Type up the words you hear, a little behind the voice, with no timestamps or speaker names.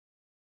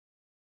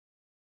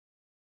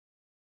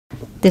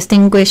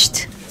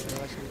distinguished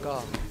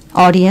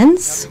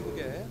audience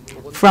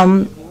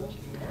from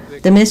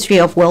the Ministry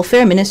of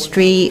Welfare,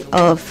 Ministry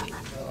of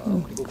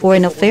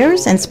Foreign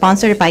Affairs, and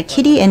sponsored by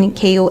Kitty and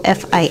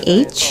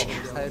KOFIH.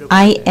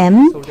 I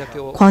am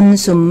Kwon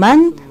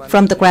Sum-man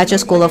from the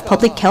Graduate School of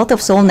Public Health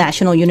of Seoul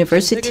National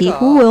University,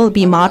 who will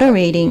be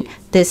moderating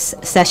this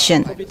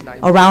session.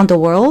 Around the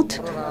world,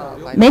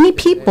 many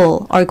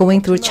people are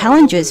going through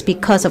challenges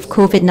because of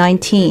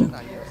COVID-19.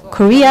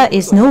 Korea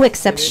is no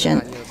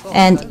exception,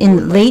 and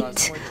in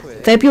late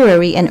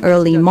February and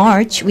early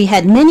March, we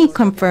had many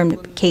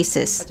confirmed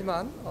cases.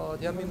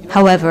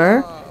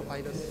 However,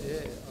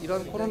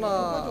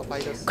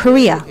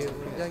 Korea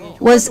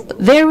was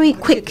very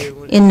quick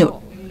in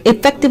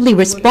effectively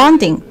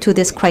responding to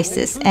this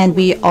crisis, and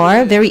we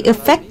are very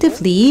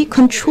effectively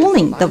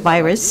controlling the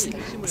virus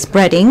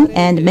spreading,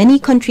 and many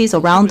countries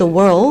around the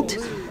world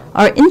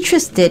are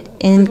interested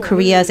in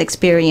Korea's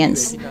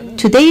experience.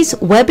 Today's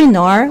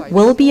webinar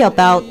will be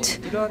about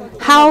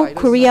how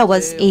Korea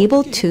was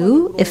able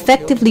to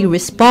effectively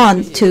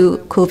respond to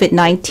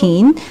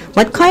COVID-19,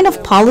 what kind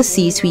of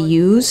policies we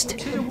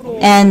used,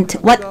 and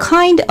what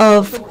kind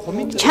of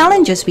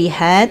challenges we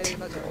had,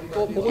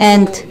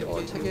 and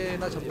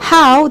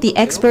how the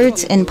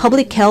experts in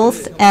public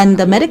health and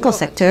the medical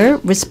sector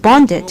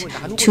responded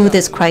to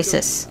this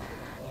crisis.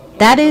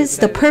 That is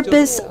the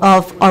purpose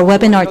of our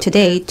webinar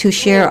today, to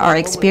share our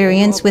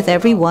experience with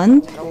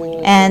everyone.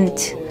 And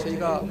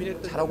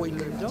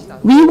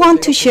we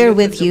want to share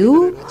with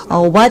you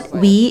what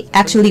we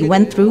actually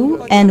went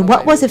through and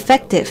what was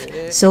effective,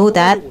 so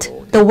that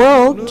the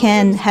world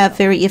can have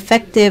very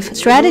effective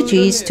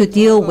strategies to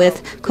deal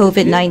with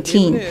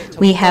COVID-19.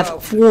 We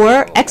have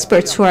 4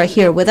 experts who are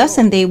here with us,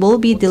 and they will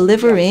be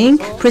delivering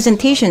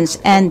presentations.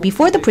 And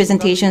before the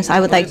presentations,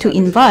 I would like to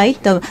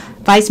invite the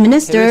Vice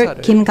Minister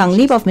Kim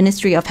Kang-lip of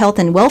Ministry of Health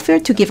and Welfare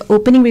to give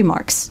opening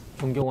remarks.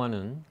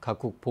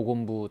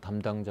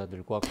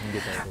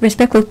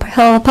 Respectful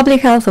public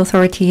health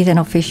authorities and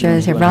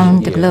officials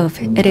around the globe,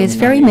 it is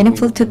very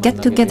meaningful to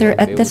get together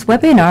at this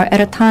webinar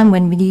at a time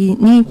when we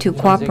need to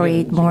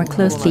cooperate more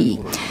closely.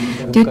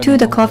 Due to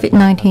the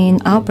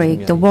COVID-19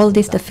 outbreak, the world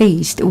is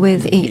faced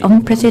with an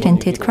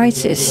unprecedented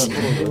crisis.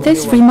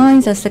 This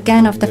reminds us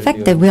again of the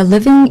fact that we are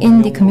living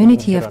in the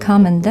community of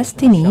common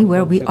destiny,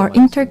 where we are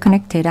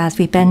interconnected as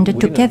we band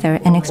together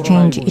and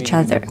exchange each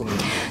other.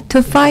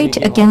 To fight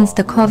against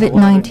the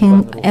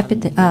COVID-19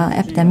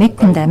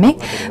 pandemic,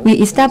 we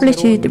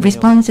established a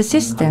response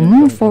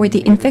system for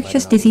the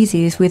infectious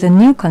diseases with a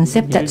new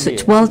concept that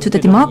suits well to the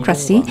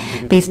democracy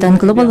based on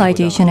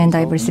globalization and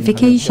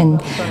diversification.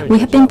 We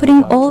have been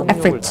putting all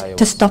efforts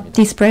to stop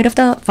the spread of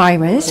the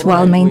virus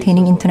while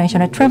maintaining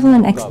international travel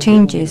and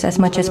exchanges as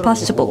much as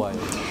possible.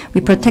 We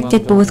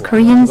protected both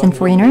Koreans and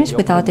foreigners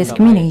without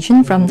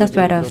discrimination from the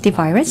threat of the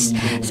virus.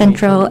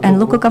 Central and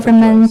local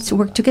governments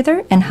worked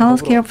together, and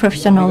healthcare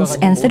professionals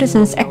and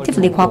citizens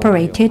actively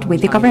cooperated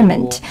with the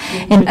government.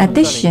 In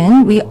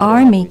addition, we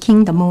are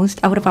making the most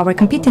out of our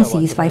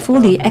competencies by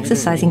fully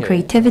exercising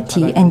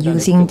creativity and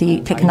using the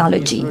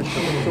technology.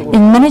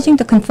 In managing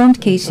the confirmed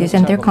cases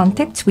and their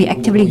contacts, we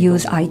actively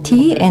use IT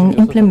and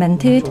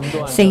implemented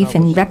safe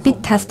and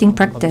rapid testing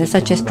practice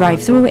such as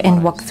drive-through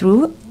and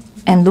walk-through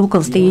and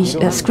local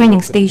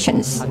screening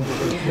stations.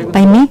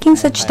 By making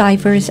such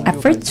diverse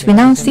efforts, we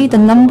now see the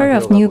number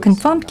of new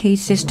confirmed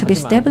cases to be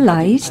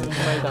stabilized.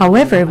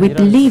 However, we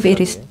believe it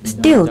is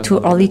still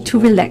too early to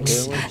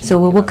relax, so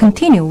we will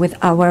continue with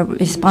our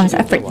response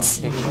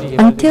efforts.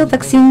 Until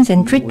vaccines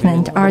and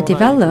treatment are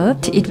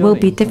developed, it will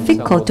be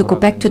difficult to go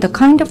back to the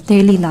kind of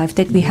daily life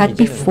that we had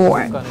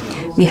before.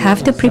 We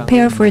have to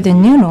prepare for the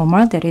new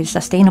normal that is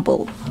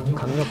sustainable.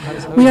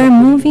 We are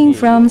moving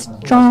from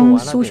strong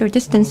social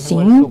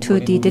distancing to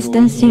the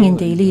distancing in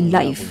daily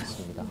life.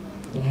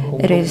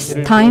 It is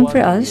time for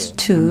us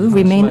to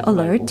remain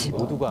alert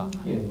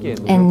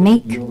and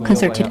make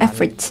concerted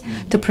efforts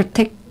to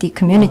protect the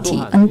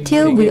community.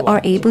 Until we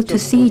are able to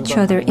see each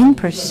other in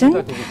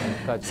person,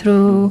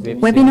 through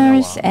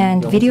webinars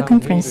and video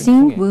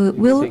conferencing, we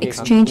will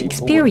exchange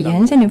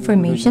experience and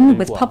information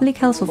with public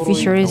health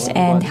officials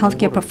and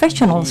healthcare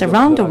professionals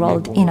around the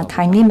world in a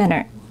timely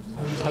manner.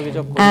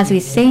 As we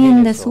say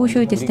in the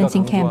social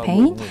distancing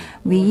campaign,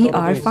 we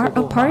are far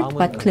apart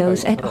but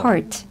close at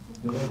heart.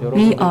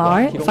 We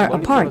are far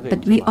apart,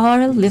 but we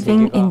are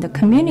living in the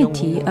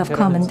community of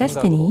common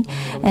destiny,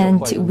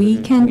 and we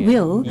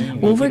will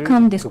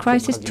overcome this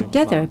crisis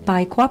together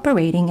by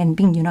cooperating and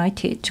being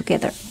united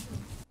together.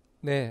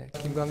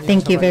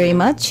 Thank you very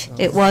much.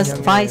 It was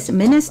Vice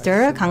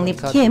Minister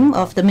Kang-lip Kim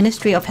of the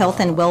Ministry of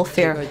Health and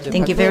Welfare.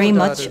 Thank you very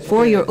much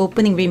for your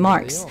opening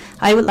remarks.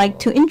 I would like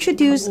to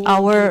introduce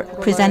our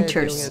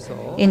presenters.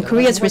 In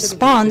Korea's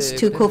response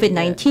to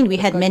COVID-19, we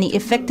had many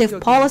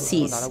effective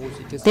policies.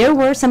 There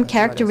were some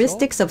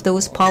characteristics of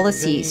those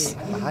policies.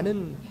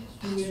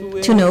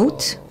 To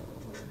note,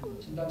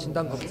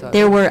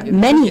 there were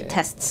many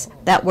tests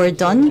that were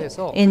done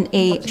in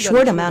a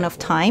short amount of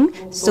time,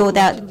 so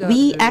that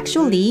we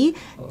actually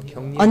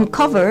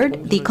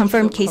uncovered the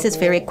confirmed cases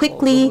very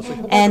quickly,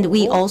 and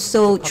we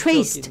also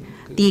traced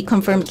the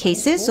confirmed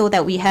cases so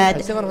that we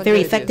had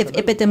very effective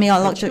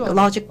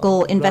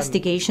epidemiological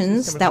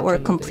investigations that were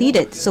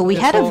completed. So we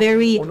had a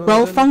very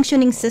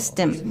well-functioning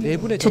system.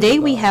 Today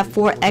we have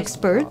 4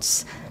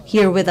 experts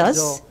here with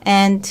us,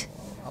 and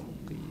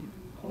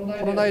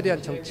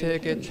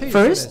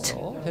first,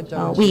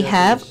 we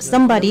have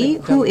somebody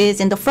who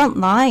is in the front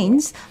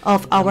lines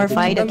of our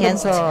fight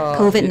against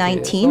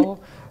COVID-19,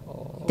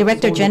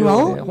 Director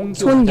General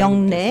Son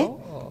Young-rae,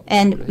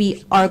 and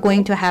we are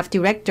going to have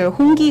Director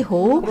Hong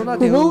Gi-ho,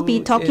 who will be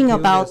talking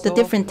about the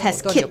different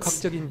test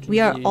kits. We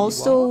are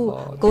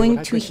also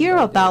going to hear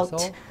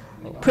about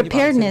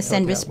preparedness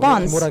and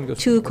response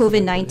to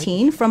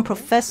COVID-19 from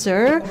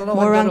Professor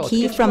Morang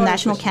Ki from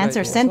National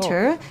Cancer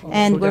Center,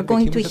 and we're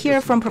going to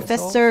hear from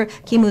Professor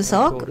Kim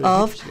Woo-seok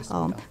of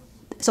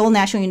Seoul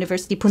National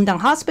University Bundang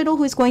Hospital,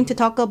 who is going to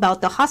talk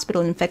about the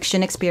hospital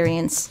infection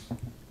experience.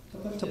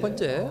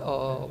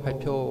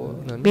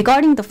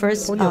 Regarding the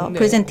first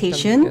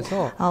presentation,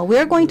 we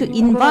are going to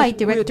invite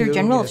Director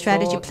General of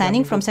Strategy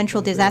Planning from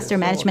Central Disaster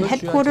Management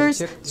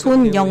Headquarters,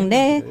 Son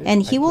Young-rae,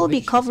 and he will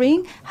be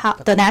covering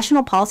the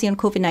national policy on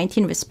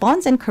COVID-19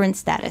 response and current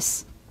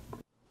status.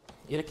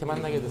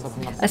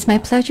 It's my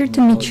pleasure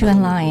to meet you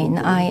online.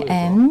 I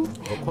am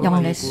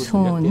Young-rae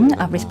Son,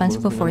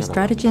 responsible for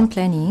strategy and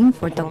planning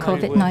for the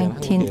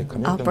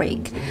COVID-19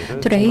 outbreak.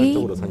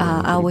 Today,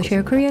 I will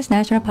share Korea's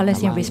national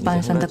policy and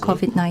response on the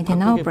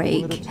COVID-19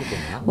 outbreak.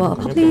 Well,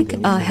 public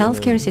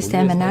healthcare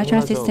system and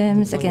national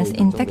systems against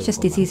infectious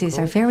diseases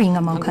are varying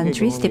among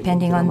countries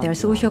depending on their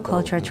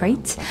socio-cultural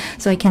traits.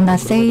 So I cannot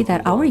say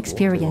that our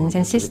experience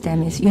and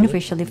system is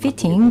universally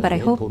fitting, but I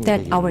hope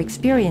that our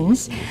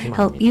experience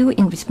help you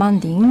in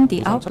responding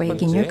the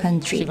outbreak in your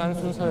country.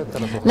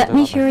 Let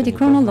me share the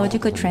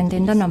chronological trend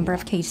in the number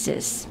of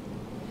cases.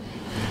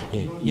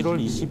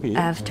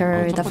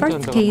 After the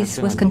first case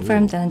was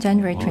confirmed on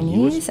January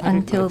 20th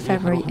until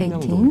February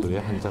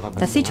 18th,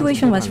 the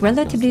situation was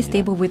relatively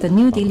stable with the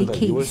new daily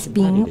case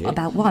being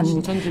about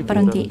 1. But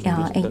on the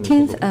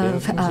 18th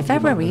of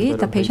February,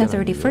 the patient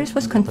 31st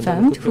was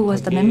confirmed, who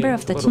was the member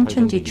of the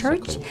Shincheonji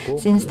Church.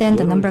 Since then,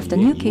 the number of the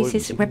new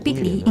cases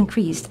rapidly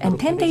increased, and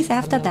 10 days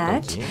after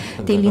that,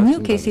 daily new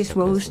cases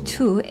rose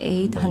to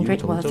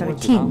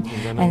 813.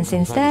 And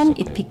since then,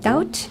 it peaked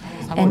out,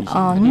 and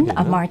on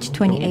March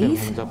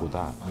 28th,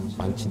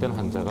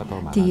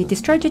 the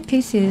discharged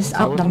cases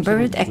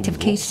outnumbered active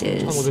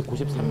cases.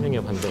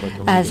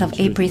 As of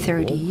April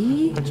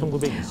 30,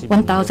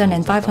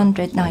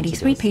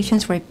 1,593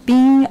 patients were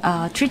being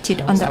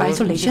treated under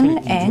isolation,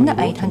 and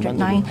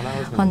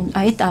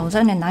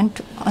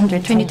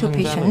 8,922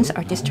 patients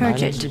are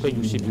discharged.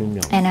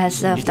 And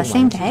as of the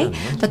same day,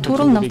 the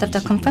total number of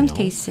the confirmed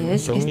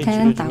cases is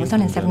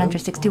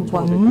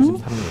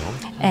 10,761,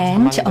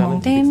 and among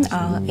them,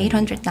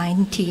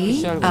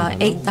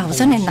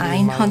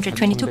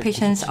 8,922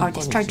 patients are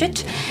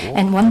discharged,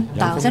 and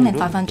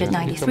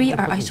 1,593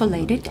 are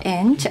isolated,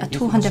 and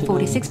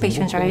 246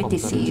 patients are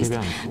deceased.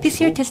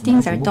 PCR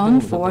testings are done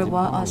for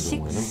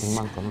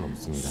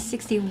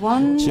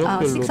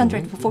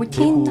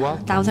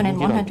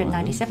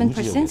 614,197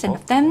 persons, and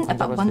of them,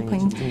 about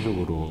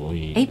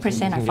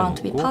 1.8% are found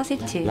to be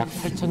positive.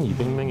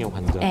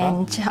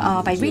 And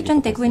by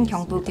region, Daegu and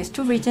Gyeongbuk, these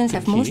 2 regions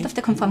have most of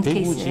the confirmed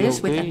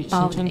cases with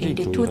about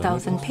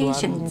 82,000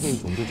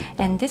 patients.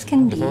 And this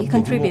can be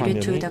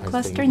contributed to the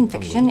cluster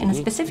infection in a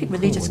specific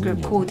religious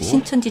group called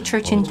Shincheonji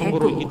Church in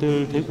Daegu.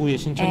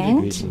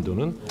 And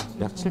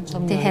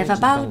they have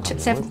about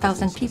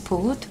 7,000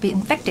 people to be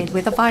infected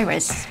with the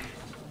virus.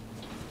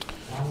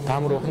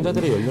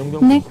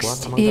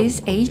 Next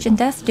is age and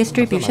death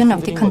distribution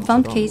of the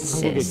confirmed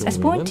cases. As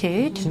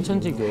pointed,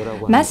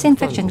 mass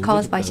infection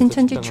caused by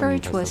Shincheonji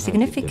Church was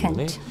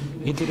significant,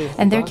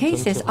 and their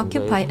cases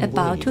occupy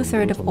about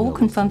 2/3 of all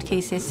confirmed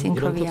cases in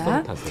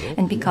Korea.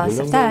 And because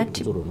of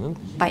that,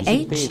 by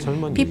age,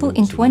 people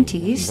in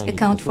 20s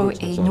account for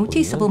a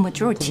noticeable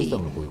majority.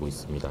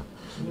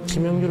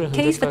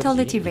 Case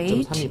fatality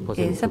rate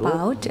is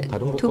about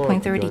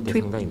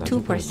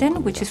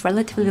 2.32%, which is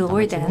relatively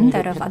lower than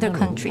that of other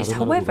countries.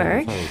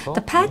 However,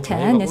 the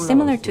pattern is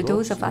similar to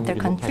those of other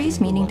countries,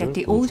 meaning that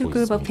the older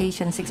group of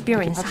patients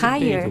experience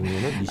higher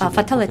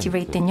fatality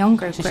rate than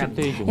younger group.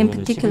 In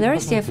particular,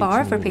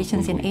 CFR for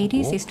patients in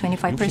 80s is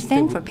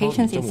 25%, for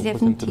patients in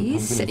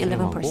 70s,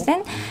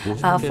 11%.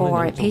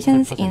 For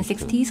patients in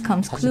 60s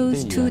comes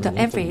close to the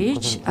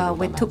average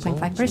with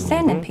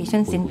 2.5%, and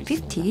patients in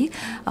 50,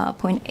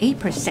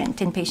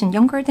 0.8%, and patients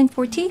younger than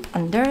 40,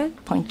 under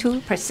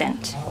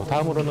 0.2%.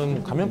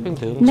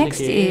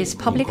 Next is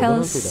public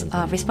health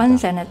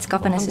response and its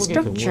governance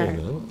structure.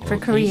 For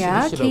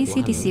Korea,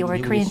 KCDC, or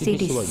Korean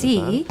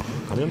CDC,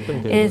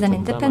 is an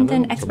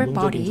independent expert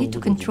body to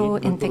control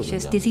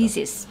infectious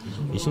diseases.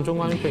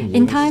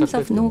 In times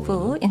of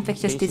novel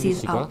infectious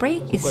disease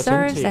outbreak, it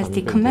serves as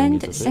the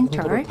command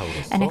center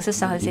and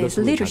exercises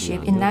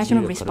leadership in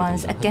national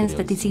response against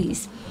the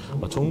disease.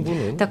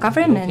 The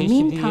government,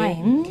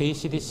 meantime,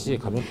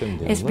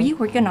 is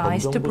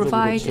reorganized to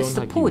provide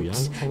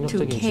support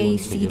to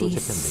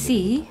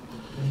KCDC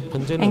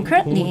And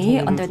currently,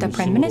 under the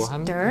Prime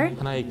Minister,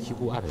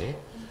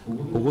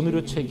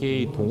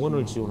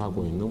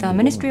 the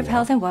Ministry of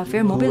Health and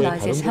Welfare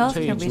mobilizes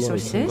healthcare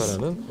resources,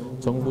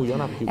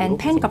 and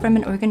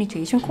pan-government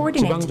organization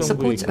coordinates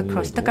supports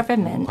across the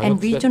government,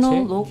 and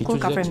regional, local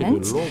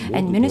governments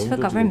and municipal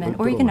government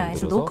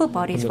organize local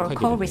bodies for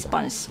call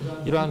response.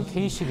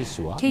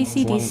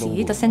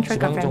 KCDC, the central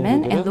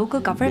government and local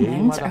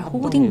governments are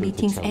holding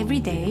meetings every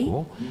day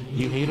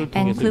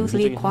and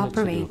closely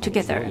cooperate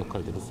together.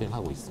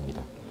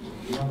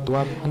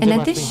 In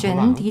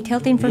addition,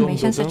 detailed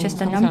information such as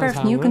the number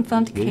of new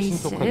confirmed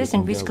cases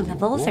and risk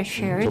levels are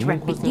shared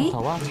rapidly,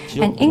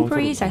 and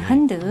inquiries are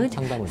handled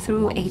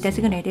through a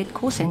designated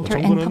call center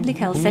and public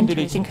health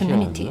centers in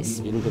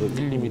communities.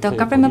 The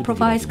government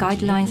provides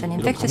guidelines on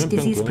infectious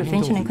disease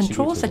prevention and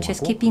control, such as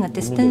keeping a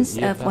distance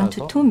of 1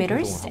 to 2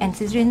 meters, and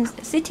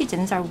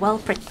citizens are well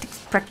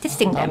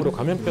practicing them.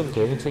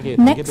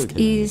 Next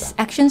is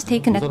actions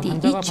taken at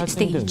each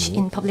stage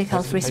in public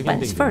health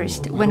response.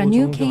 First, when a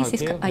new case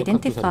is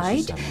identified,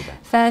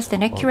 fast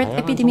and accurate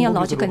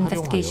epidemiological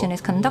investigation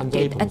is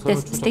conducted. At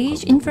this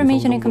stage,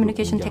 information and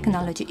communication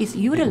technology is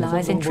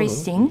utilized in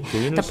tracing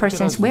the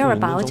person's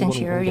whereabouts and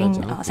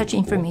sharing such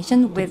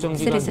information with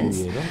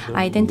citizens.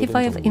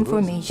 Identify of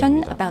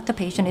information about the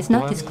patient is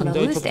not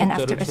disclosed, and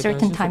after a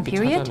certain time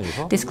period,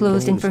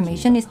 disclosed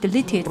information is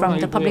deleted from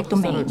the public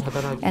domain,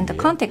 and the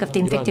contact of the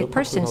infected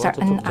persons are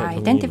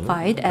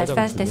unidentified as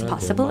fast as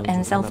possible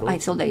and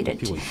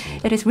self-isolated.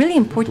 It is really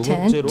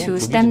important to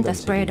stem the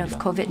spread of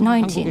COVID-19.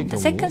 The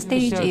second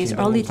stage is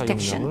early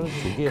detection.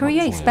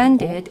 Korea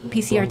expanded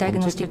PCR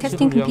diagnostic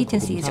testing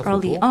competencies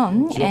early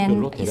on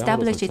and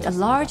established a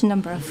large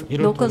number of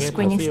local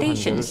screening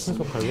stations.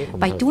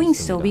 By doing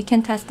so, we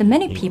can test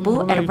many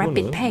people at a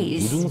rapid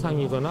pace.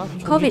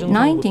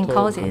 COVID-19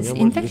 causes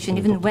infection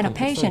even when a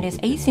patient is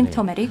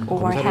asymptomatic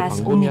or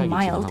has only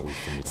mild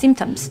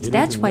symptoms.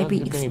 That's why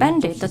we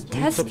expanded the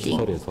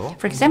testing.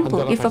 For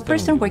example, if a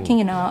person working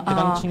in a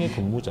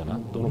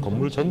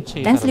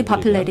densely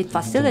populated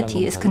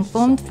facility is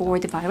confirmed for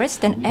the virus,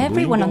 then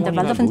everyone on the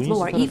relevant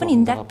floor, even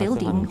in that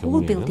building,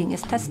 whole building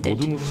is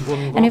tested.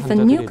 And if a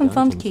new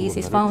confirmed case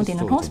is found in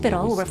a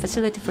hospital or a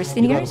facility for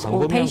seniors,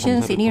 all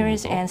patients,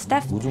 seniors, and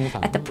staff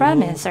at the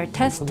premise are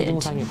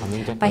tested.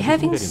 By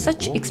having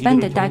such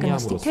expanded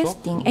diagnostic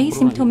testing,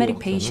 asymptomatic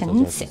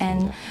patients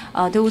and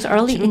those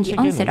early in the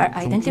onset are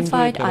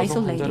identified,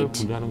 isolated.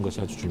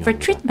 For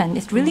treatment,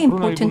 it's really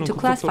important to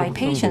classify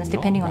patients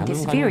depending on the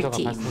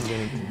severity.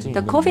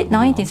 The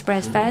COVID-19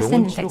 spreads fast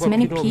and infects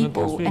many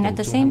people, and at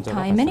the same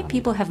time, many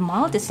people have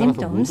mild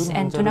symptoms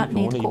and do not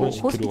need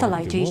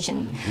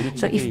hospitalization.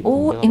 So if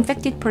all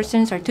infected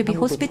persons are to be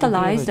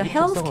hospitalized, the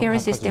healthcare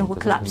system will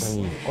collapse.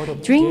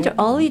 During the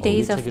early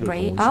days of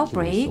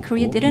outbreak,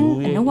 Korea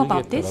didn't know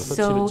about this,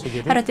 so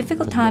had a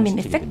difficult time in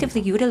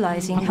effectively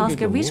utilizing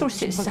healthcare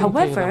resources.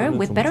 However,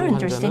 with better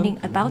understanding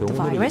about the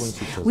virus,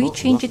 we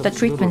changed the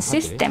treatment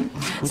system.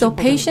 So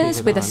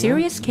patients with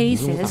serious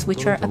cases,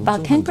 which are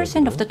about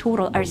 10% of the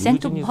total, are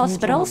sent to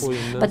hospitals,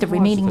 but the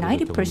remaining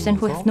 90%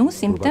 who have no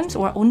symptoms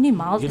or only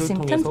mild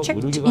symptoms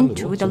checked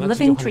into the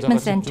living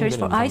treatment centers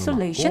for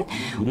isolation,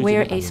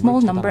 where a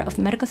small number of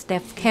medical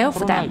staff care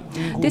for them.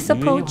 This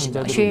approach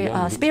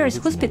spares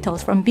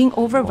hospitals from being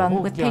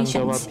overrun with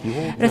patients.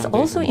 It is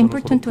also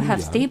important to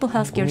have stable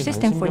healthcare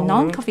system for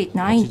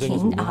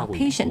non-COVID-19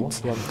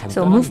 patients.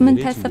 So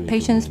movement tests of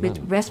patients with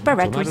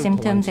respiratory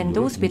symptoms and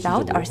those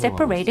without are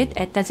separated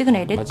at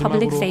designated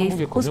public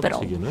safe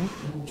hospital.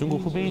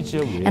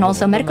 And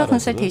also medical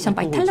consultation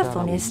by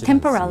telephone is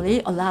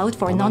temporarily allowed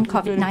for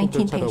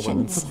non-COVID-19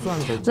 patients.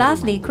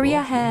 Lastly,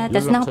 Korea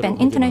does not ban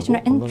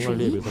international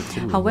entry.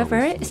 However,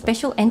 a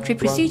special entry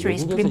procedure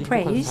is put in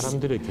place,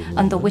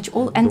 under which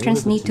all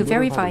entrants need to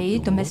verify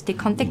domestic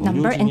contact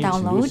number and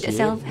download a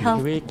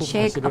self-health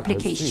check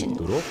application.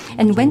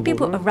 And when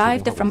people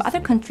arrived from other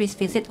countries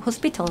visit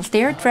hospitals,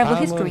 their travel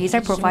histories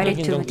are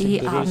provided to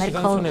the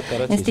medical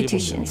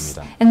institutions.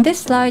 And this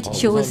slide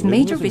shows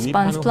major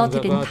response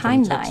plotted in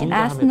timeline.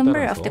 As the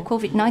number of the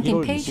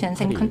COVID-19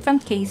 patients and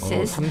confirmed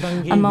cases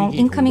among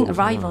incoming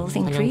arrivals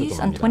increased,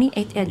 on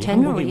 28th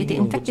January, the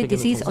infected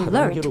disease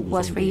alert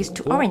was raised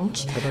to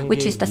orange,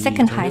 which is the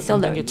second highest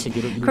alert.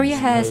 Korea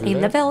has a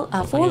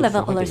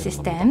 4-level alert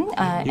system,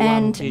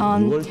 and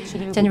on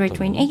January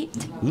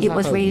 28th, it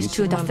was raised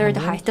to the third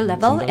highest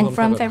level, and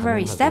from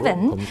February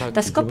 7,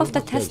 the scope of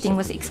the testing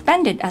was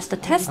expanded as the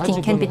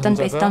testing can be done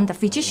based on the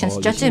physician's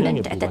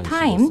judgment. At the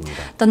time,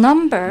 the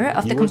number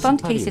of the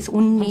confirmed cases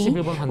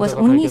was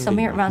only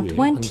somewhere around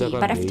 20,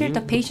 but after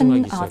the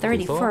patient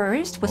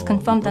 31st was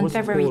confirmed on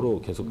February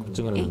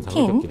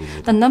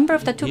 18, the number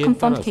of the two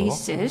confirmed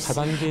cases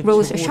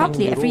rose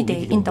sharply every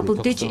day in double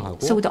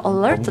digits. So the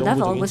alert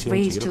level was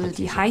raised to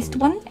the highest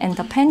one, and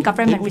the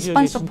pan-government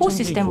response support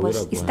system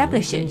was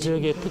established.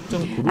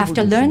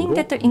 After learning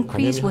that the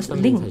increase was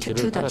linked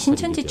to the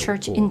Shincheonji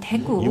Church in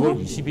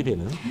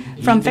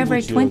Daegu, from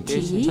February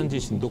 20,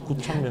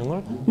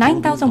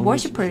 9,000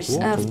 worshippers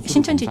of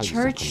Shincheonji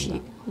Church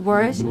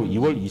were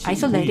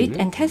isolated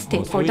and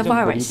tested for the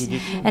virus.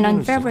 And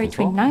on February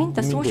 29th,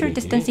 the social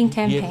distancing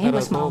campaign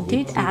was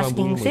mounted,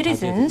 asking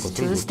citizens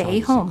to stay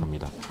home.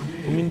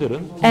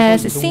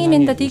 As seen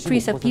in the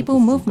decrease of people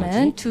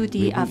movement to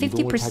the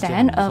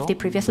 50% of the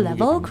previous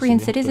level, Korean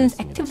citizens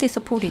actively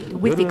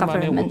supported with the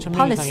government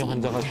policy.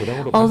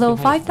 Although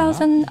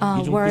 5,000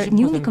 were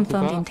newly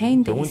confirmed in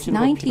 10 days,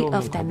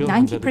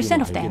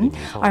 90% of them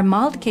are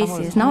mild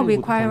cases not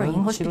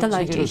requiring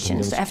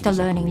hospitalization. So after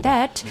learning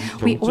that,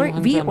 we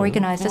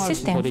reorganized the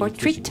system for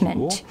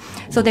treatment.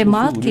 So the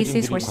mild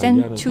cases were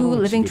sent to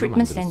living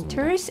treatment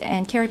centers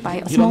and carried by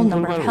a small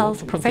number of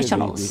health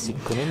professionals.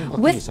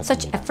 With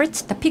such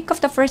efforts, the peak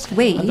of the first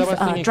wave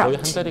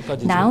dropped.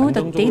 Now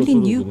the daily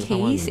new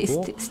case is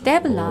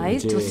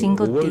stabilized to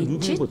single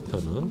digit.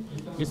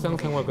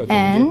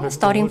 And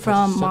starting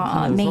from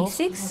May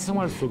 6,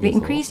 we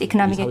increased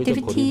economic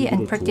activity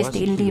and practiced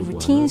daily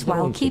routines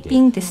while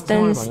keeping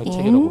distance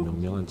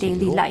in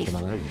daily life.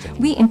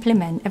 We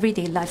implement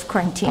everyday life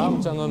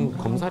quarantine.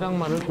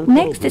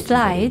 Next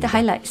slide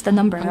highlights the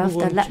number of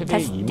the lab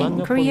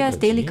testing. Korea's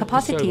daily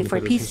capacity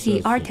for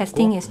PCR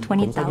testing is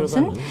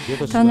 20,000.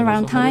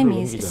 Turnaround time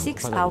is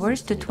 6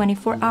 hours to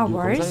 24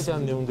 hours.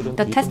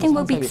 The testing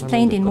will be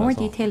explained in more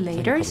detail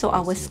later, so I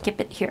will skip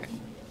it here.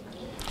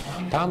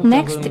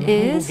 Next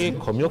is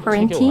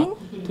quarantine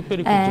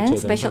and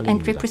special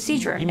entry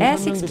procedure.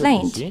 As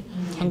explained,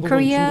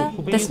 Korea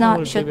does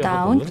not shut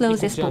down,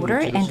 close its border,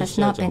 and does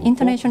not ban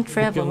international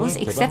travels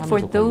except for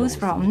those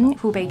from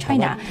Hubei,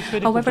 China.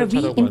 However,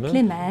 we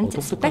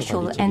implement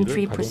special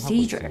entry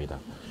procedure.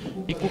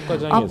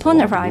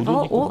 Upon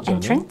arrival, all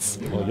entrants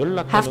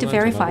have to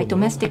verify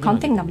domestic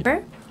contact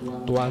number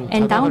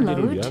and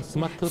download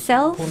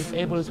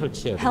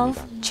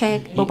self-health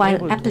check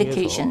mobile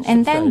application.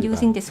 And then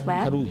using this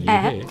web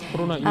app,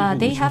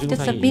 they have to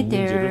submit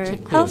their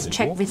health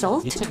check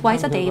result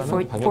twice a day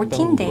for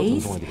 14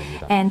 days.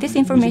 And this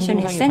information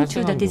is sent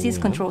to the Disease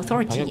Control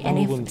Authority. And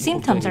if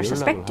symptoms are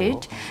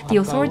suspected, the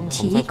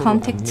authority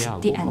contacts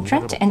the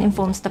entrant and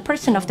informs the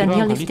person of the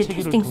nearest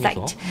testing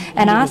site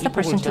and asks the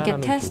person to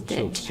get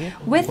tested.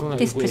 With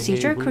this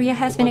procedure, Korea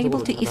has been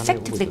able to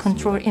effectively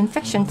control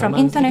infection from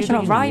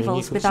international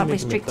arrivals without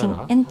restricting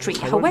entry.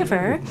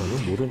 However,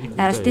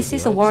 as this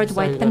is a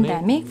worldwide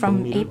pandemic,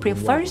 from April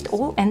 1st,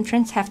 all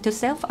entrants have to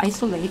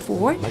self-isolate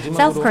for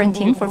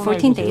self-quarantine for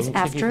 14 days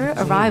after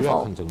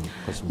arrival.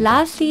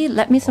 Lastly,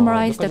 let me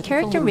summarize the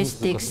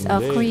characteristics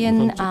of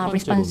Korean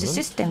response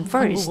system.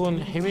 First,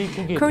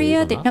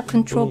 Korea did not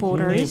control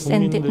borders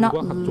and did not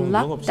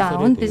lock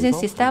down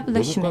business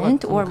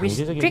establishment or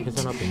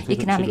restrict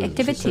economic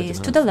activities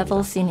to the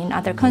level seen in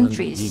other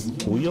countries.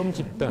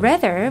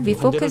 Rather, we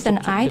focused on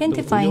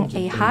identifying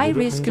a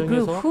high-risk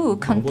group who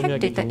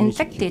contacted the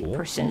infected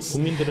persons.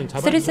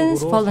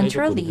 Citizens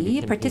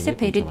voluntarily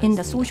participated in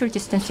the social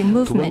distancing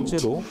movement.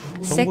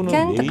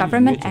 Second, the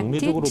government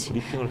acted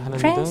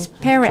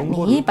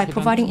transparently by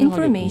providing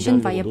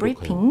information via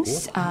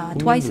briefings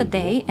twice a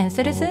day, and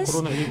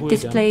citizens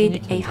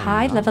displayed a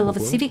high level of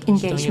civic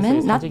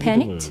engagement, not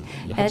panicked,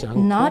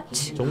 and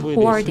not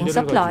hoarding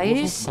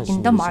supplies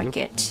in the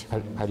market.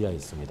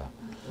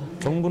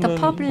 The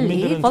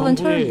public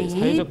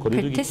voluntarily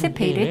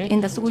participated in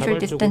the social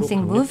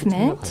distancing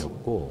movement,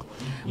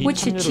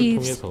 which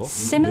achieves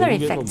similar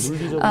effects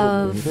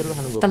of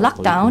the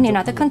lockdown in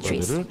other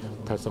countries.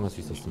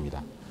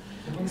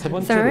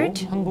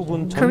 Third,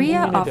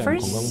 Korea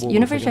offers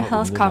universal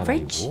health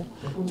coverage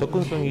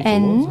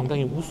and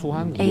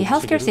a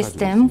healthcare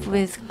system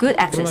with good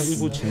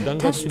access.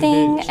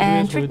 Testing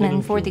and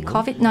treatment for the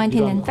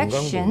COVID-19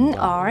 infection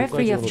are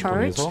free of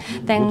charge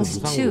thanks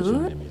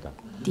to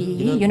the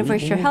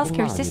universal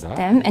healthcare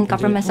system and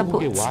government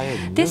supports.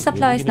 This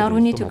applies not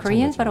only to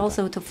Koreans but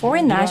also to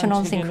foreign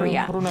nationals in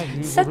Korea.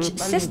 Such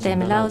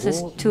system allows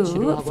us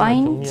to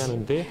find,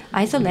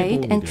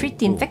 isolate, and treat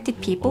the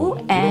infected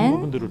people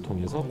and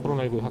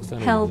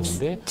helps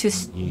to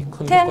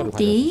stem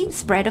the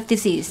spread of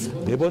disease.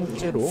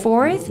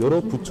 Fourth,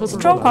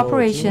 strong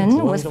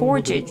cooperation was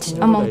forged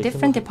among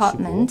different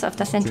departments of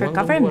the central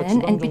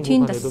government and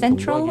between the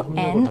central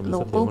and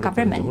local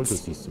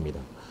governments.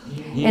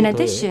 In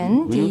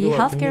addition, the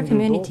healthcare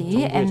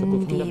community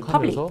and the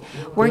public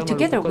work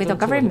together with the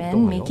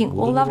government, making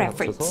all-out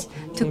efforts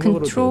to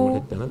control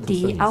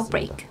the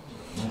outbreak.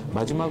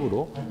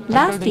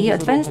 Lastly,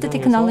 advanced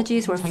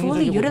technologies were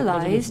fully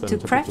utilized to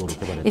craft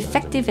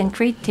effective and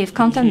creative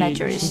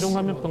countermeasures.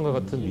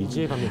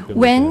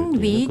 When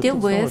we deal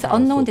with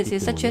unknown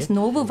disease such as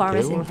novel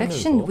virus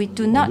infection, we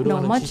do not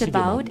know much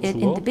about it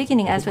in the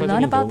beginning. As we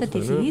learn about the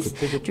disease,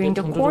 during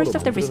the course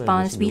of the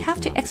response, we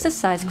have to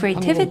exercise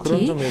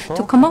creativity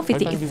to come up with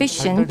the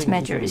efficient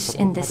measures.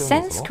 In this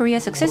sense, Korea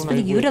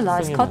successfully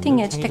utilized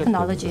cutting-edge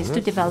technologies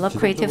to develop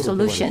creative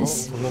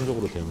solutions.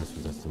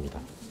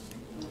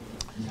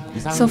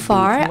 So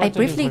far, I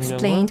briefly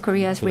explained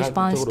Korea's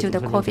response to the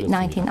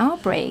COVID-19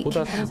 outbreak.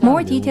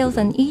 More details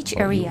on each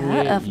area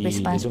of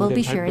response will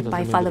be shared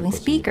by following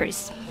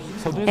speakers.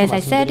 As I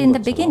said in the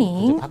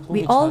beginning,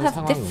 we all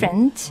have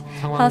different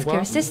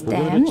healthcare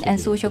systems and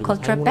social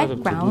cultural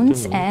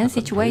backgrounds and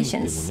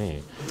situations.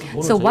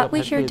 So what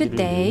we share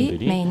today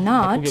may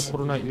not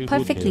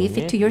perfectly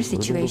fit to your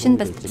situation,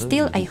 but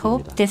still I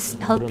hope this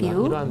help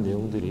you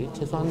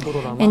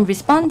in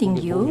responding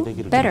you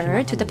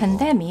better to the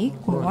pandemic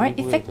more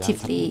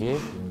effectively.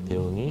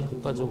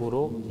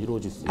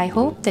 I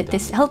hope that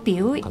this help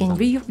you in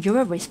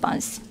your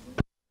response.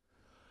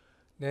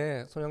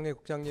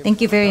 Thank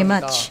you very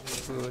much.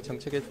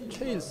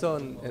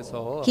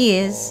 He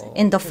is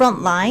in the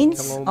front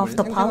lines of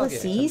the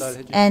policies,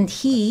 and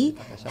he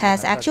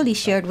has actually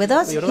shared with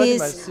us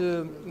his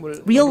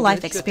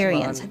real-life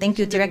experience. Thank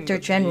you, Director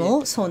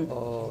General Son.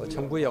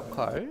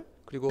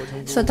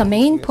 So the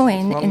main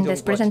point in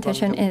this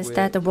presentation is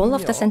that the role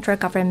of the central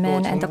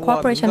government and the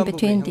cooperation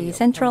between the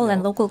central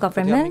and local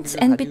governments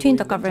and between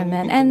the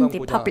government and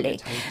the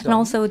public, and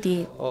also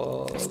the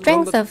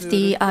strength of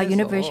the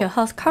universal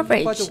health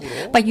coverage.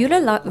 By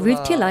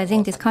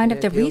utilizing this kind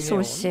of the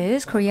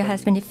resources, Korea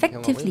has been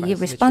effectively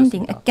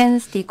responding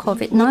against the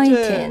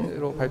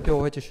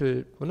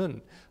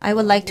COVID-19. I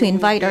would like to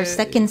invite our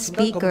second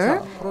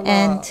speaker,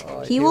 and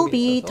he will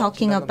be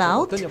talking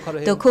about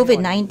the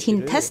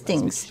COVID-19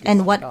 testings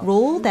and what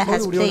role that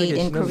has played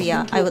in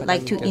Korea. I would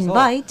like to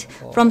invite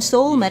from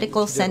Seoul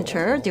Medical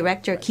Center,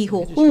 Director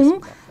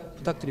Ki-ho-hong,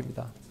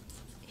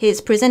 his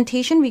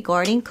presentation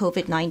regarding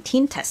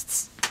COVID-19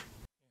 tests.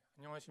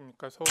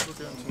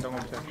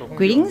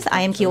 Greetings,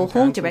 I am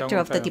Ki-ho-hong, Director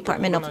of the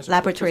Department of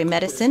Laboratory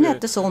Medicine at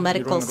the Seoul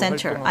Medical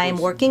Center. I am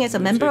working as a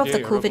member of the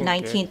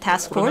COVID-19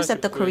 Task Force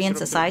at the Korean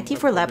Society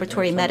for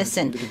Laboratory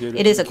Medicine.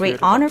 It is a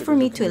great honor for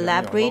me to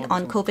elaborate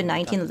on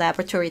COVID-19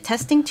 laboratory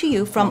testing to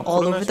you from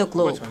all over the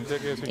globe.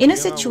 In a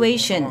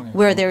situation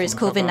where there is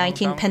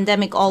COVID-19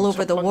 pandemic all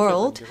over the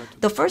world,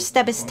 the first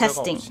step is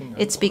testing.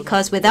 It's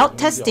because without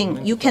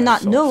testing, you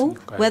cannot know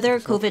whether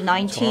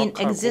COVID-19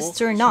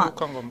 exists or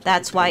not.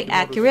 That's why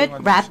accurate,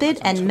 rapid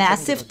and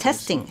massive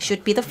testing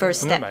should be the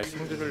first step.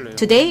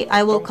 Today,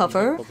 I will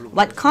cover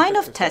what kind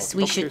of tests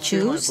we should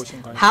choose,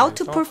 how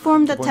to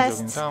perform the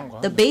tests,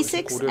 the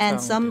basics,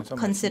 and some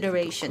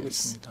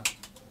considerations.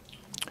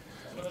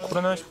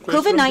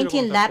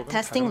 COVID-19 lab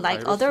testing,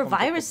 like other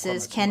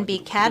viruses, can be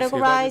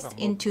categorized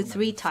into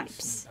three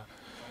types.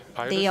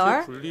 They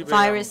are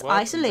virus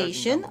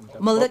isolation,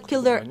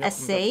 molecular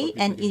assay,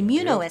 and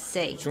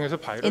immunoassay.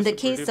 In the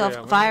case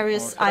of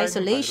virus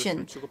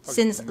isolation,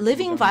 since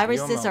living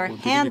viruses are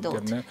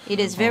handled, it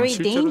is very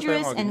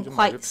dangerous and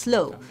quite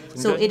slow,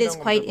 so it is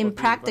quite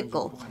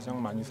impractical.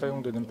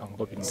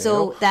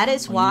 So that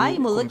is why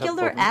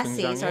molecular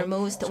assays are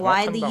most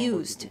widely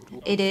used.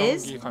 It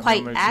is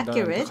quite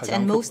accurate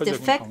and most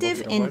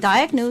effective in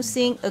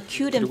diagnosing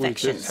acute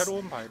infections.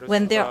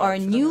 When there are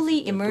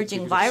newly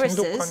emerging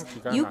viruses,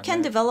 you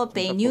can develop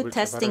a new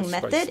testing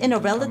method in a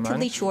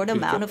relatively short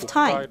amount of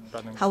time.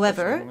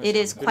 However, it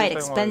is quite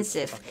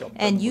expensive,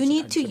 and you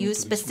need to use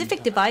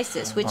specific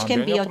devices, which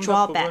can be a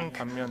drawback.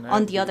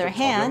 On the other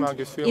hand,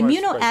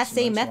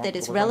 immunoassay method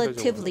is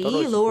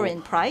relatively lower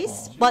in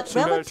price, but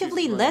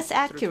relatively less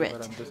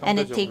accurate, and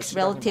it takes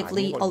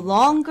relatively a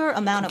longer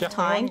amount of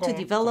time to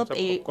develop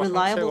a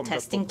reliable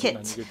testing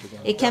kit.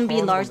 It can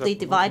be largely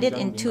divided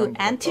into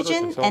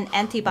antigen and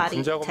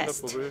antibody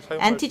test.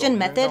 Antigen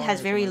method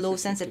has very low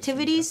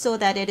sensitivity, so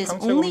that it is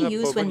only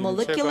used when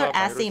molecular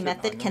assay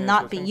method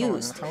cannot be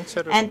used.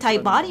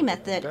 Antibody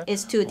method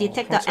is to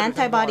detect the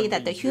antibody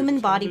that the human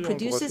body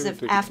produces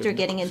after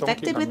getting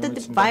infected with the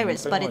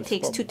virus, but it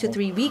takes 2 to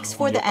 3 weeks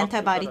for the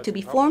antibody to be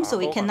formed, so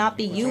it cannot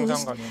be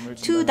used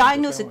to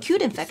diagnose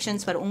acute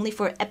infections, but only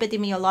for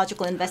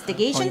epidemiological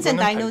investigations and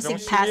diagnosing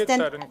past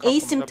and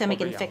asymptomatic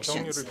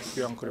infections.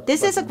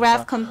 This is a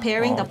graph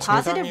comparing the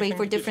positive rate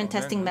for different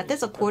testing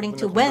methods according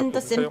to when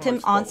the symptom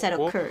onset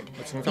occurred.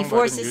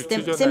 Before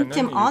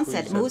symptom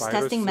onset, most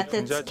testing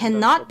methods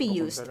cannot be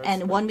used,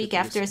 and 1 week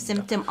after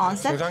symptom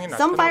onset,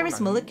 some virus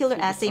molecular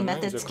assay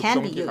methods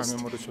can be used.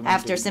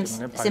 After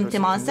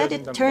symptom onset,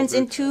 it turns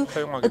into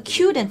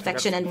acute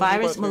infection, and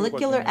virus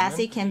molecular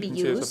assay can be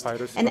used.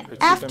 And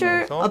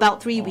after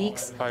about 3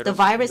 weeks, the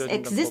virus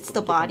exits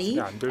the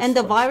body, and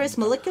the virus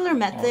molecular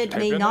method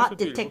may not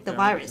detect the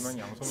virus.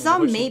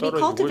 Some may be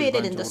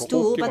cultivated in the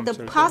stool, but the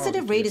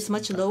positive rate is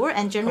much lower,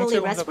 and generally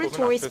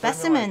respiratory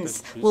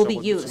specimens will be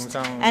used.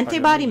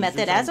 Antibody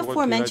method, as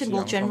aforementioned,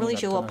 will generally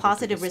show a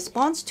positive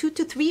response 2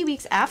 to 3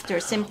 weeks after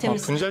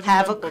symptoms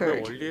have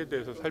occurred.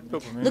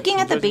 Looking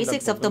at the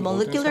basics of the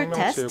molecular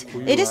test,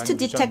 it is to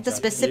detect the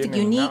specific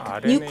unique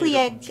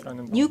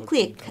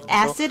nucleic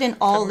acid in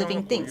all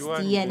living things,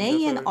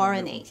 DNA and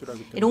RNA.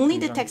 It only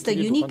detects the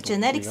unique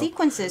genetic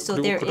sequences, so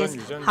there is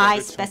high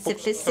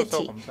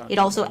specificity. It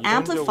also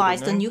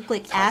amplifies the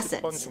nucleic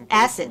acids.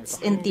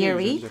 In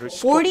theory,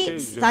 40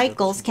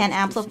 cycles can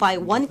amplify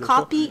 1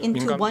 copy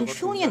into 1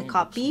 trillion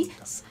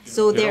copies,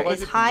 so there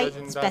is high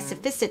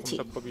specificity.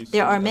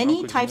 There are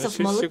many types of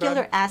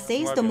molecular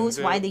assays. The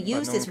most widely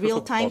used is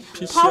real-time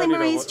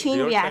polymerase chain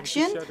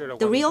reaction,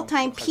 the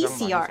real-time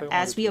PCR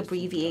as we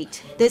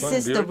abbreviate. This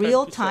is the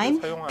real-time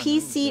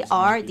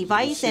PCR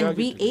device and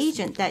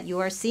reagent that you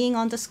are seeing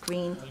on the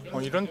screen.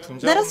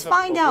 Let us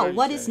find out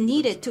what is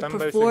needed to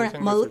perform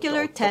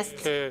molecular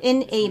tests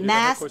in a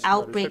mass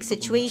outbreak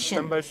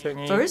situation.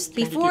 First,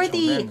 before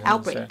the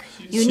outbreak,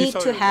 you need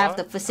to have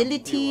the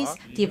facilities,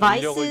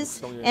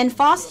 devices, and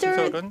foster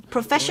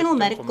professional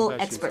medical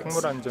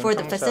experts. For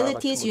the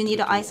facilities, you need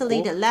an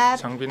isolated lab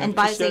and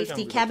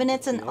biosafety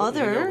cabinets and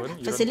other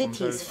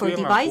facilities. For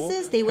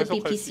devices, they would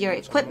be PCR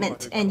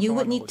equipment, and you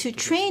would need to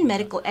train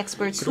medical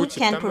experts who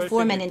can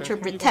perform and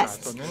interpret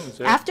tests.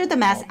 After the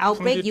mass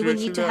outbreak, you will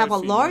need to have a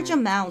large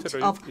amount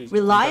of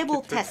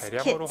reliable test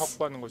kits.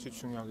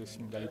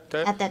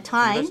 At that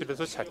time,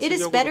 it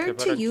is better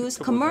to use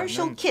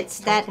commercial kits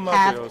that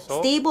have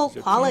stable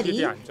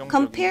quality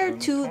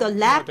compared to the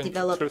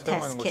lab-developed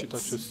test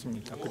kits.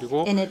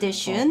 In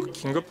addition,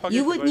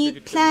 you would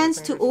need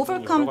plans to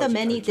overcome the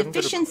many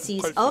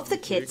deficiencies of the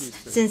kits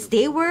since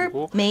they were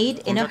made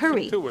in a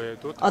hurry.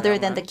 Other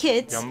than the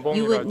kits,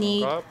 you would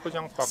need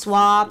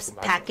swabs,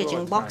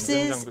 packaging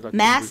boxes,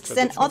 masks,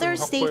 and other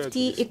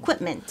safety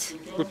equipment.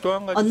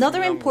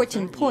 Another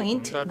important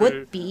point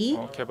would be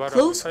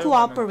close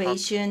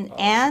cooperation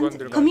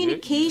and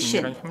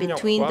communication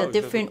between the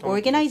different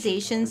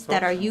organizations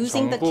that are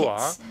using the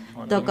kits.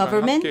 The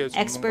government,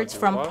 experts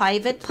from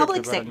private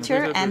public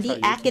sector, and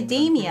the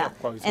academia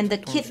and the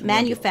kit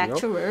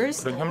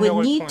manufacturers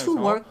will need to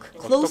work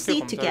closely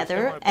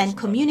together and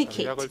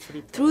communicate.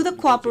 Through the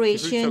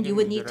cooperation, you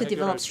would need to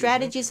develop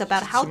strategies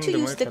about how to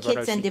use the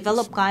kits and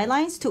develop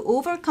guidelines to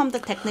overcome the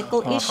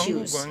technical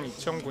issues.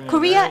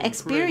 Korea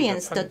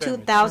experienced the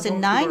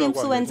 2009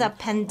 influenza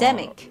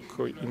pandemic,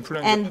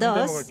 and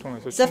thus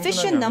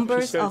sufficient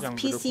numbers of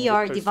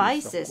PCR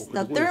devices,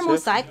 the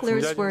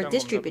thermocyclers, were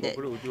distributed,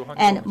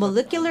 and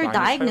molecular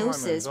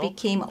diagnosis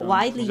became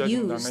widely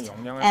used,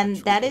 and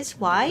that is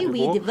why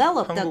we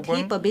developed the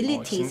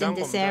capabilities in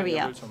this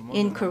area.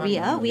 In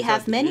Korea, we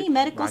have many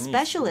medical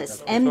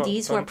specialists,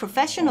 MDs, who are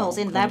professionals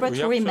in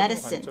laboratory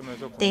medicine.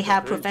 They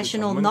have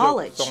professional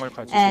knowledge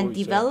and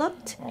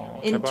developed,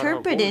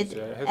 interpreted,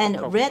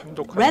 and read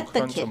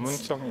the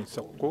kits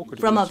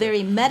from a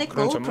very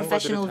medical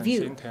professional view.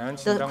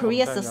 The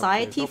Korea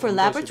Society for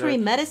Laboratory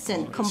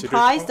Medicine,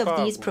 comprised of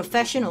these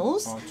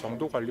professionals,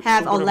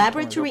 have a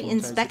laboratory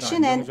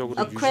inspection and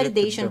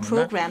accreditation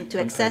program to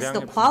assess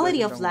the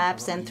quality of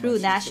labs, and through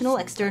National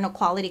External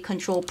Quality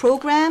Control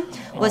Program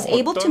was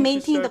able to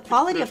maintain the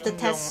quality of the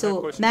test,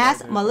 so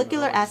mass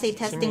molecular assay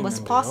testing was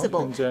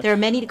possible. There are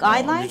many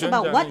guidelines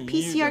about what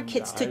PCR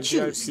kits to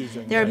choose.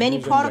 There are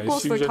many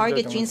protocols for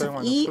target genes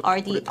of E,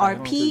 RD,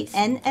 RP,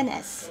 N, and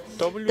S.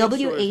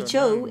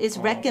 WHO is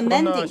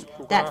recommending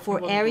that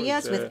for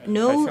areas with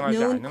no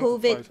known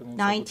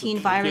COVID-19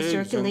 virus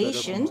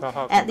circulation,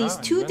 at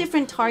least 2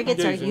 different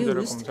targets are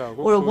used,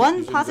 or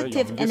 1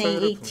 positive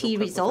NAAT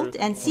result,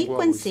 and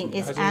sequencing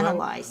is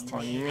analyzed.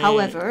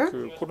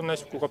 However,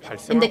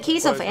 in the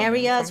case of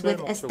areas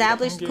with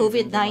established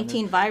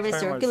COVID-19 virus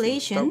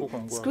circulation,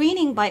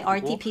 screening by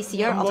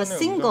RT-PCR of a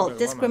single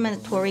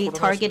discriminatory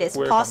target is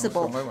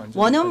possible.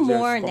 1 or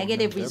more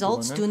negative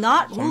results do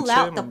not rule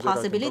out the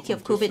possibility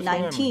of COVID-19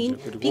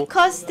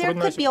 because there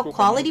could be a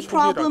quality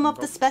problem of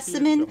the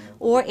specimen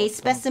or a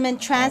specimen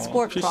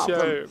transport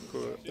problem.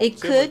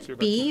 It could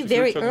be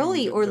very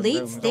early or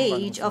late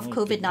stage of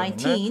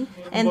COVID-19,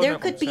 and there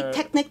could be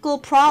technical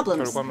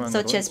problems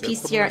such as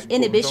PCR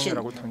inhibition.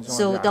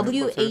 So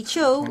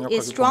WHO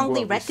is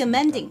strongly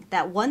recommending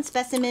that 1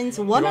 specimen's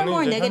 1 or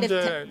more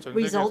negative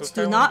results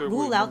do not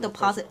rule out the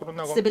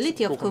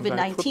possibility of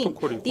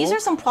COVID-19. These are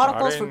some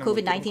protocols for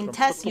COVID-19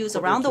 tests used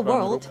around the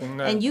world,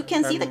 and you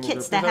can see the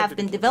kits that have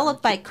been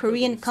developed by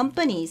Korean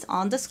companies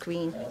on the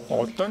screen.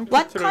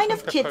 What kind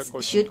of kits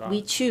should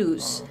we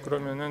choose?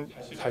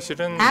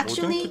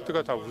 Actually,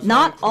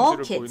 not all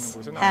kits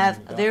have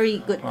very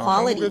good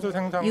quality.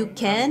 You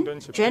can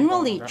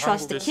generally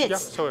trust the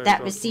kits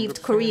that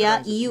received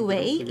Korea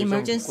EUA,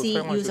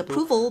 Emergency Use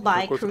Approval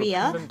by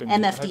Korea,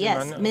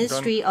 MFDS,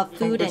 Ministry of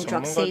Food and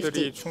Drug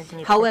Safety.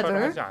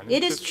 However,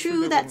 it is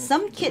true that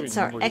some kits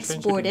are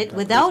exported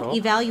without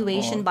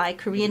evaluation by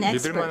Korean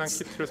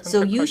experts.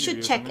 So you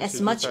should check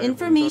as much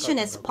information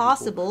as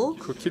possible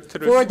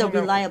for the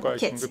reliable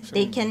kits.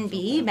 They can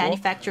be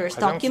manufacturer's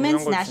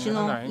documents,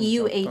 national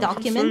EUA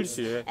documents,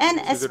 and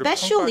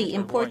especially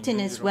important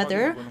is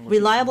whether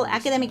reliable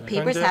academic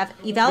papers have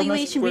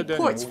evaluation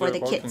reports for the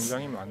kits.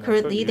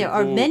 Currently, there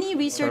are many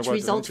research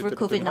results for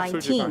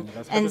COVID-19,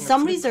 and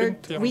some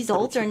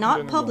results are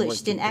not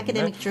published in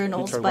academic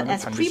journals but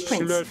as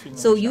preprints,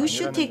 so you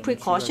should take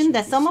precaution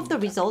that some of the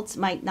results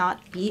might not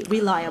be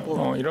reliable.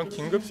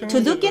 To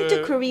look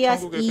into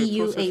Korea's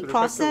EUA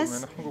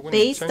process,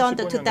 based on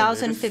the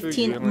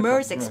 2015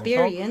 MERS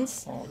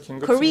experience,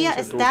 Korea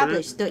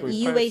established the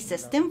EUA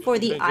system for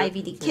the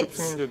IVD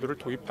kits.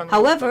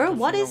 However,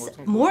 what is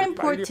more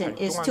important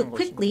is to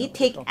quickly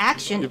take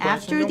action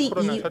after the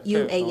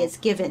EUA is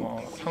given.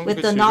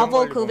 With the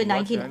novel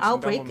COVID-19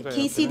 outbreak,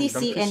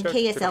 KCDC and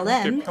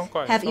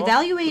KSLM have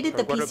evaluated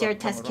the PCR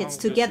test kits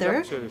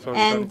together,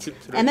 and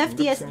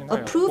MFDS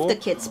approved the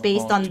kits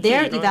based on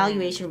their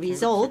evaluation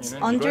results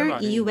under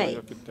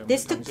EUA.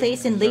 This took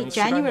place in late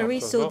January,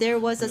 so there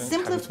was a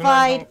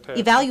simplified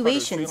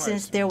evaluation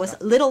since there was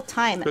little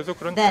time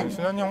then.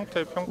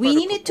 We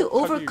needed to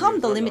overcome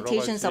the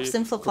limitations of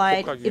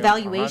simplified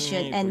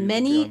evaluation, and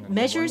many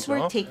measures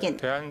were taken.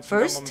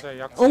 First,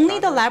 only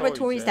the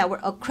laboratories that were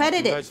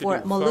accredited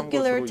for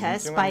molecular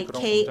tests by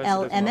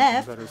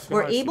KLMF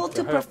were able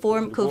to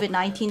perform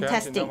COVID-19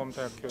 testing.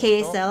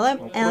 KSLM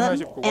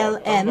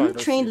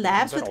trained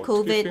labs with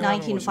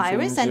COVID-19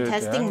 virus and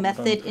testing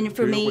method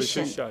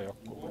information.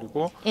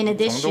 In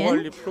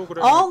addition,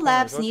 all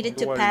labs needed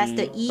to pass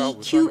the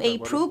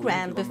EQA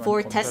program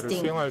before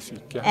testing,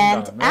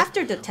 and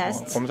after the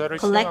tests,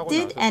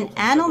 collected and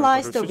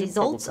analyzed the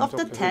results of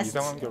the tests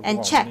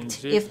and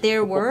checked if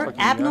there were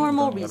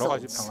abnormal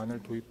results.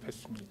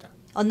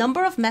 A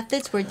number of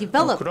methods were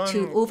developed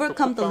to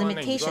overcome the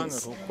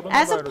limitations.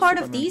 As a part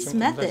of these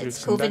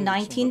methods,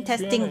 COVID-19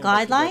 testing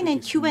guideline and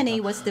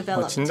Q&A was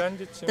developed.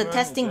 The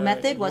testing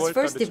method was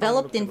first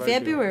developed in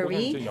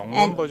February,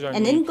 and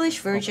an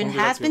English version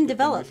has been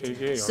developed,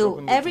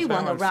 so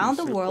everyone around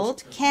the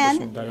world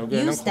can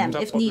use them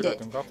if needed.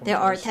 There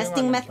are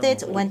testing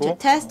methods: when to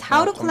test,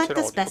 how to collect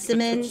the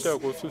specimens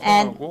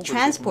and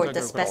transport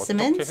the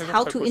specimens,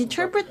 how to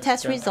interpret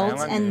test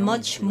results, and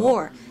much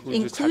more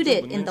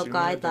included in the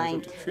guideline.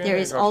 There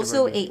is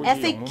also a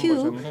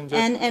FAQ,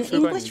 and an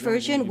English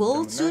version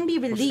will soon be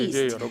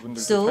released,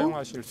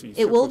 so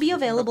it will be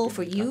available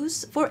for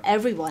use for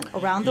everyone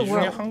around the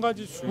world.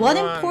 One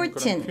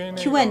important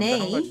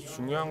Q&A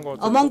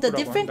among the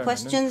different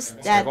questions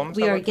that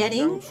we are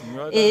getting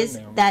is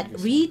that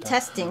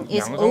retesting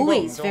is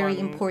always very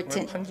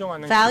important.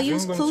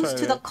 Values close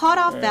to the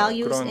cutoff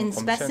values in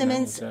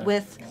specimens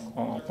with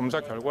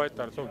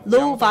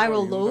low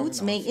viral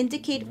loads may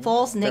indicate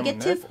false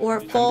negative or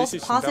false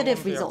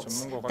positive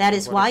results. That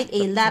is why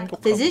a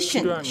lab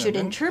physician should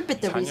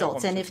interpret the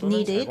results and, if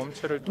needed,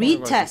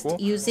 retest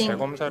using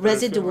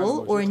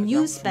residual or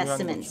new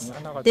specimens.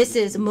 This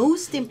is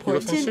most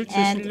important,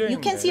 and you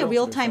can see a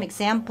real-time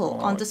example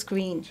on the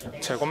screen.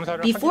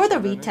 Before the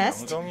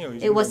retest,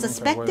 it was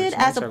suspected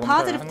as a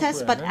positive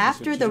test, but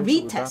after the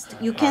retest,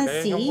 you can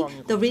see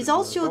the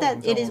results show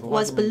that it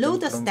was below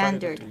the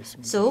standard,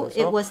 so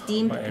it was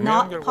deemed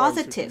not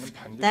positive.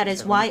 That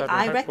is why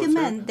I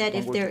recommend that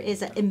if there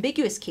is an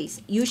ambiguous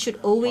case, you should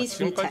always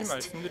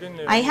retest.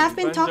 I have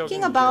been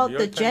talking about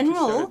the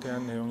general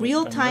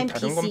real-time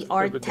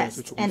PCR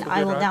test, and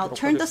I will now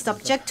turn the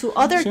subject to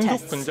other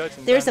tests.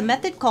 There's a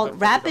method called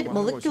rapid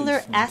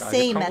molecular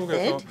assay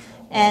method,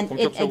 and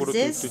it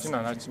exists.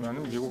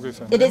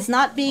 It is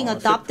not being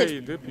adopted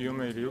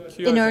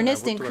in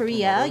earnest in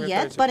Korea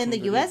yet, but in the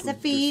US,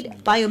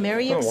 Cepheid,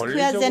 Biomerium,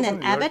 Squazen,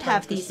 and Abbott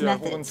have these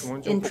methods.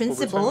 In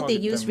principle, they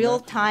use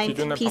real-time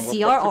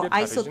PCR or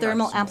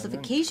isothermal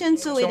amplification,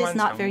 so it is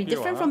not very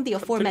different from the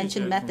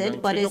aforementioned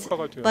method, but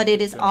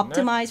it is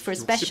optimized for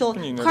special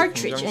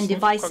cartridge and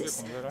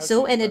devices.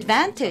 So an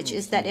advantage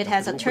is that it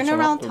has a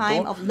turnaround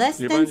time of less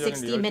than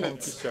 60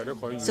 minutes.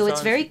 So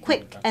it's very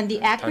quick, and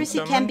the accuracy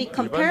can be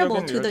comparable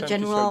to the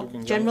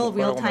general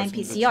real-time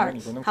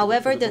PCR.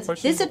 However, the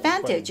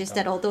disadvantage is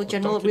that although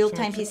general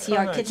real-time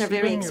PCR kits are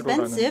very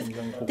expensive,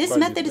 this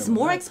method is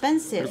more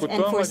expensive,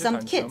 and for some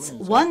kits,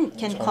 one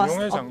can cost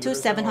up to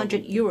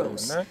 700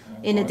 euros.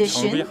 In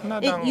addition,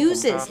 it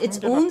uses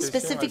its own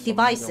specific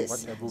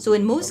devices. So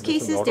in most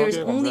cases, there is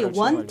only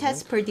one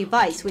test per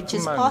device, which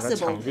is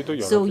possible.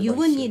 So you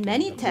will need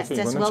many tests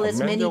as well as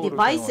many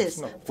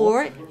devices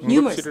for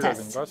numerous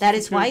tests. That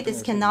is why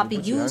this cannot be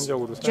used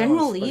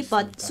generally,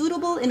 but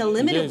suitable in a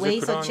limited way,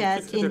 such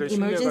as in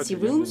emergency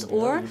rooms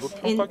or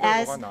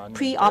as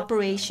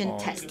pre-operation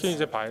tests.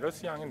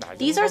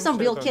 These are some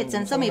real kits,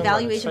 and some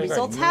evaluation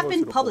results have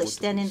been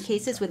published. And in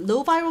cases with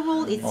low viral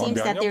load, it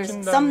seems that there is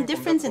some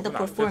difference in the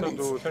performance.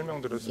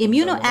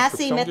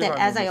 Immunoassay method,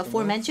 as I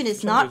aforementioned,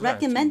 is not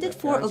recommended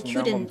for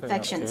acute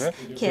infections.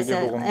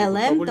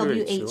 KSLM,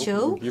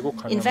 WHO,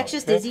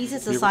 Infectious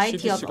Diseases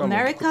Society of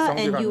America,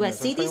 and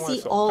US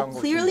CDC all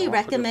clearly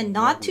recommend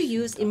not to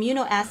use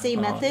immunoassay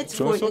methods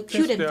for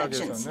acute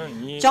infections.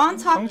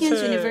 Johns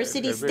Hopkins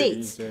University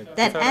states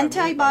that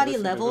antibody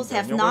levels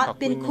have not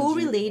been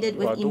correlated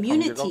with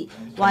immunity,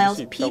 while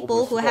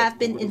people who have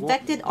been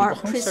infected are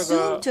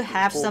presumed to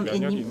have some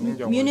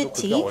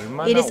immunity.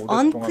 It is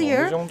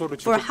unclear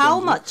for how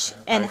much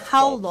and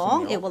how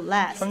long it will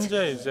last.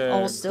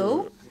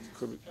 Also,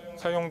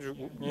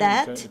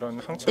 that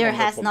there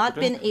has not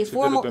been a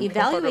formal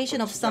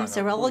evaluation of some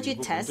serology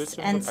tests,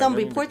 and some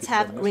reports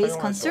have raised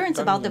concerns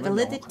about the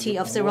validity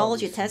of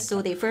serology tests,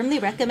 so they firmly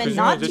recommend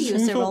not to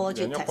use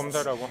serology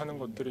tests.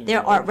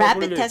 There are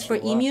rapid tests for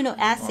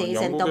immunoassays,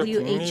 and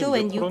WHO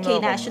and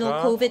UK National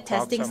COVID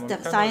Testing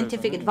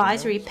Scientific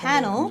Advisory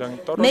Panel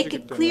make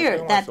it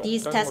clear that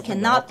these tests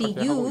cannot be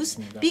used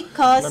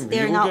because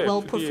they're not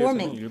well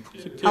performing.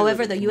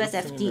 However, the US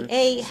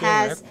FDA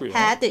has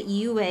had the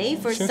EUA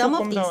for some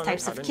of these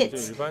types of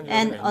kits,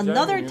 and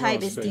another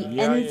type is the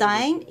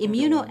enzyme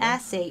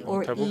immunoassay,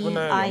 or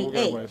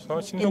EIA.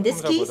 In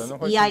this case,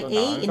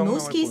 EIA in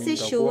most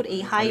cases showed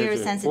a higher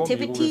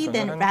sensitivity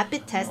than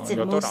rapid tests in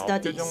most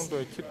studies.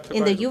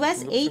 In the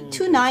US, 8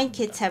 to 9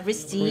 kits have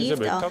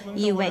received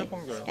EUA,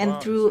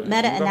 and through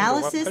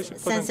meta-analysis,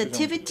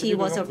 sensitivity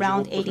was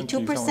around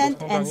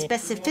 82% and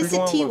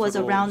specificity was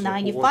around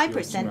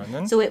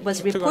 95%, so it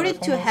was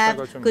reported to have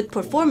good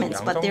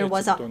performance, but there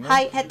was a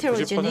high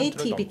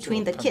heterogeneity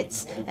between the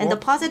kits, and the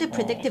positive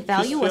predictive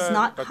value was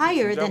not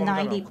higher than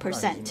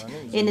 90%.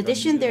 In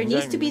addition, there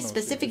needs to be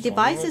specific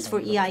devices for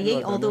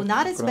EIA, although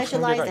not as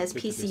specialized as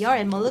PCR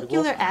and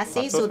molecular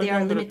assays, so there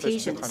are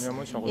limitations.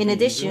 In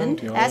addition,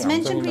 as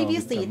mentioned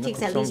previously, it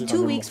takes at least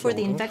 2 weeks for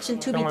the infection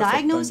to be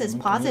diagnosed as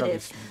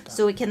positive,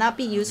 so it cannot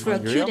be used for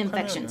acute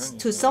infections.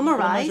 To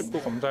summarize,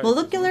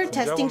 molecular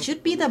testing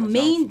should be the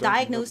main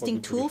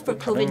diagnosing tool for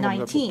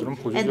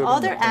COVID-19, and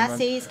other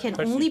assays can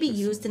only be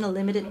used in a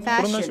limited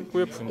fashion.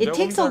 It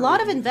takes a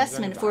lot of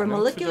investment for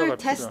molecular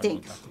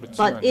testing,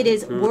 but it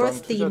is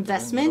worth the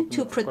investment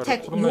to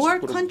protect your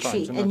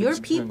country and your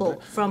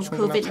people from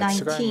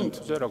COVID-19.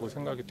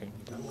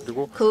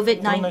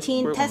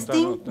 COVID-19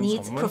 testing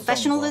needs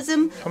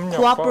professionalism,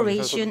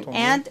 cooperation,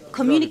 and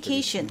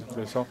communication.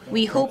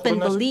 We hope and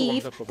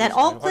believe that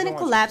all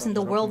clinical labs in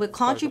the world will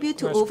contribute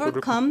to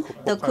overcome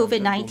the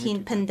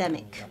COVID-19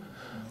 pandemic.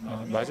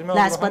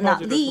 Last but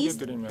not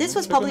least, this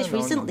was published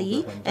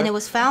recently, and it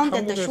was found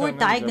that the short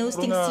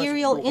diagnostic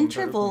serial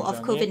interval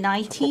of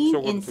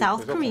COVID-19 in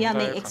South Korea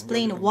may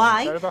explain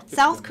why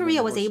South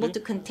Korea was able to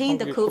contain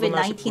the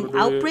COVID-19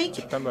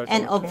 outbreak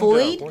and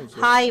avoid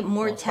high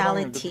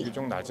mortality.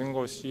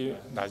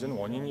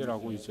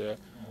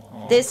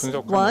 This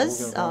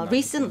was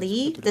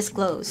recently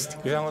disclosed.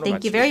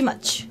 Thank you very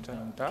much.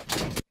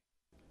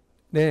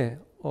 네,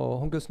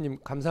 홍 교수님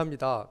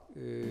감사합니다.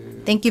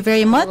 Thank you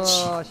very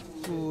much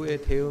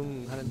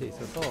대응하는 데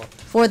있어서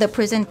for the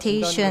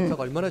presentation.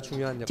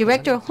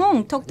 Director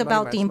Hong talked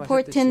about the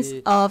importance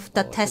of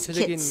the test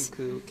kits,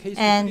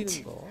 and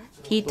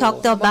he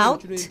talked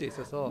about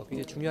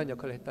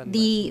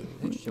the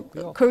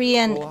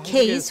Korean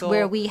case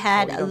where we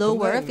had a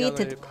lower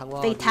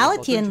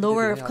fatality and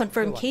lower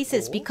confirmed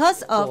cases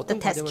because of the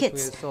test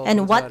kits,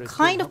 and what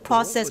kind of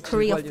process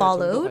Korea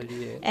followed.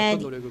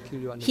 And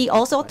he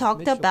also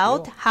talked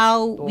about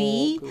how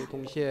we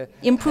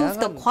improved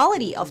the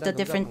quality of the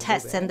different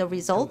tests and the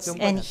results,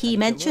 and he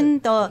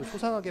mentioned the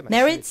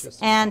merits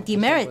and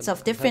demerits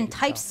of different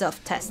types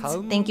of tests.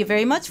 Thank you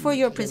very much for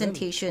your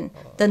presentation.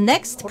 The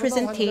next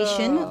presentation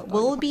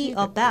will be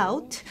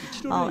about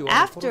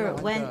after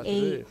when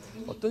a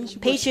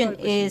patient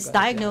is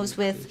diagnosed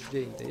with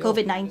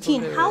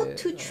COVID-19, how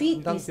to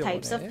treat these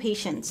types of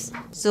patients.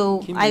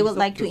 So I would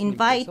like to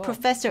invite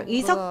Professor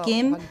Lee-seok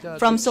Kim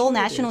from Seoul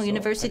National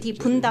University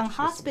Bundang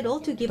Hospital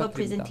to give a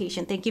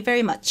presentation. Thank you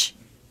very much.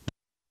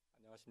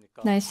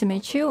 Nice to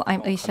meet you.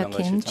 I'm Lee-seok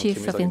Kim,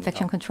 Chief of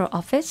Infection Control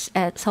Office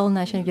at Seoul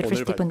National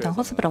University Bundang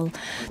Hospital.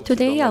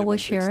 Today, I will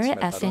share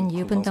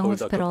SNU Bundang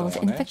Hospital's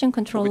infection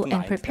control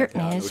and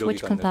preparedness,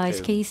 which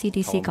complies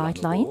KCDC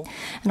guideline,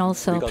 and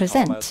also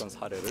present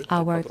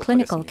our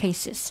clinical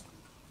cases.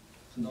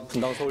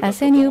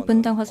 SNU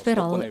Bundang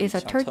Hospital is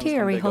a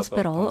tertiary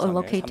hospital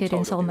located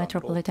in Seoul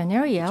metropolitan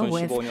area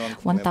with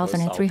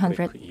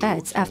 1,300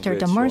 beds. After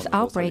the MERS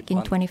outbreak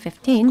in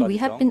 2015, we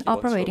have been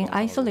operating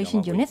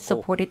isolation units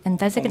supported and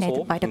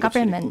designated by the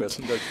government.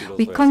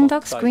 We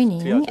conduct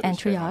screening and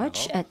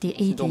triage at the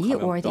AD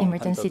or the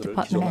emergency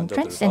department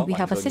entrance, and we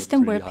have a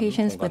system where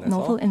patients with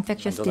novel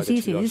infectious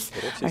diseases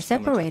are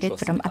separated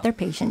from other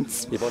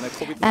patients.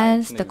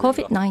 As the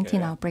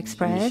COVID-19 outbreak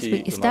spreads,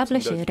 we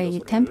established a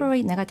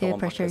temporary negative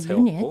pressure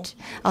unit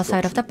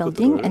outside of the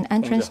building, and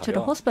entrance to the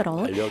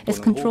hospital is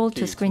controlled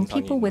to screen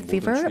people with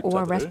fever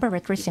or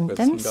respiratory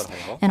symptoms,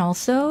 and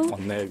also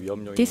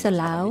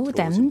disallow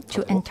them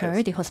to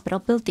enter the hospital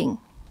building.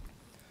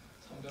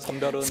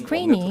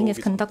 Screening is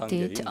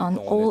conducted on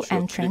all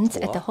entrants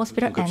at the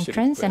hospital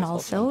entrance and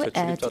also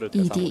at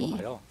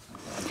ED.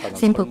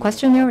 Simple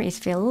questionnaire is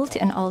filled,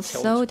 and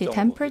also the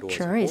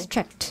temperature is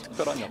checked.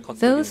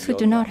 Those who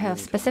do not have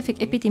specific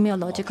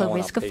epidemiological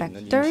risk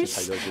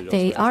factors,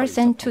 they are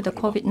sent to the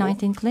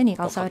COVID-19 clinic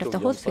outside of the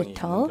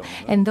hospital,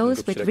 and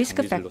those with risk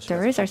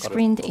factors are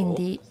screened in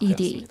the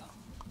ED.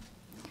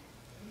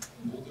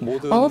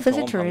 All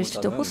visitors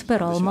to the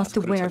hospital must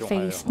wear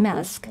face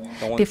mask.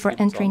 Before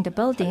entering the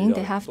building,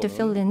 they have to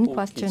fill in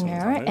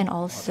questionnaire and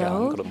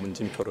also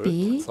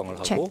be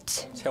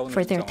checked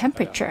for their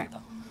temperature.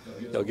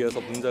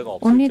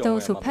 Only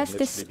those who pass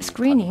this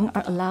screening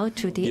are allowed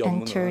to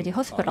enter the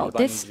hospital.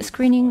 This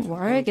screening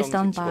work is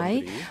done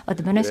by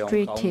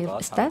administrative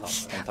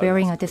staffs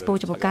wearing a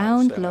disposable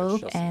gown,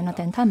 glove, and a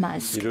dental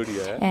mask.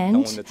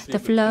 And the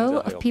flow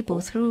of people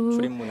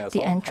through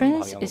the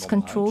entrance is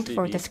controlled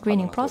for the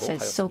screening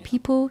process, so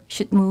people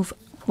should move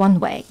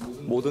one way.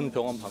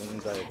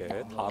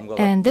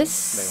 And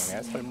this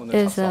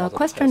is a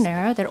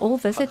questionnaire that all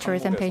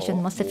visitors and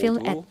patients must fill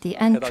at the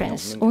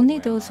entrance. Only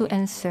those who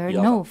answer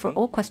no for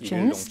all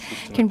questions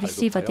can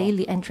receive a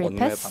daily entry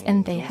pass,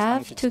 and they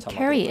have to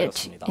carry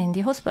it in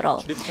the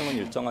hospital.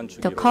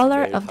 The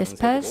color of this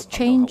pass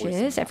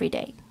changes every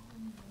day.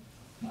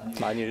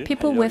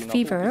 People with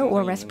fever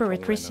or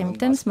respiratory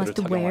symptoms must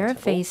wear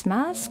face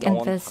masks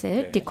and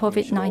visit the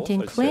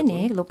COVID-19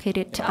 clinic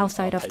located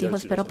outside of the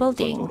hospital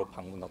building.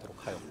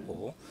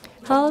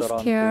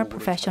 Healthcare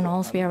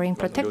professionals wearing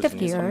protective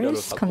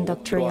gears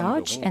conduct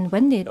triage and,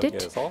 when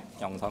needed,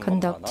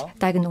 conduct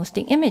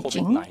diagnostic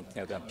imaging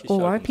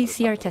or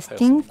PCR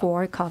testing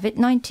for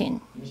COVID-19.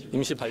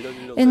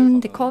 In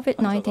the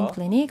COVID-19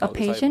 clinic, a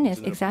patient is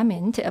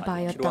examined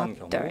by a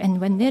doctor, and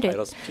when needed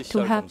to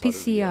have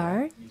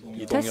PCR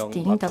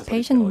testing, the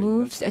patient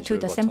moves to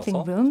the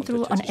sampling room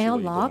through an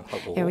airlock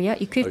area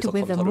equipped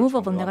with a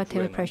movable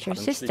negative pressure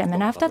system.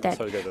 And after that,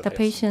 the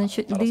patient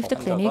should leave the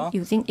clinic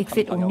using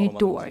exit-only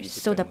doors.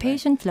 So the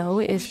patient flow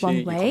is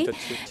one way,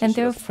 and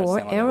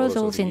therefore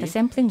aerosols in the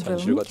sampling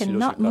room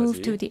cannot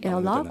move to the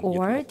airlock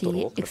or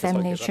the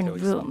examination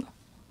room.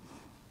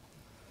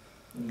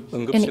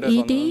 In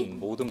ED,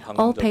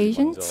 all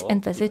patients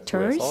and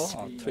visitors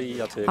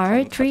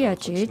are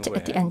triaged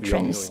at the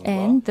entrance,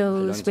 and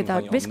those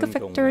without risk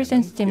factors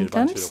and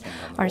symptoms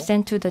are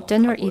sent to the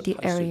general ED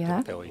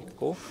area.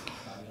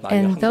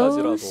 And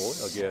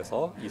those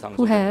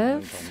who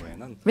have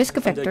risk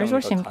factors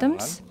or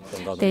symptoms,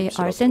 they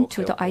are sent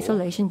to the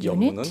isolation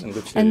unit,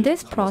 and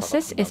this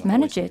process is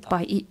managed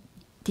by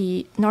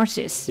the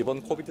nurses.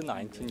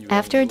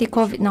 After the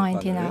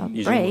COVID-19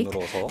 outbreak,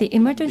 the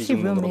emergency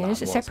room is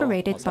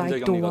separated by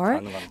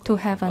door to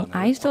have an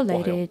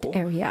isolated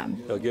area.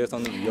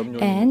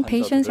 And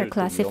patients are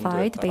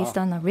classified based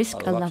on a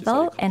risk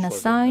level and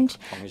assigned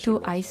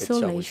to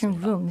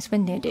isolation rooms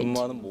when needed.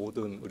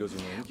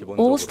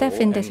 All staff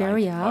in this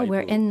area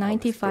wear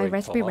N95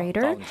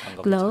 respirator,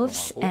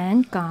 gloves,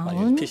 and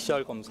gown.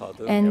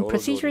 And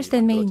procedures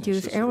that may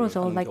induce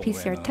aerosol like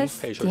PCR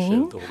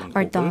testing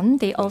are done.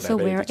 They also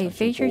wear a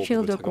facial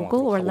shield or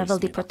goggle or level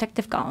D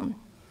protective gown.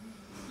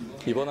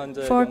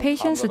 For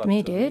patients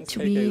admitted,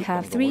 we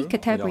have three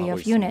categories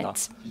of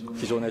units.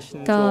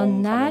 The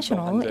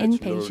National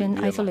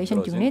Inpatient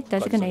Isolation Unit,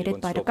 designated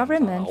by the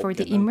government for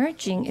the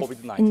emerging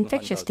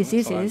infectious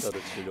diseases,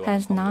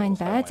 has 9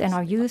 beds and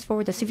are used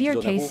for the severe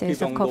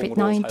cases of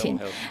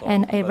COVID-19.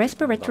 And a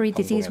respiratory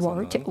disease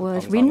ward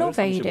was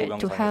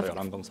renovated to have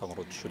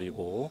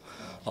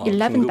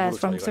 11 beds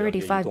from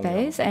 35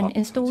 beds and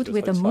installed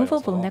with a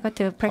movable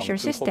negative pressure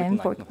system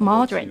for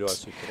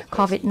moderate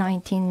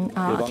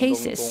COVID-19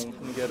 cases.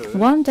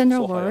 One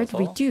general ward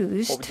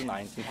reduced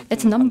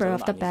its number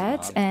of the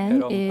beds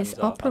and is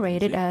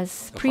operated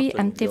as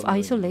preemptive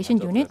isolation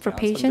unit for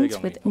patients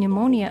with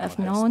pneumonia of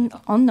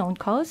unknown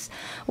cause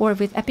or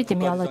with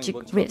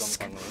epidemiologic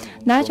risk.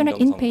 National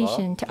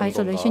Inpatient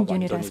Isolation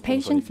Unit has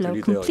patient flow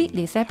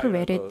completely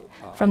separated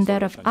from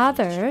that of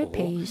other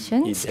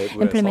patients,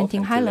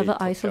 implementing high-level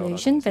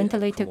isolation,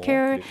 ventilator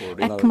care,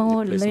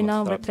 ECMO,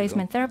 renal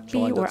replacement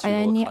therapy, or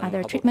any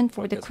other treatment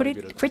for the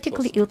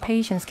critically ill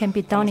patients can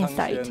be done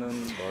inside.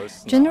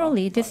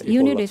 Generally, this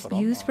unit is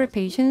used for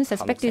patients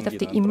suspected of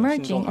the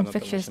emerging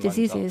infectious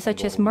diseases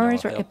such as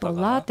MERS or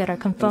Ebola that are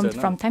confirmed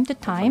from time to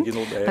time,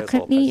 but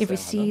currently it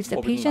receives the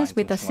patients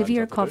with a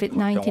severe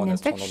COVID-19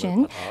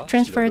 infection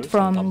transferred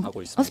from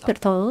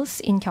hospitals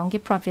in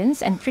Gyeonggi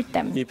province and treat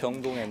them.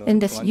 In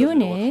this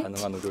unit,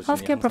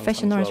 healthcare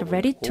professionals are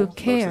ready to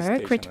care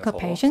critical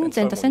patients,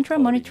 and the central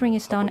monitoring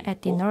is done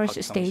at the nurse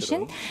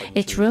station.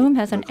 Each room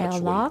has an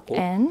airlock,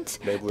 and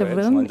the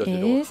room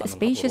is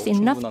spacious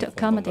enough to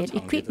accommodate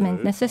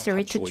equipment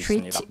necessary to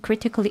treat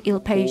critically ill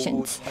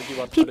patients.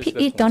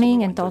 PPE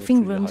donning and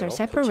doffing rooms are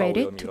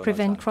separated to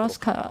prevent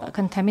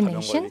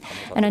cross-contamination,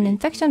 and an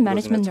infection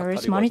management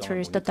nurse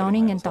monitors the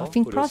donning and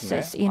doffing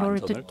process in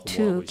order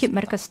to keep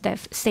medical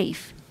staff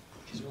safe.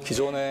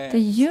 The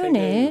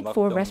unit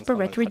for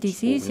respiratory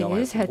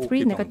diseases had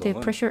 3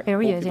 negative pressure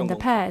areas in the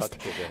past.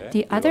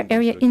 The other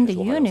area in the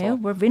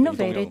unit were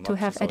renovated to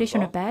have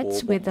additional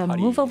beds with a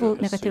movable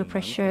negative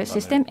pressure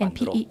system and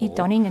PEE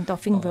donning and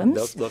doffing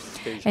rooms.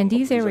 And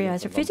these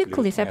areas are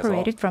physically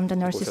separated from the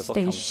nurses'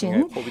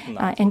 station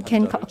and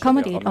can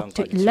accommodate up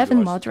to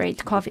 11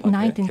 moderate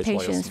COVID-19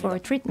 patients for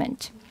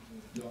treatment.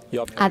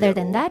 Other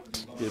than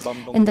that,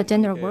 in the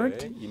general ward,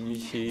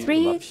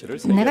 3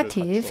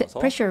 negative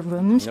pressure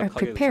rooms are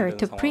prepared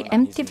to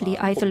preemptively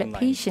isolate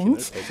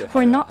patients who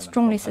are not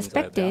strongly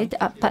suspected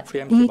but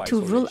need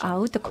to rule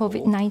out the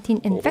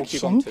COVID-19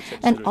 infection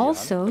and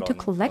also to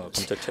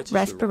collect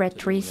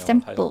respiratory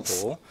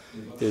samples.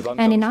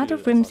 And in other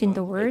rooms in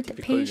the ward,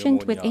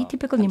 patients with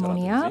atypical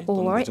pneumonia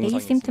or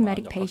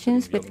asymptomatic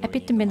patients with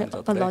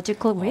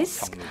epidemiological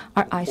risk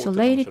are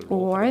isolated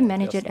or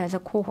managed as a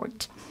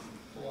cohort.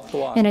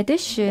 In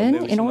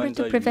addition, in order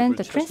to prevent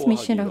the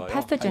transmission of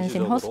pathogens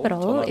in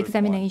hospital,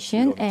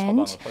 examination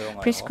and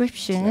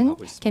prescription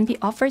can be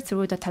offered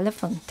through the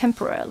telephone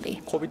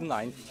temporarily.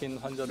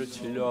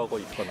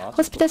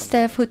 Hospital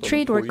staff who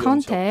treat or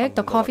contact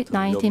the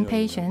COVID-19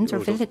 patients or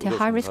visit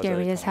high-risk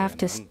areas have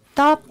to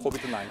stop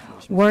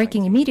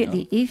working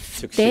immediately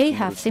if they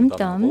have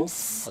symptoms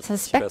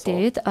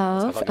suspected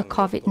of a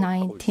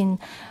COVID-19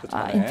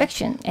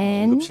 infection,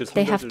 and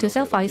they have to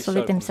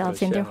self-isolate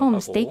themselves in their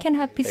homes. They can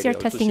have PCR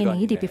testing in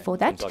ED before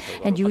that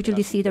and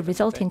usually see the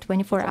result in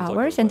 24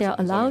 hours, and they are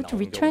allowed to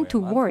return to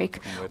work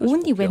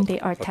only when they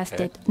are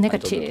tested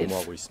negative.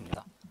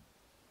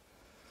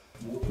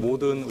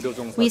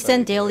 We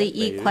send daily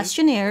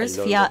e-questionnaires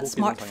via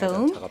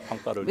smartphone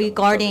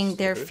regarding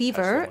their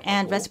fever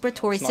and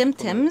respiratory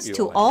symptoms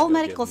to all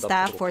medical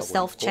staff for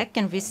self-check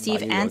and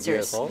receive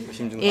answers.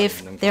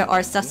 If there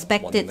are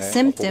suspected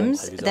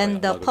symptoms, then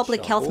the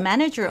public health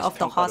manager of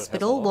the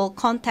hospital will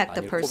contact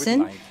the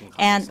person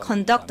and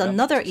conduct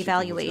another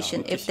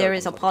evaluation. If there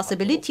is a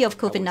possibility of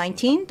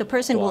COVID-19, the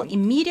person will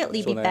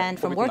immediately be banned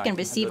from work and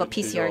receive a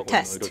PCR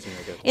test.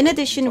 In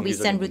addition, we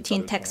send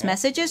routine text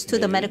messages to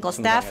the medical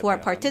staff who are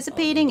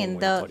participating in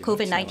the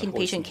COVID-19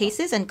 patient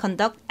cases and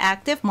conduct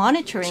active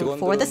monitoring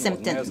for the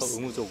symptoms.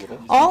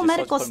 All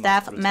medical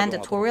staff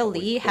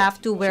mandatorily have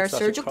to wear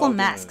surgical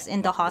masks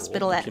in the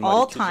hospital at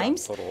all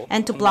times,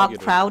 and to block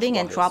crowding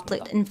and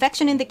droplet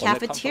infection in the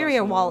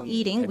cafeteria while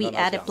eating, we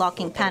added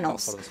blocking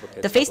panels.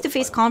 The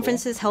face-to-face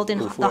conferences held in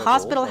the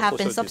hospital have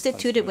been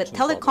substituted with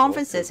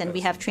teleconferences, and we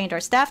have trained our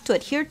staff to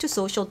adhere to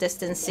social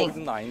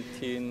distancing.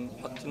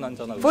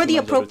 For the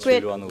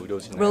appropriate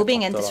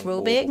robing and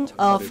disrobing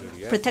of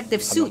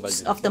protective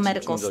suits of the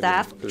medical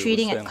staff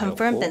treating and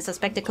confirmed and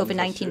suspected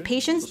COVID-19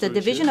 patients, the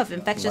Division of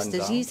Infectious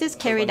Diseases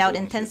carried out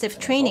intensive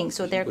training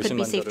so there could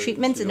be safe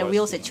treatments in a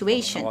real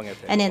situation.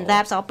 And in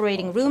labs,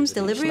 operating rooms,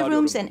 delivery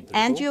rooms, and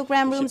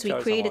angiogram rooms, we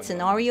created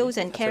scenarios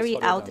and carried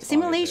out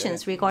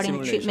simulations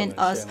regarding treatment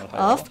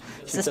of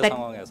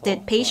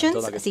suspected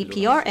patients,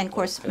 CPR, and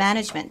course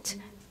management.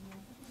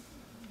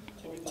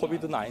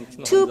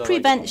 To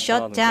prevent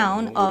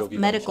shutdown of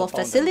medical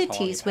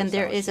facilities when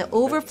there is an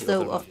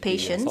overflow of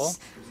patients,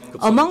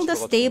 among the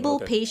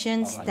stable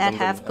patients that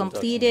have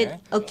completed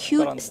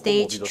acute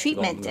stage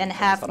treatment and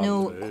have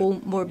no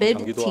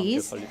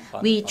comorbidities,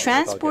 we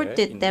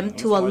transported them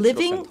to a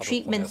living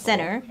treatment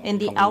center in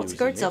the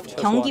outskirts of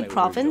Gyeonggi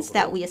Province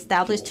that we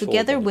established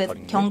together with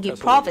Gyeonggi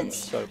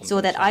Province, so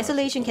that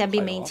isolation can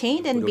be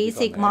maintained and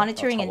basic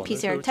monitoring and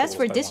PCR tests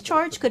for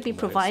discharge could be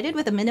provided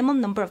with a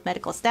minimum number of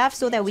medical staff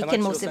so that we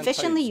can most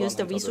efficiently use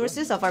the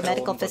resources of our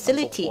medical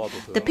facility.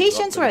 The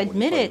patients who are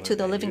admitted to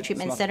the living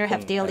treatment center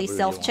have daily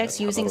self-checks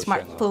using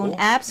smartphone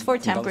apps for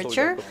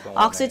temperature,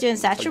 oxygen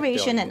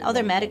saturation, and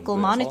other medical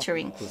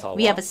monitoring.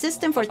 We have a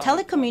system for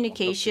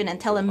telecommunication and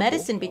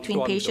telemedicine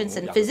between patients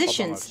and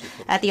physicians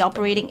at the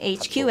operating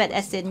HQ at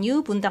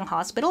SNU Bundang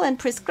Hospital, and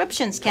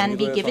prescriptions can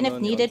be given if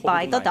needed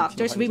by the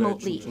doctors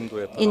remotely.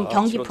 In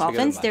Gyeonggi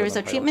Province, there is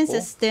a treatment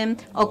system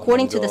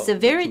according to the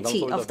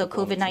severity of the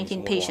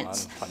COVID-19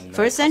 patients.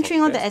 First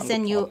entering on the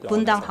SNU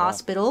Bundang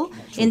Hospital,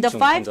 in the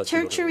 5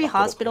 tertiary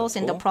hospitals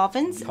in the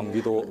province,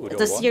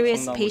 the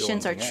serious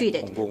patients are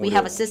treated. We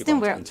have a system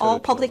where all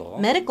public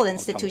medical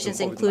institutions,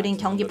 including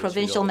Gyeonggi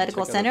Provincial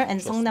Medical Center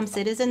and Seongnam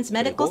Citizens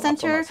Medical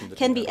Center,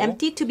 can be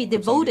emptied to be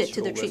devoted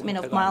to the treatment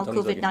of mild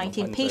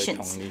COVID-19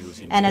 patients.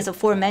 And as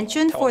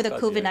aforementioned, for the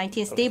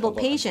COVID-19 stable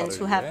patients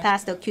who have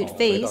passed the acute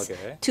phase,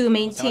 to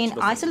maintain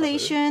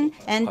isolation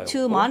and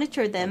to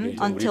monitor them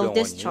until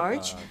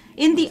discharge,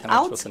 in the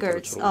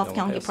outskirts of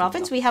Gyeonggi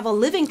Province, we have a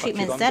living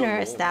treatment center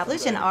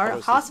established, and our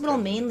hospital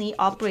mainly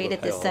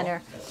operated this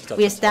center.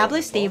 We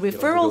established a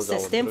referral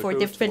system for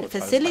different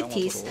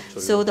facilities,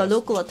 so the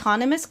local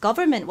autonomous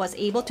government was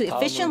able to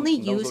efficiently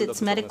use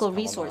its medical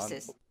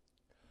resources.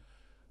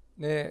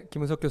 네,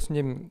 김은석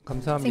교수님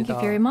감사합니다. Thank you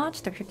very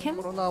much, Dr. Kim.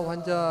 코로나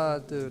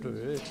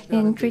환자들을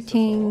In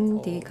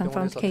treating the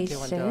confirmed 병원에서 어떻게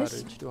cases, 환자를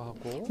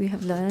치료하고 we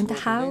have learned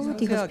how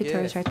the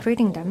hospitals are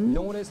treating them.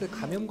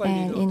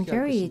 And in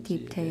very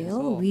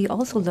detail, we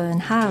also learn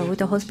how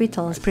the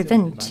hospitals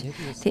prevent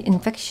the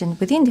infection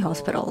within the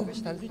hospital.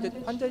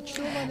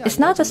 It's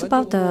not just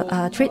about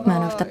the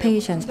treatment of the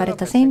patients, but at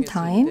the same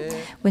time,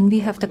 when we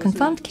have the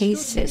confirmed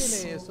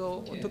cases,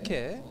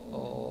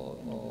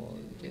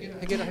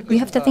 we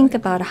have to think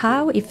about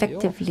how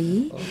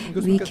effectively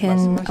we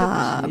can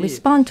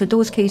respond to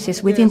those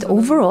cases within the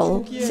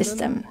overall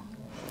system.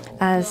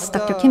 As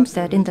Dr. Kim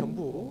said in the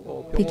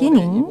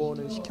beginning,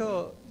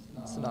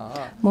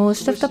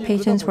 Most of the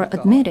patients were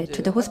admitted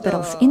to the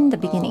hospitals in the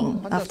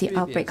beginning of the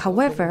outbreak.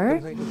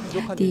 However,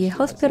 the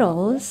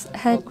hospitals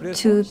had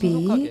to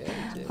be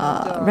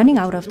running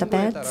out of the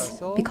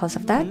beds because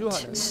of that.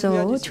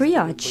 So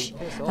triage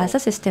as a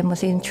system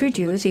was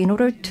introduced in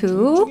order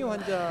to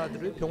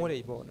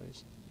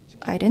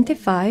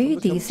identify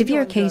the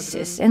severe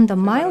cases, and the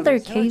milder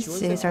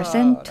cases are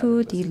sent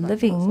to the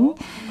living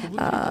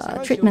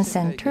treatment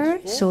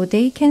center so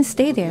they can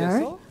stay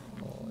there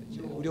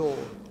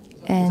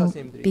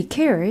and be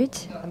cared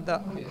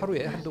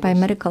by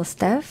medical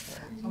staff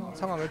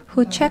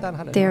who check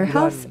their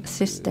health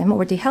system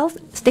or the health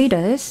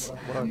status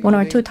 1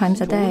 or 2 times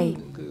a day.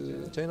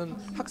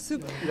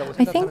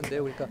 I think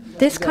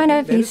this kind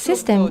of a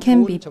system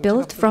can be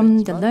built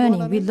from the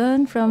learning. We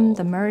learn from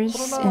the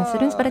MERS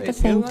incidents, but at the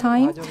same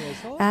time,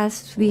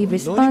 as we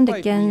respond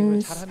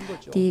against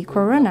the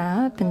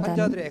corona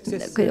pandemic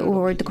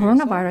or the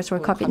coronavirus or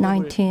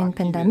COVID-19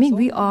 pandemic,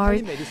 we are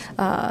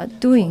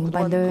doing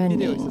by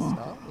learning.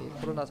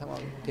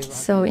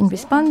 So in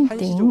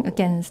responding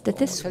against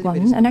this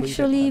one, and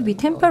actually we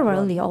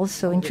temporarily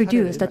also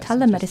introduced the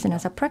telemedicine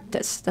as a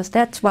practice.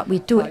 That's what we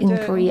do in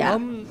Korea.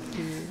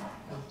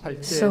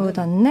 So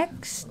the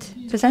next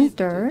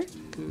presenter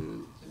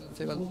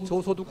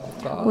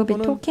will be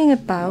talking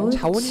about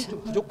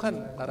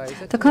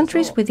the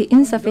countries with the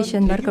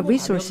insufficient medical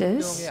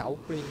resources,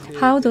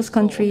 how those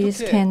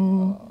countries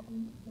can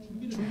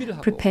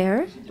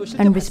prepare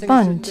and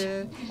respond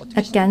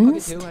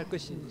against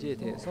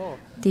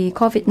the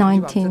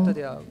COVID-19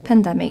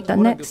 pandemic. The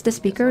next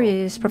speaker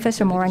is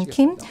Professor Moran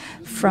Kim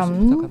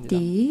from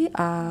the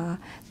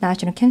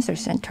National Cancer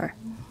Center.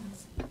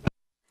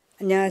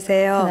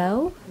 안녕하세요.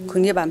 Hello,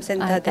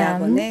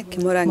 국립암센터대학원의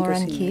김호란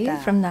Moran Kim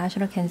교수입니다. from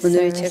National Cancer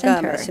오늘 제가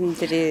Center.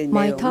 말씀드릴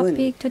My 내용은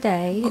topic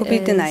today is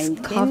COVID-19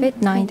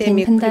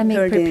 COVID-19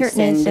 pandemic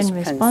preparedness and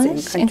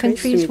response in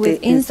countries with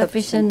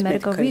insufficient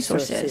medical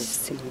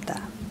resources.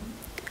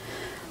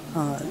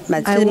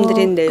 말씀드린 I will go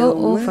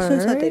내용은 over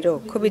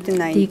순서대로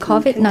the COVID-19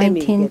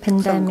 COVID-19 팬데믹의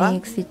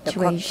pandemic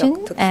situation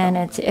and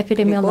its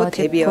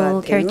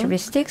epidemiological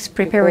characteristics,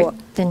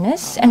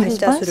 preparedness and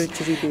response,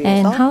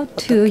 and how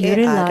to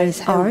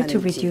utilize R to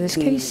reduce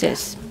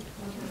cases.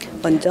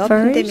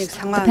 First,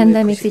 the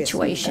pandemic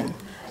situation.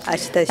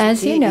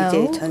 As you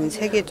know,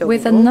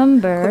 with the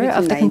number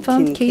of the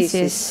confirmed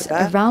cases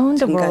around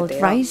the world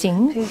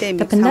rising,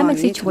 the pandemic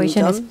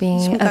situation is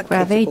being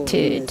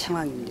aggravated.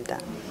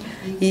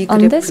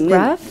 On this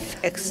graph,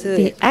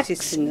 the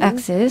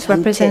x-axis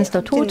represents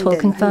the total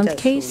confirmed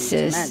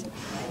cases,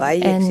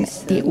 and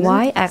the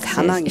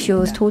y-axis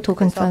shows total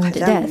confirmed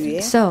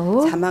deaths.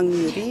 So,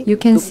 you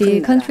can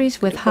see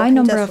countries with high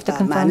number of the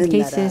confirmed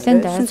cases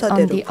and deaths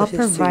on the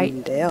upper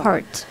right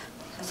part,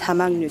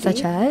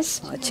 such as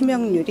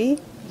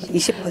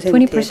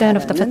 20%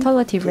 of the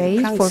fatality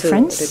rate for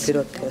France,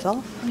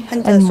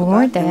 and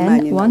more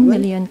than 1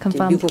 million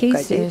confirmed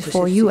cases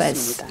for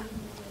US.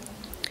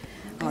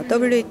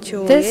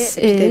 This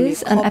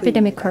is an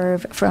epidemic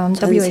curve from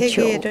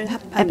WHO.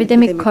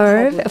 Epidemic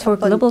curve for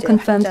global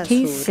confirmed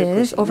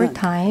cases over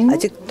time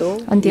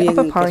on the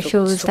upper part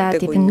shows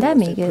that the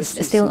pandemic is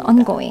still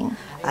ongoing.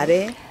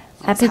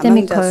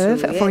 Epidemic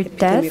curve for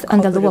death on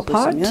the lower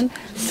part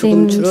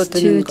seems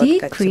to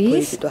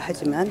decrease.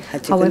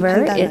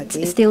 However,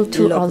 it's still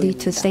too early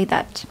to say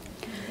that.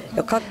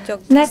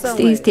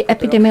 Next is the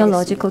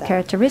epidemiological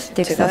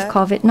characteristics of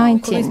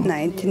COVID-19.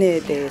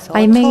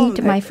 I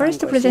made my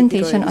first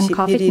presentation on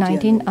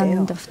COVID-19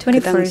 on the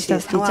 21st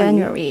of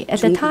January.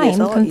 At the time,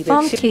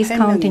 confirmed case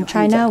count in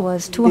China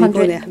was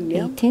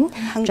 218,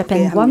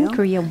 Japan 1,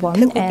 Korea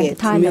 1, and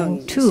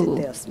Thailand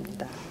 2.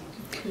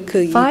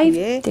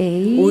 5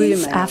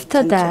 days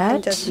after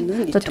that,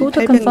 the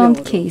total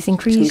confirmed case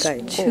increased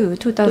to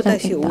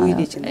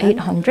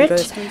 2,800,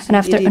 and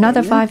after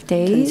another 5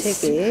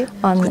 days,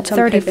 on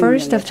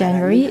 31st of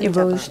January, it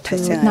rose to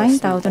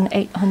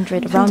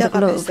 9,800 around the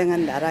globe.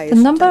 The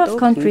number of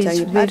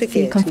countries with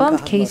the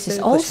confirmed cases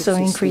also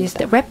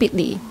increased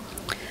rapidly.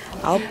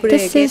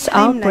 This is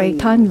Outbreak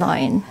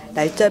timeline.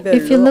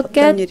 If you look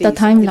at the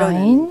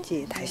timeline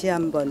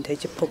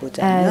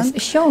as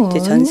shown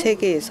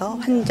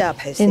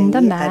in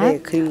the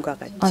map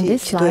on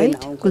this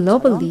slide,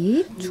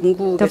 globally,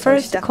 the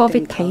first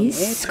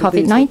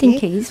COVID-19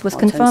 case was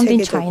confirmed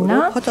in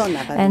China,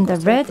 and the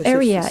red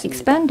area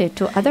expanded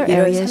to other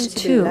areas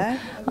too.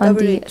 On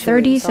the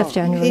 30th of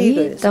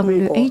January,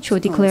 WHO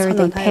declared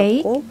a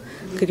pay,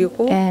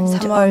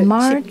 and on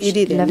March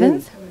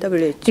 11th,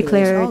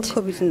 declared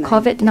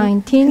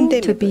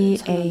COVID-19 to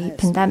be a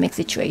pandemic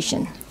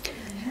situation.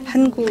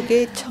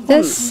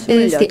 This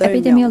is the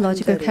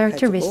epidemiological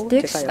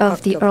characteristics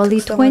of the early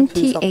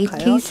 28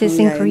 cases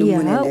in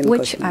Korea,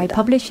 which I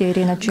published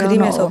in a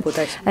journal.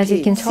 As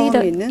you can see,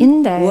 the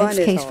index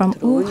case from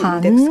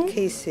Wuhan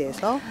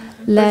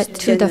led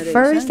to the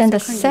first and the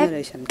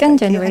second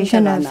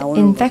generation of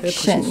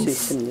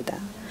infections.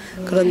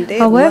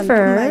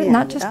 However,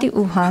 not just the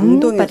Wuhan,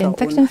 but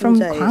infection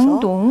from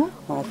Guangdong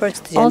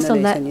also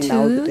led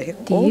to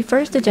the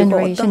first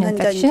generation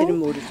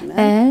infection,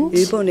 and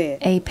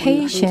a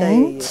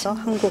patient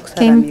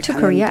came to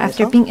Korea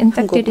after being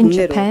infected in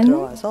Japan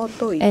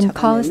and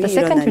caused the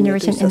second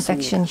generation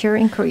infection here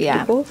in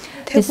Korea.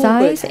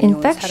 Besides,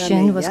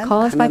 infection was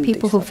caused by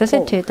people who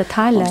visited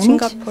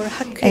Thailand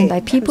and by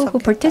people who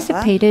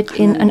participated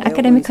in an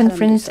academic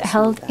conference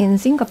held in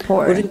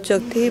Singapore.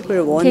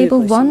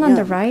 Table 1 on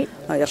the right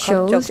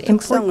shows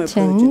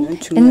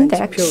important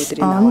index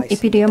on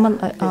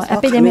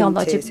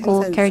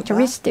epidemiological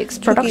characteristics.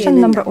 Production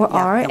number, or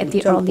R, at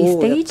the early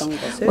stage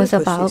was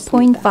about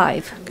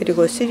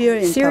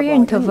 0.5. Serial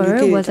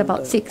interval was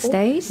about 6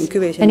 days,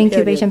 and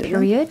incubation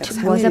period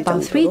was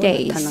about 3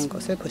 days.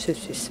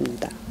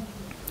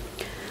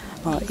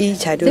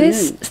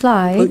 This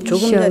slide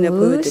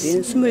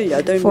shows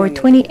for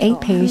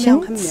 28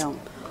 patients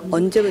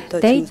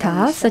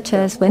data such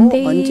as when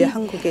they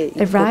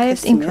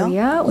arrived in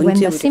Korea, when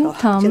the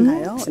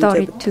symptoms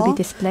started to be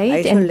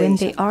displayed, and when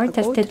they are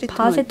tested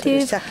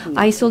positive,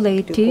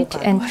 isolated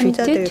and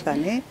treated,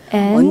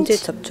 and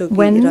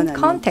when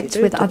contacts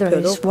with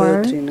others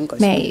were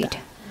made.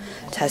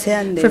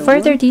 For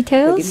further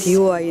details,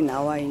 you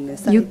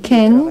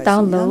can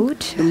download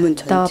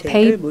the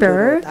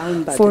paper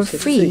for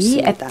free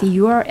at the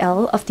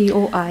URL of the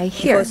OI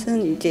here.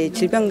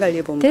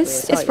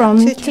 This is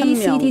from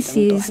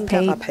KCDC's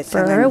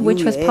paper,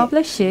 which was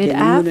published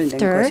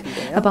after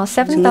about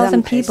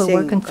 7,000 people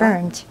were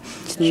confirmed.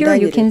 Here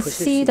you can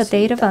see the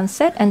date of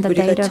onset and the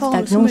date of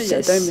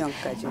diagnosis.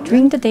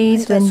 During the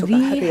days when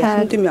we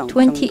had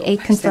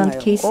 28 confirmed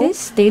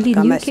cases, daily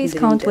new case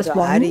count was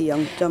 1,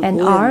 and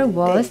R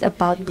was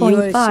about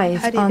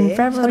 0.5. On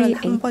February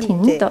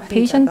 18th, the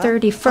patient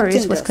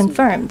 31st was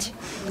confirmed.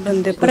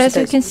 But as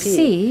you can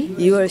see,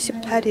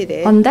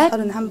 on that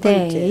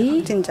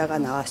day,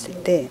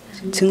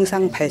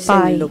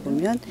 by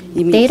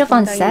date of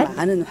onset,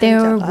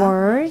 there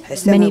were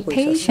many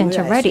patients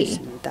already.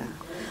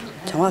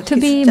 To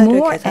be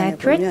more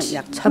accurate,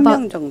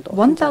 about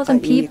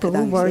 1,000 people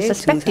were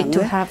suspected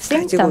to have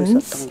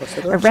symptoms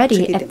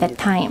already at that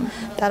time.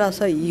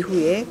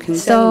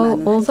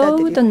 So,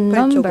 although the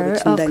number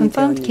of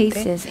confirmed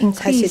cases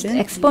increased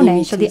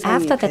exponentially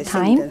after that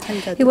time,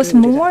 it was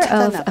more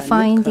of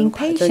finding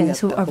patients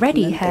who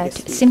already had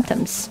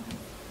symptoms.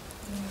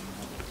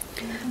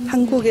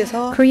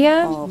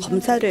 Korea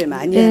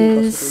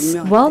is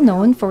well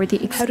known for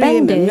the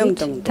expanded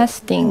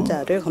testing.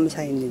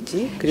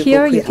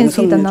 Here you can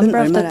see the number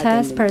of the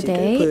tests per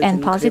day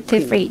and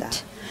positive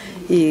rate.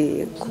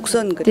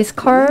 This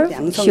curve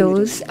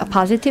shows a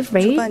positive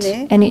rate,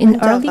 and in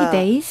early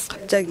days,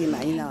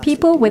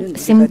 people with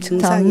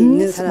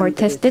symptoms were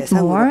tested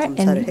more,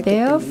 and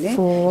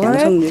therefore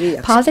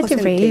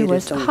positive rate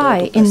was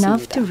high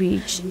enough to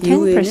reach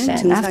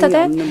 10%. After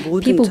that,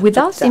 people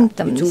without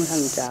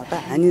symptoms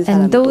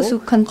and those who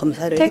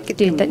contacted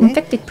the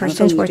infected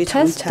persons were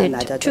tested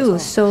too,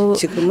 so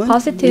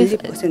positive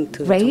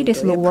rate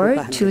is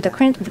lower to the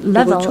current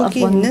level of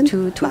 1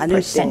 to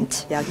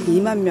 2%.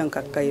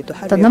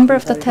 The number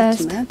of the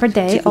tests per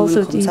day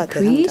also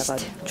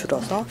decreased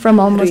from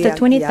almost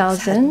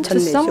 20,000 to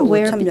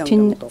somewhere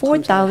between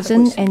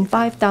 4,000 and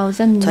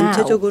 5,000 now.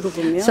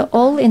 So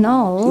all in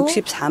all,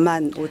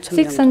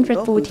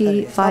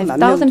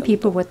 645,000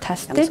 people were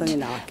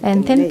tested,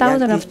 and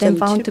 10,000 of them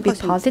found to be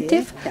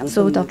positive,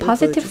 so the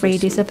positive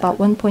rate is about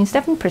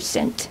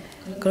 1.7%.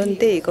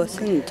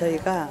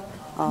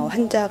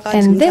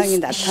 And this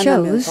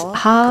shows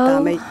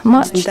how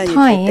much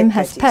time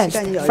has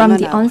passed from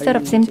the onset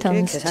of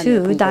symptoms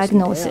to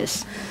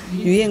diagnosis.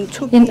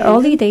 In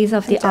early days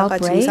of the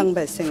outbreak,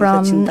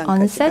 from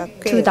onset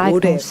to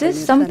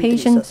diagnosis, some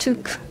patients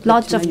took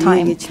lots of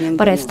time.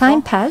 But as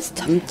time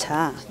passed,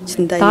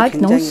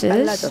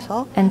 diagnosis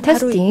and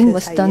testing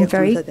was done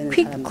very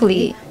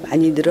quickly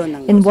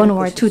in 1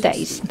 or 2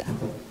 days.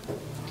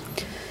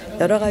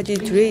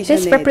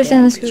 This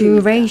represents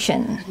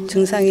duration.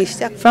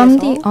 From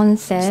the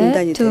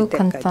onset to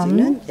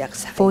confirm,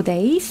 4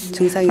 days.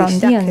 From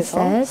the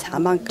onset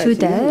to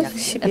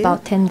death,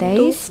 about 10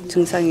 days.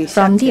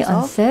 From the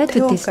onset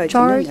to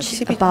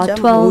discharge, about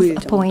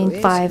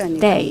 12.5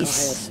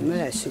 days.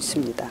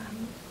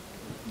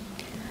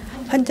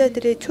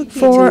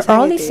 For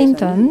early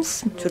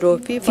symptoms,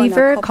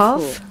 fever,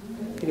 cough,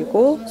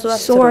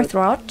 sore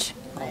throat,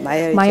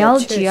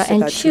 myalgia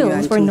and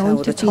chills were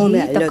known to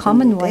be the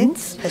common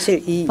ones,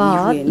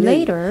 but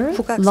later,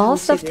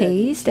 loss of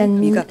taste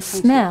and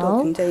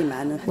smell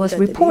was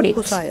reported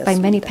by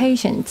many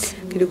patients.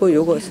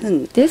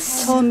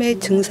 This to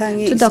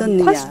the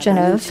question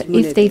of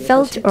if they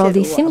felt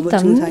early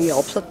symptoms,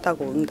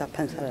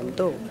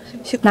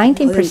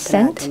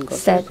 19%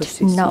 said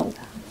no.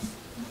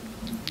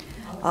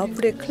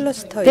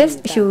 This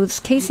shows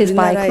cases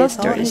by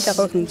clusters.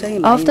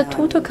 Of the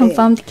total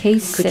confirmed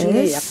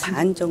cases,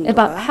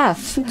 about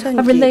half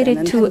are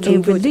related to a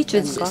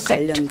religious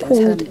sect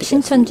called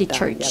Shincheonji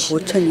Church.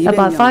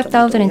 About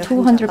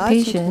 5,200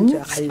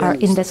 patients are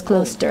in this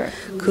cluster.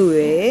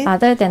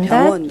 Other than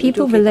that,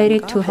 people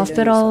related to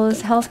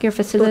hospitals, healthcare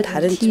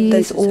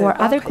facilities, or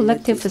other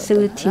collective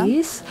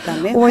facilities,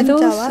 or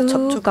those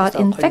who got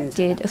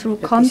infected through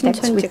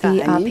contacts with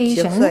the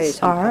patients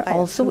are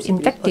also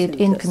infected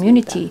in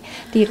community.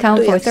 They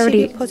account for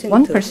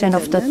 31%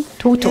 of the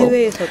total.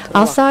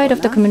 Outside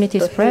of the community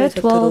spread,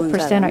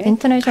 12% are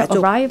international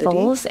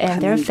arrivals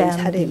and their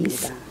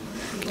families.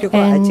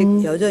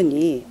 And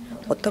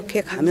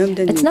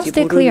it's not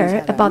still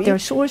clear about their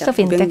source of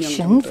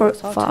infection for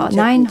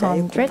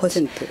 900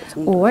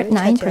 or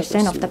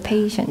 9% of the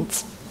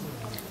patients.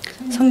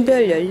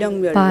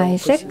 By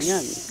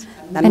sex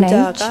and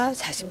age,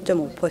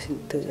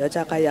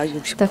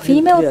 the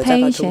female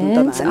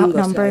patients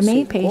outnumber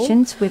male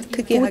patients with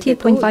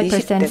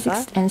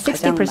 40.5% and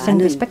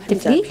 60%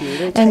 respectively.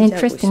 And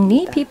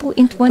interestingly, people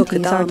in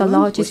 20s are the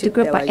largest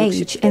group by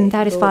age, and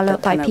that is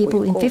followed by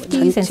people in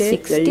 50s and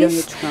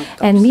 60s.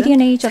 And median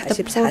age of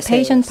the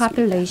patient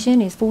population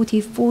is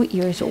 44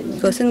 years old.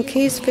 This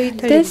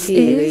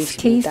is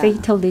case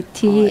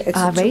fatality rate,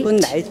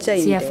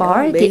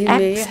 CFR. The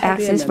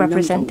x-axis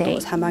represents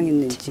date.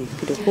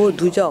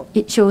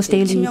 It shows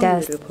daily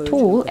death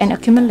toll and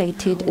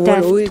accumulated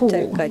death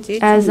toll.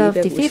 As of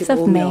the 5th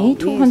of May,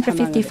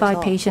 255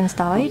 patients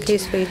died,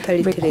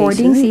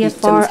 recording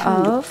CFR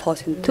of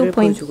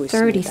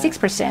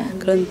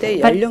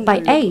 2.36%. But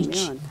by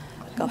age,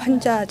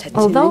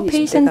 although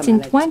patients in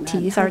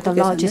 20s are the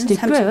largest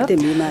group,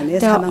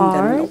 there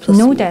are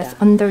no deaths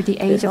under the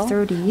age of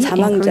 30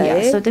 in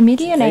Korea. So the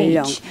median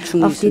age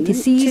of the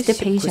deceased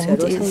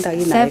patient is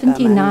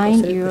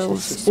 79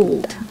 years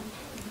old.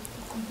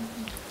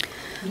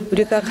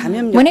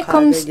 When it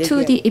comes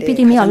to the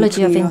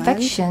epidemiology of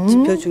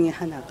infection,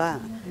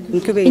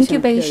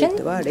 incubation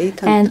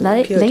and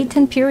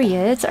latent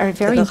periods are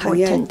very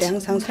important.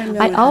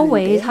 I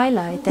always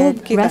highlight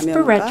that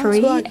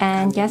respiratory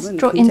and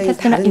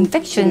gastrointestinal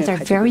infections are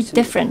very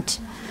different.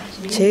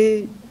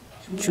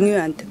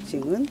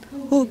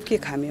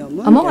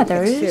 Among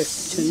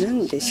others,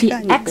 the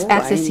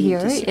x-axis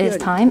here is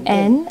time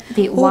and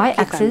the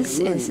y-axis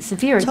is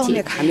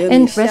severity.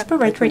 In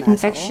respiratory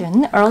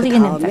infection, early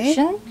in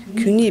infection,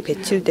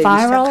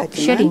 viral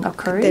shedding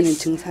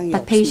occurs,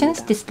 but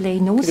patients display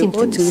no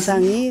symptoms.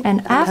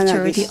 And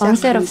after the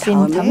onset of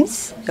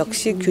symptoms,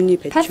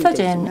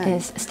 pathogen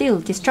is still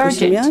discharged.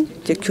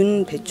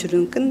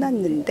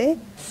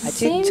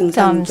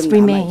 Symptoms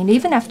remain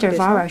even after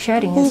viral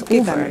shedding is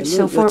over.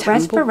 So for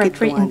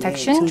respiratory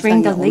infection,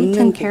 during the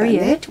latent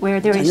period where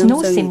there is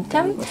no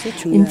symptom,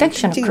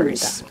 infection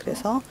occurs.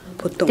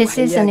 This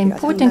is an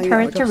important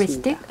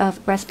characteristic of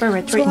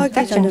respiratory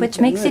infection, which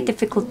makes it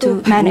difficult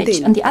to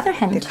manage. On the other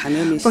hand,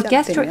 for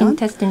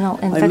gastrointestinal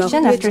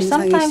infection, after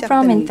some time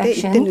from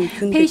infection,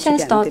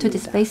 patients start to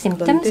display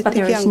symptoms, but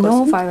there is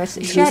no virus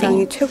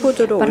shedding.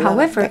 But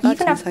however,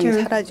 even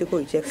after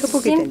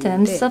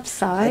symptoms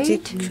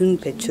subside,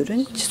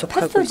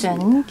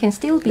 pathogen can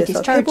still be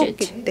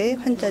discharged.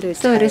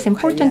 So it is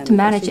important to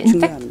manage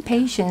infected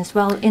patients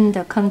while in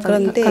the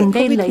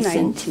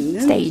convalescent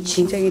stage.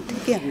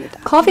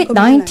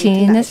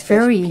 COVID-19 is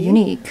very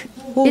unique.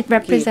 It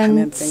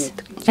presents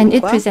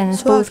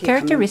both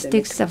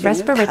characteristics of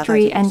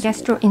respiratory and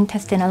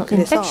gastrointestinal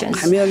infections.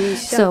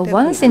 So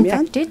once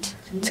infected,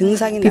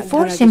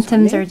 before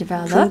symptoms are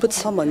developed,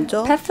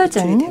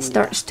 pathogen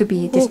starts to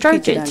be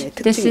discharged.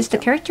 This is the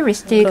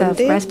characteristic of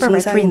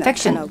respiratory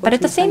infection. But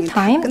at the same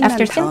time,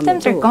 after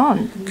symptoms are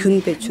gone,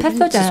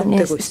 pathogen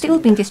is still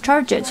being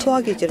discharged.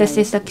 This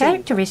is the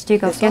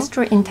characteristic of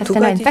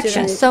gastrointestinal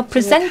infection. So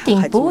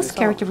presenting both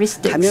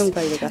characteristics,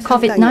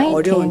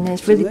 COVID-19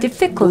 is really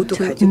difficult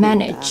to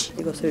manage.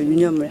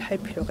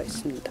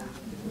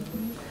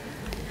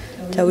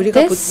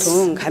 This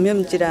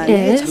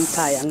is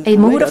a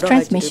mode of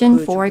transmission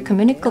for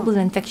communicable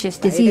infectious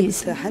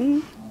disease,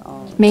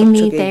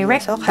 mainly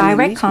direct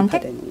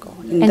contact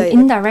and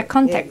indirect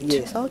contact.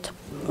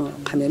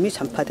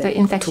 The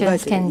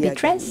infections can be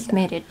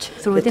transmitted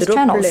through these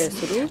channels.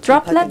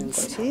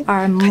 Droplets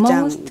are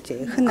most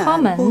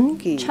common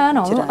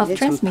channel of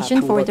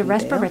transmission for the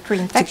respiratory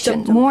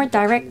infection. More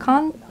direct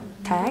contact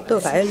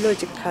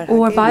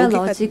or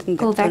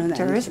biological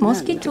vectors,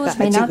 mosquitoes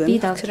may not be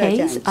the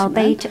case,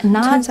 albeit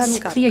not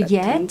clear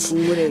yet.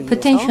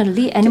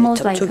 Potentially,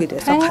 animals like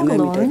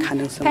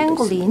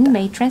pangolin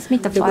may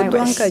transmit the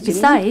virus.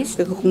 Besides,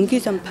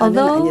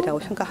 although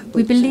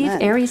we believe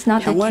air is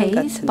not the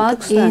case,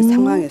 but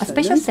in a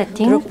special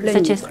setting,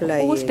 such as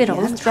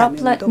hospitals,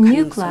 droplet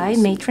nuclei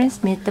may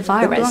transmit the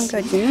virus.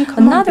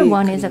 Another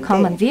one is a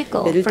common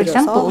vehicle. For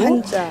example,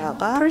 a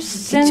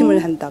person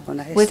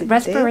with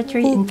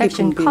respiratory infection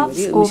infection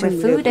coughs over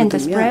food and the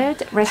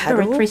spread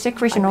respiratory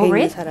secretional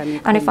rate,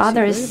 and if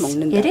others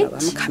eat it,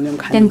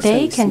 then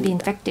they can be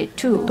infected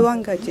too.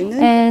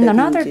 And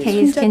another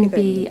case can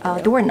be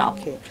a doorknob.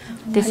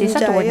 This is a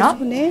doorknob.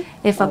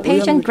 If a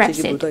patient grabs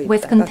it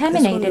with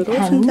contaminated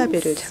hands,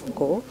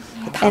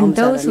 and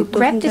those who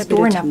grab this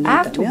doorknob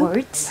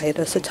afterwards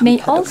may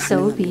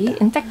also be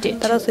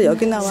infected.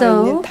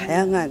 So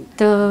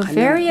the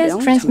various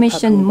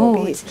transmission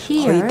modes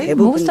here,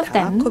 most of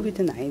them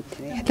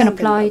can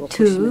apply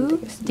to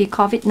the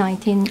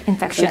COVID-19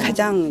 infection.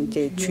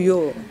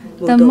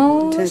 The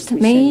most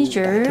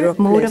major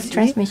mode of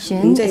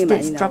transmission is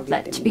this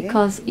droplet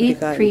because it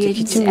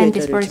creates and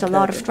disperses a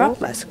lot of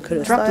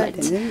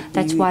droplets.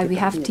 That's why we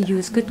have to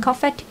use good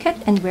cough etiquette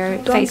and wear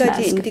face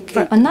mask.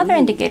 For another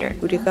indicator,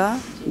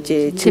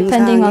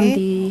 depending on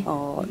the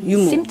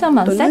symptom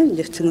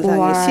onset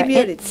or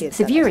its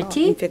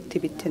severity,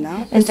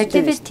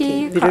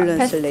 infectivity,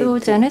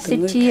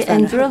 pathogenicity,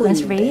 and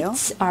virulence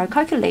rates are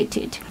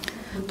calculated.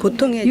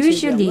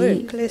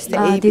 Usually,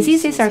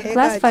 diseases are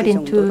classified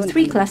into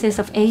 3 classes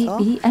of A,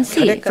 B, and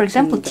C. For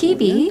example,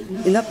 TB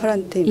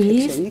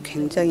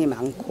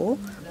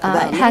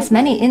has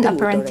many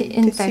inapparent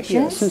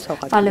infections,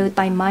 followed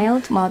by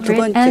mild,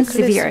 moderate, and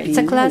severe. It's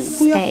a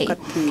Class A.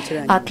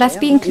 Class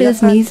B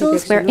includes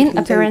measles, where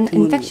inapparent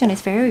infection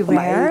is very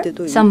rare,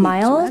 some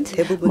mild,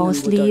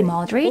 mostly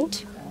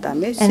moderate,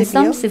 and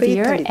some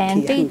severe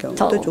and fatal.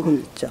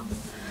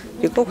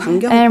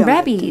 And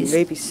rabies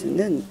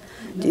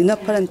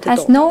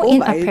has no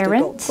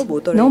inapparent,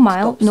 no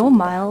mild,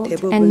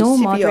 and no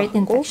moderate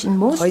infection,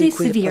 mostly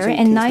severe,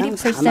 and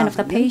 90% of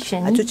the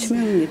patients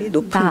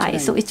die.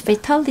 So its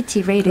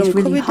fatality rate is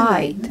really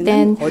high.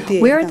 Then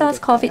where does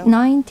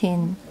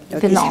COVID-19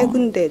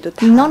 belong?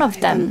 None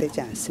of them.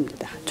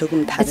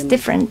 It's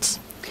different.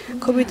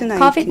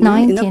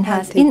 COVID-19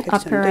 has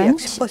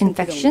inapparent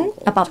infection,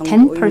 about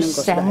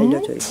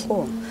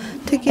 10%.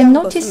 And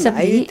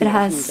noticeably, it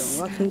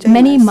has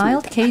many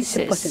mild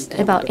cases,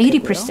 about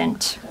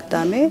 80%.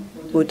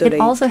 It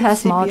also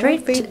has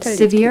moderate,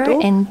 severe,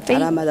 and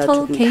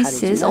fatal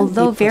cases,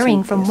 although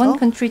varying from one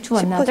country to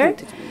another.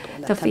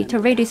 The fatal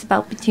rate is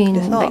about between 2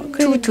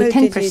 to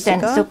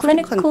 10%. So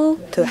clinical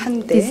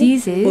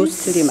diseases,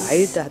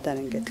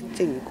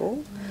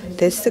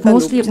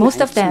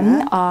 most of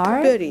them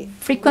are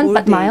frequent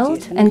but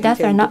mild, and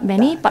deaths are not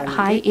many but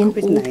high in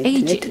old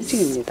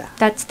ages.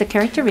 That's the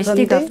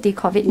characteristic of the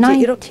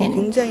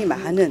COVID-19.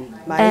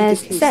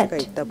 As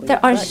said, there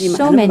are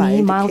so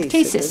many mild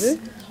cases,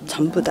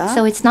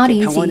 so it's not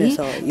easy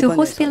to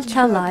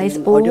hospitalize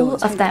all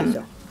of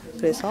them.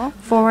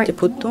 For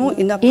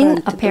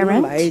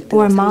inapparent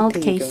or mild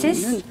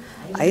cases,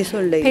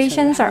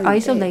 patients are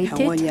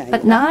isolated,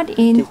 but not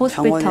in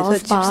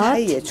hospitals, but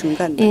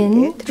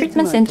in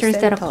treatment centers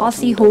that are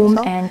quasi-home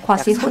and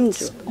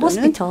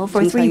quasi-hospital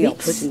for 3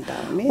 weeks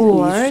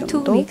or 2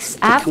 weeks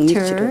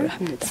after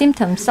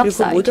symptoms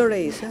subside.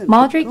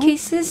 Moderate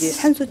cases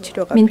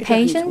mean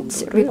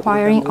patients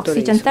requiring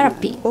oxygen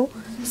therapy.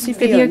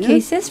 Severe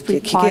cases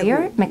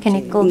require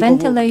mechanical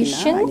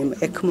ventilation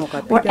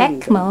or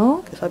ECMO,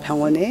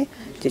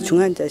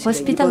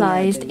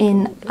 hospitalized in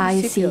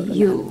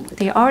ICU.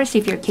 They are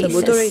severe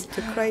cases.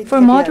 For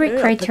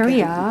moderate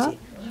criteria,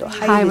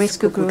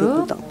 high-risk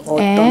group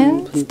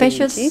and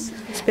special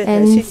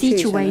and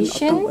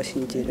situation,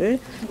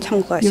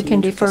 you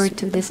can refer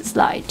to this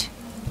slide.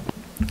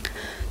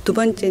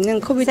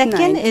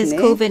 Second is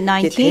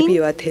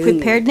COVID-19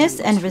 preparedness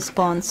and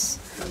response.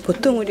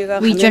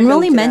 We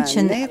generally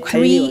mention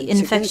 3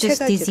 infectious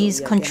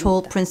disease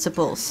control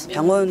principles.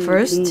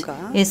 First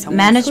is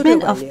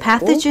management of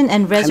pathogen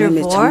and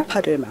reservoir,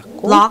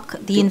 block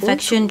the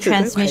infection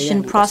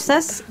transmission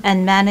process,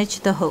 and manage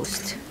the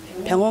host.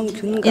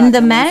 In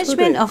the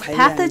management of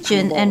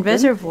pathogen and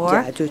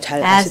reservoir,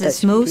 as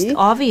is most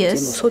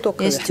obvious,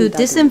 is to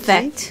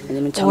disinfect,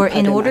 or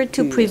in order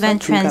to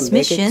prevent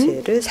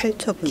transmission,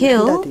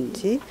 kill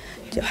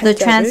the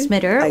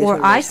transmitter or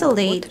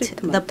isolate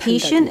the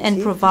patient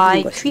and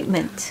provide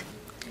treatment.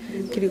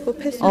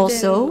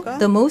 Also,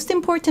 the most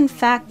important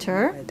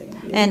factor,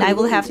 and I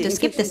will have to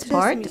skip this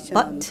part,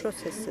 but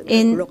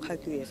in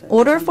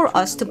order for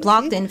us to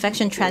block the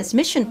infection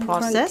transmission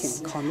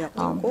process,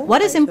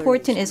 what is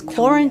important is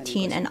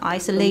quarantine and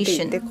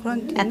isolation.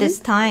 At this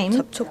time,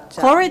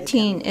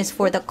 quarantine is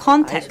for the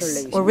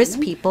contacts or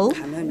risk people,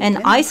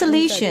 and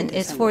isolation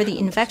is for the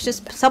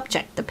infectious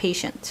subject, the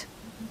patient.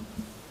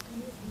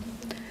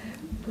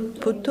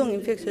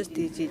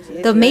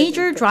 The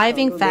major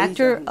driving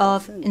factor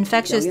of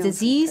infectious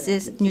disease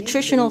is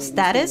nutritional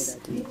status,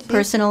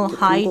 personal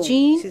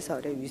hygiene,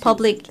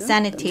 public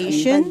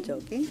sanitation,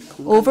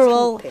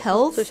 overall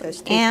health,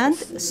 and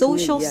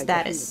social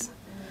status.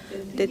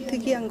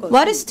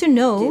 What is to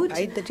note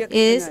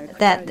is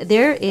that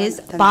there is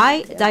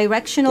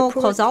bidirectional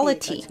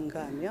causality.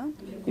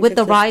 With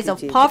the rise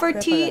of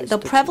poverty, the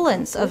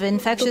prevalence of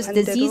infectious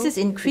diseases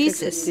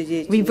increases.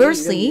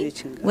 Reversely,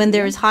 when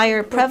there is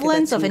higher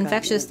prevalence of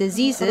infectious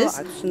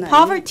diseases,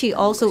 poverty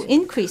also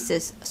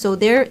increases, so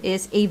there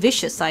is a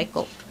vicious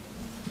cycle.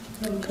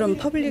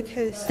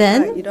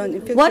 Then,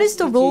 what is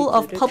the role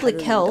of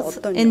public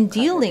health in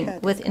dealing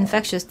with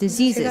infectious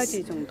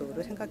diseases?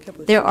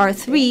 There are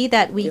three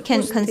that we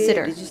can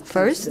consider.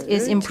 First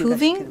is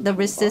improving the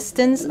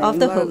resistance of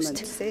the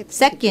host.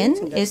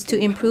 Second is to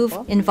improve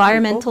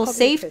environmental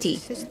safety.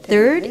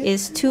 Third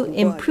is to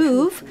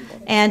improve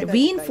and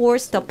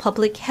reinforce the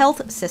public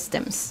health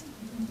systems.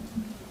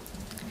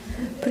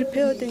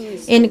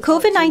 In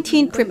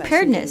COVID-19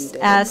 preparedness,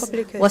 as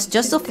was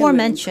just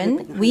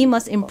aforementioned, we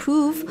must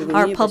improve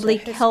our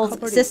public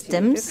health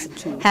systems,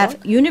 have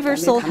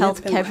universal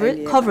health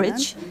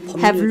coverage,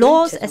 have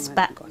laws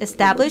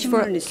established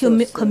for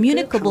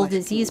communicable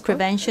disease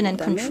prevention and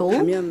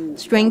control,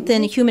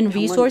 strengthen human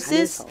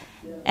resources,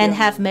 and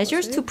have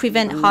measures to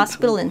prevent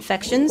hospital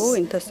infections,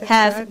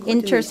 have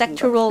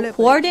intersectoral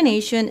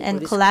coordination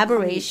and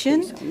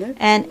collaboration,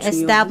 and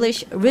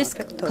establish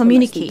risk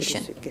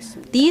communication.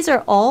 These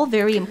are all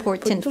very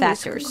important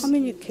factors.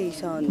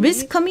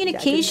 Risk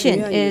communication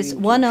is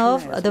one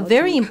of the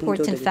very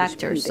important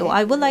factors, so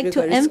I would like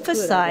to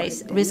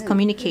emphasize risk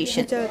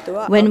communication.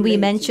 When we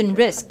mention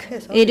risk,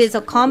 it is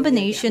a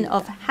combination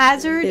of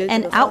hazard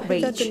and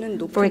outrage.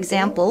 For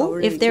example,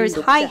 if there is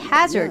high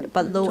hazard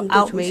but low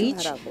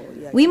outrage,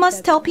 we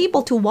must tell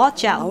people to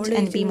watch out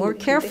and be more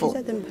careful.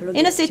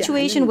 In a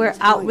situation where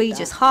outrage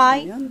is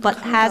high but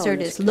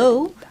hazard is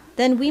low,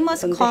 then we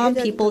must calm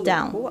people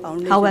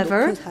down.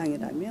 However,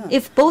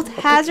 if both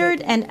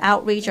hazard and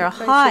outrage are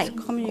high,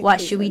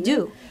 what should we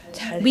do?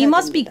 We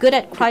must be good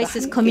at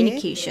crisis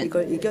communication.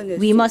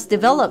 We must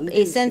develop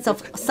a sense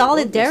of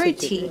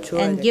solidarity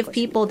and give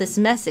people this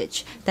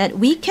message that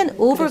we can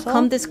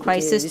overcome this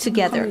crisis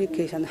together.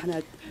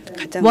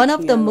 One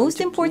of the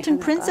most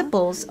important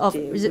principles of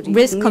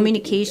risk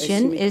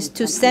communication is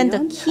to send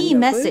a key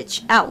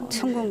message out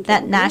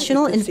that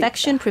national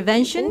infection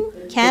prevention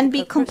can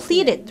be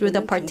completed through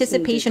the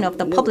participation of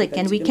the public,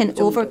 and we can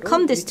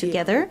overcome this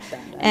together.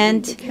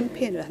 And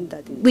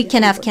we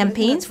can have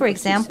campaigns, for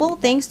example,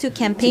 thanks to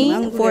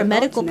campaign for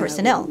medical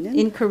personnel.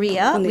 In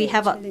Korea, we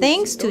have a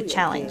thanks to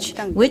challenge,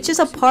 which is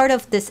a part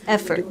of this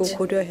effort.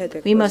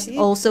 We must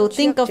also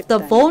think of the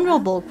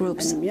vulnerable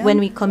groups when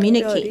we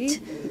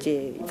communicate.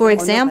 For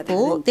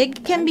example, there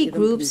can be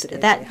groups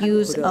that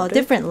use a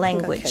different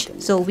language,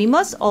 so we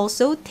must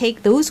also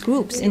take those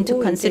groups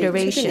into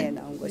consideration.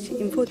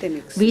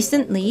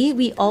 Recently,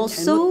 we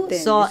also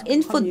saw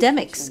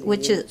infodemics,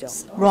 which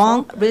is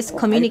wrong risk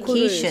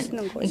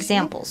communication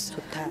examples.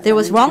 There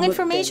was wrong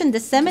information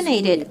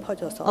disseminated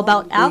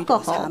about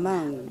alcohol,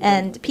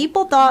 and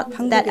people thought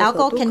that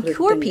alcohol can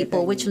cure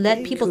people, which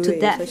led people to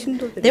death.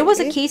 There was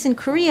a case in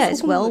Korea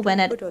as well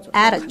when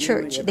at a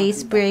church they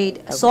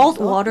sprayed salt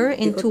water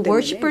into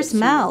worshippers'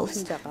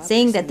 mouths,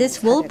 saying that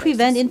this will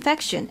prevent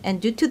infection, and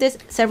due to this,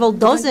 several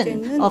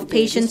dozen of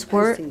patients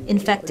were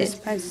infected.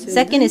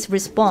 Second is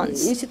response.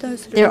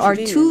 There are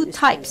two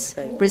types: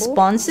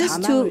 responses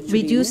to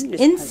reduce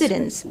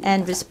incidence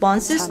and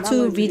responses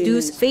to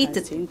reduce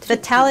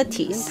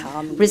fatalities.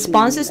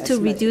 Responses to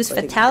reduce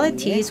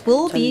fatalities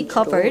will be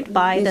covered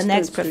by the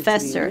next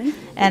professor,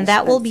 and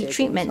that will be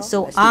treatment.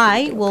 So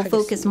I will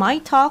focus my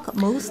talk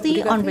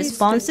mostly on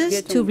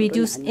responses to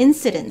reduce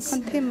incidence.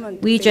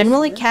 We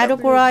generally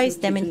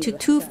categorize them into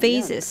two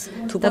phases.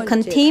 The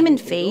containment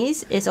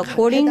phase is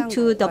according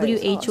to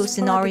WHO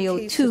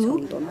scenario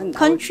 2,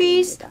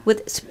 countries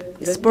with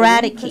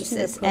sporadic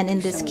cases, and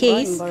in this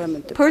case,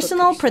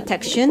 personal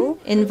protection,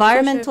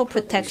 environmental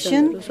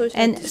protection,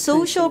 and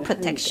social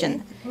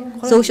protection.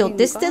 Social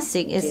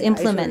distancing is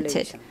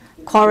implemented.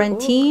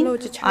 Quarantine,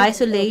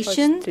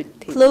 isolation,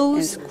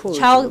 closed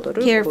child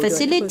care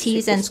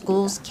facilities and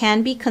schools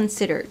can be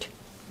considered.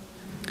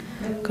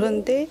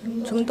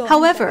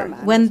 However,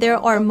 when there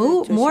are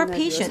more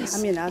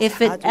patients, if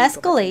it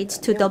escalates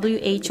to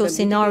WHO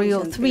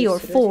scenario 3 or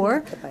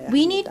 4,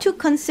 we need to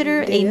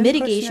consider a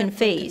mitigation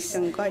phase.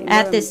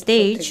 At this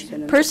stage,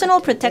 personal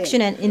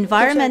protection and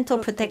environmental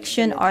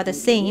protection are the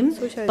same,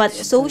 but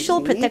social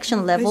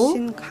protection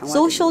level,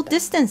 social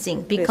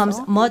distancing becomes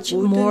much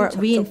more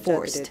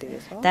reinforced.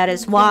 That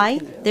is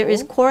why there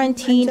is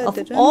quarantine of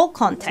all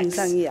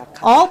contexts.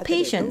 All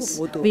patients,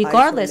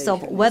 regardless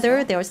of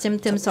whether their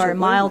symptoms are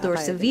mild or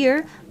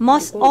severe,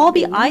 must all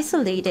be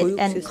isolated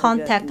and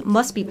contact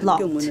must be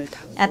blocked.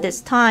 At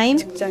this time,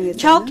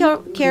 child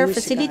care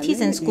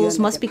facilities and schools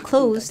must be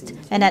closed,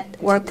 and at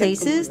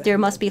workplaces, there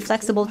must be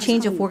flexible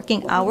change of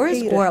working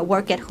hours or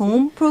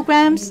work-at-home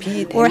programs,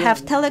 or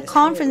have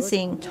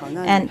teleconferencing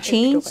and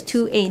change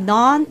to a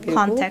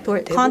non-contact or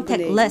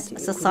contactless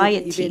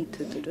society.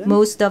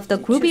 Most of the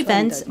group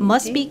events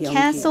must be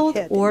cancelled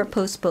or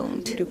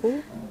postponed.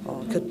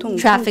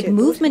 Traffic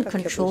movement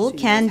control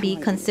can be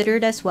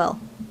considered as well.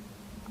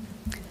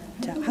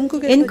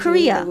 In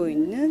Korea,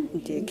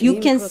 you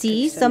can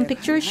see some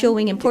pictures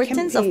showing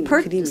importance of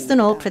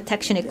personal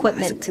protection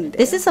equipment.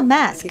 This is a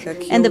mask,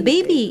 and the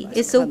baby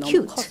is so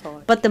cute,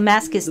 but the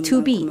mask is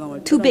too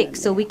big,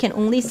 so we can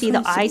only see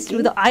the eyes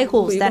through the eye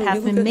holes that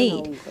have been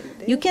made.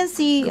 you can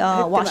see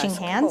washing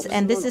hands,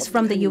 and this is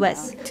from the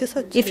US.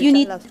 If you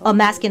need a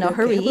mask in a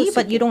hurry,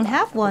 but you don't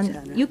have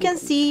one, you can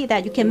see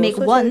that you can make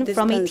one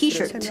from a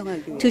t-shirt.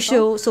 To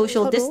show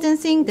social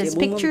distancing, this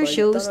picture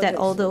shows that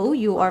although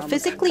you are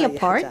physically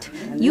apart,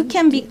 you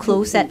can be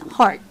close at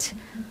heart.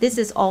 This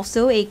is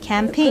also a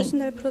campaign.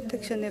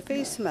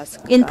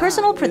 In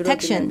personal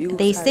protection,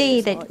 they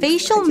say that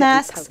facial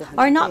masks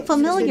are not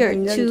familiar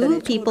to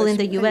people in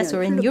the US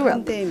or in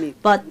Europe.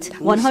 But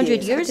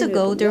 100 years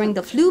ago, during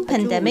the flu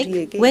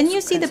pandemic, when you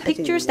see the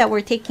pictures that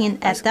were taken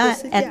at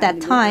that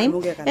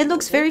time, it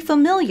looks very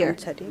familiar.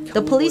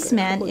 The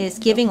policeman is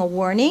giving a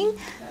warning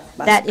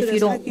that if you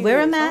don't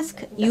wear a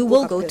mask, you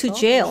will go to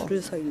jail.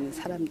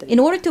 In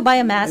order to buy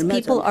a mask,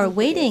 people are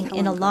waiting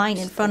in a line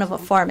in front of a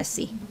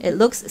pharmacy. It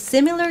looks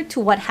similar to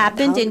what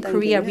happened in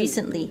Korea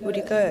recently.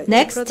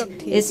 Next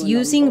is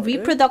using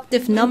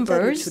reproductive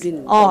numbers,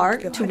 R,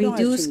 to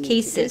reduce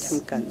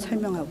cases.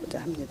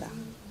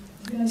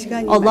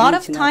 A lot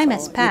of time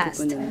has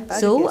passed,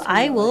 so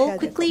I will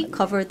quickly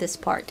cover this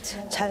part.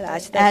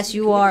 As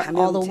you are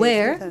all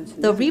aware,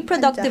 the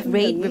reproductive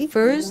rate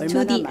refers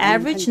to the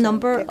average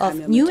number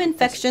of new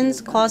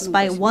infections caused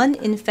by one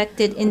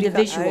infected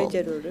individual.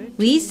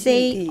 We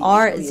say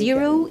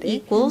R0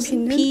 equals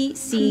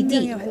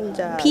PCD.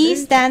 P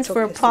stands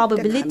for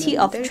probability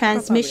of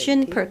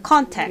transmission per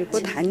contact.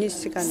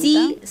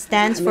 C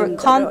stands for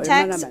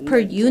contacts per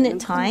unit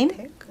time.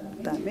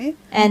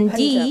 And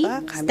D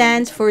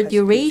stands for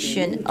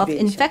duration of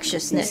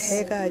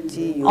infectiousness.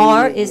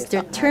 R is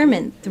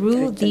determined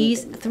through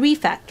these three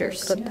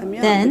factors.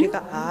 Then,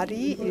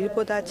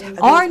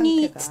 R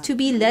needs to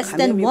be less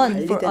than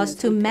 1 for us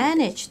to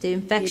manage the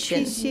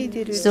infection.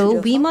 So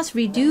we must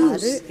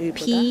reduce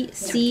P,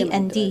 C,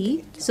 and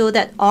D so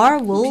that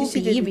R will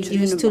be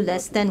reduced to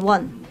less than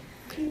 1.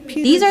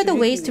 These are the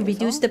ways to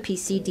reduce the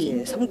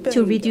PCD.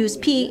 To reduce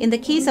P, in the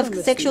case of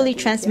sexually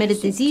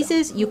transmitted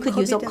diseases, you could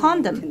use a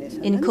condom.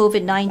 In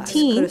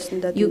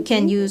COVID-19, you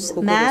can use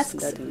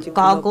masks,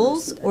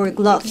 goggles, or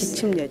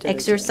gloves,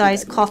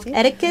 exercise cough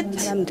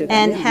etiquette,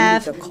 and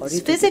have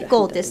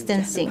physical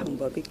distancing.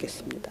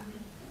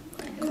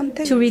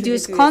 To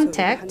reduce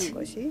contact,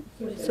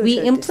 we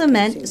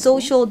implement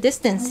social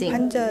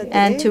distancing,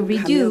 and to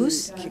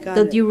reduce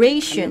the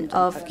duration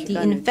of the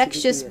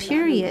infectious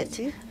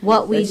period,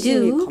 what we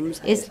do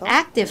is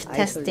active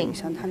testing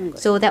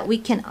so that we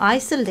can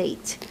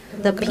isolate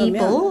the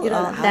people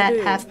that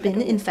have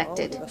been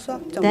infected.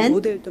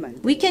 Then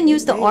we can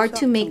use the R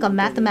to make a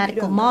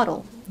mathematical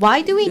model.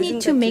 Why do we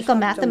need to make a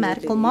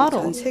mathematical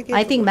model?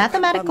 I think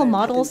mathematical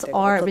models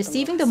are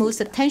receiving the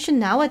most attention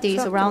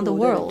nowadays around the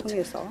world.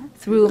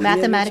 Through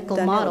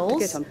mathematical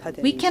models,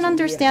 we can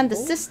understand the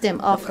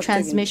system of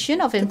transmission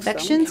of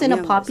infections in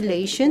a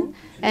population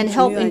and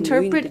help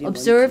interpret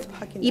observed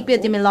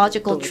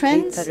epidemiological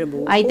trends,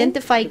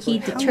 identify key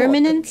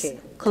determinants,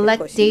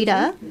 collect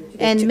data,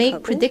 and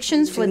make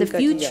predictions for the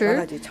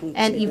future,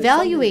 and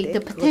evaluate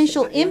the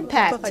potential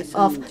impact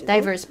of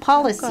diverse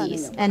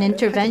policies and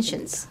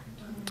interventions.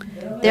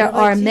 There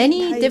are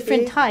many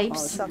different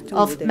types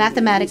of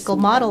mathematical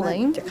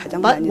modeling,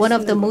 but one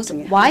of the most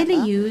widely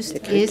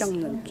used is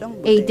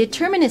a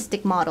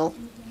deterministic model.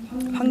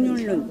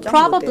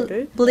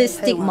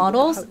 Probabilistic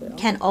models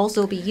can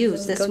also be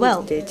used as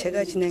well.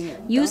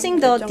 Using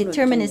the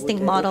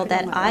deterministic model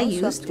that I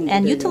used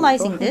and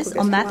utilizing this,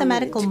 a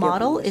mathematical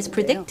model is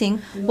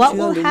predicting what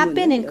will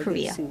happen in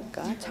Korea.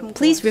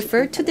 Please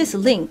refer to this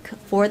link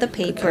for the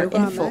paper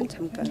info.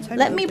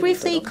 Let me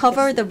briefly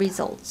cover the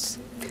results.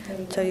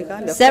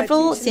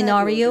 Several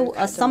scenario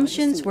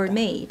assumptions were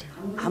made.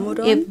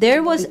 If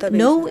there was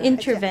no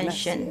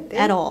intervention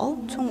at all,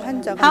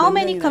 how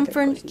many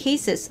confirmed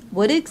cases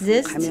would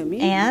exist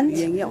and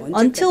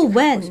until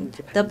when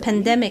the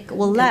pandemic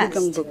will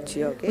last?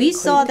 We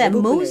saw that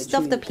most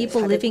of the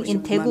people living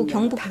in Daegu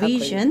Gyeongbuk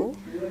region,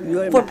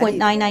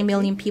 4.99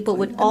 million people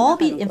would all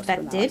be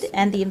infected,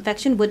 and the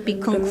infection would be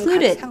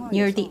concluded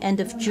near the end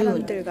of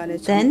June.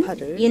 Then,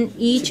 in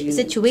each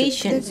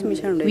situation,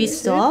 we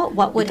saw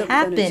what would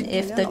happen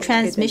if the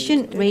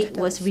transmission rate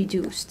was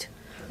reduced.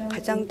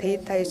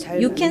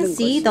 You can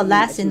see the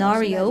last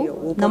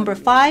scenario, number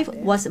 5,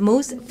 was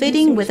most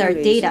fitting with our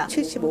data,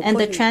 and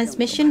the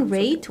transmission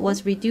rate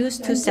was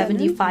reduced to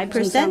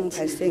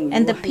 75%,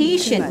 and the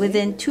patient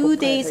within 2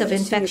 days of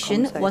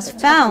infection was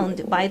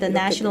found by the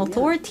national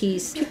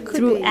authorities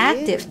through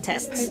active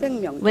tests.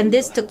 When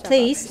this took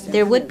place,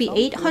 there would be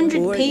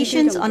 800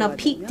 patients on a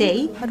peak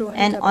day,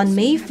 and on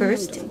May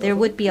 1st, there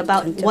would be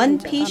about 1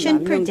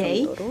 patient per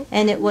day,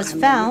 and it was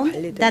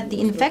found that the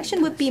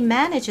infection would be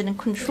managed and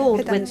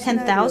controlled with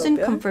 10,000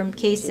 confirmed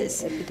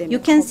cases. You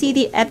can see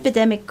the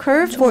epidemic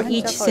curve for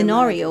each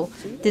scenario.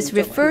 This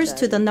refers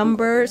to the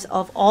numbers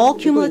of all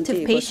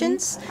cumulative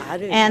patients,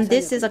 and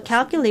this is a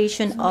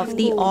calculation of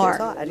the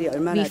R.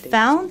 We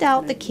found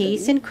out the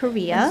case in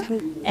Korea,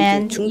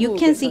 and you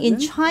can see in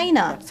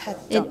China,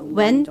 it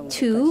went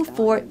to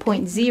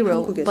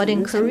 4.0, but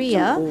in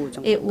Korea,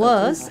 it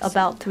was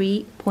about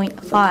 3.0.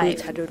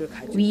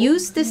 1.5. We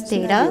used this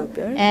data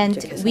and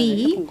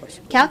we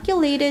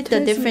calculated the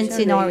different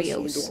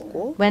scenarios.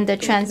 When the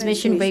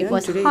transmission rate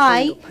was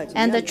high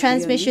and the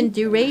transmission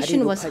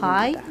duration was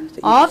high,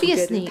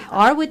 obviously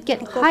R would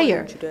get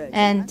higher.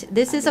 And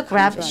this is a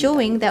graph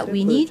showing that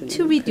we need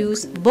to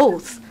reduce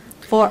both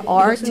for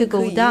R to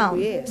go down.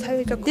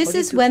 This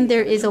is when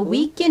there is a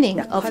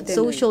weakening of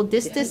social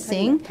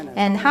distancing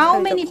and how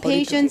many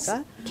patients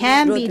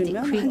can be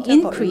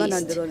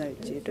increased.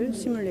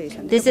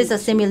 This is a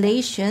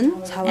simulation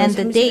and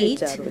the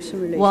date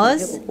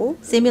was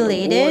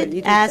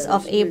simulated as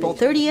of April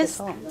 30th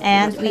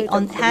and we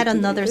had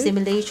another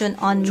simulation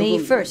on May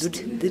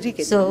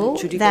 1st so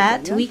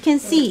that we can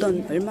see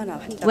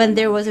when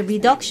there was a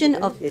reduction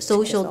of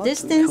social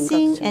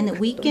distancing and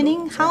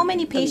weakening how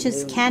many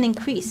patients can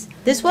increase.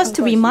 This was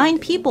to remind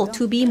people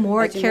to be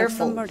more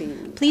careful.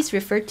 Please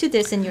refer to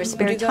this in your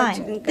spare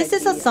time. This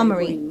is a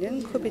summary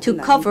to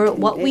cover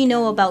what we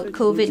know about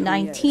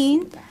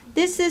COVID-19.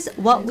 This is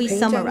what we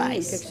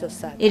summarize.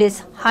 It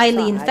is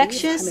highly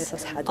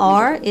infectious.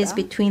 R is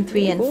between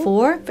 3 and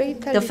 4.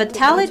 The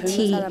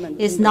fatality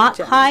is not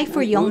high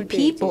for young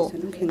people,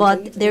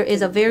 but there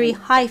is a very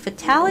high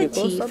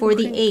fatality for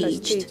the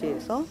aged.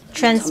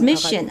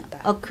 Transmission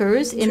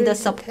occurs in the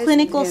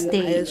subclinical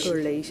stage.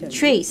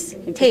 Trace,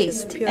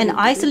 taste, and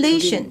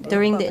isolation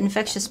during the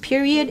infectious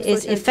period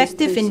is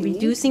effective in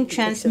reducing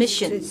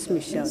transmission.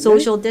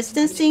 Social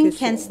distancing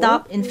can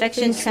stop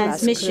infection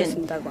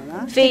transmission.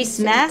 Face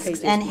masks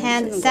and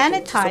hand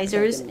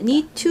sanitizers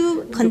need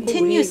to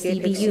continuously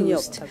be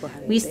used.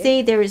 We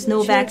say there is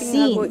no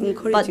vaccine,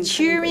 but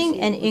cheering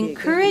and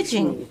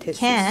encouraging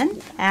can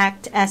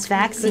act as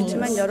vaccines.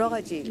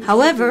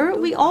 However,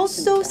 we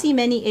also see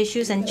many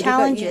issues and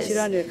challenges.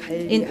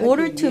 In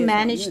order to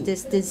manage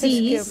this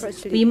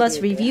disease, we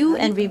must review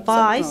and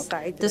revise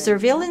the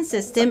surveillance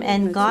system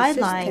and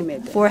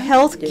guideline for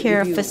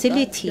healthcare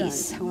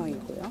facilities.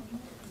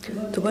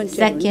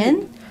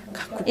 Second,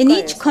 in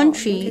each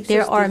country,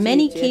 there are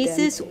many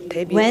cases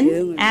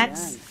when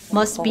acts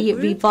must be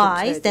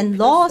revised and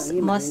laws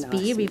must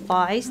be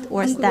revised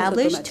or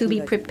established to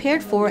be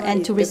prepared for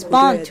and to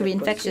respond to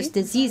infectious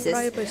diseases.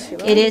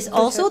 It is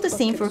also the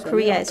same for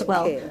Korea as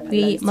well.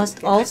 We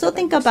must also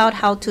think about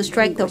how to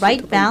strike the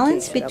right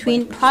balance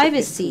between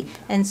privacy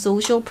and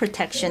social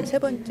protection.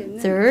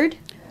 Third,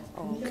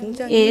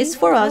 is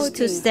for us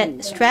to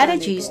set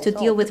strategies to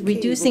deal with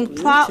reducing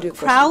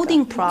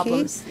crowding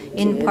problems,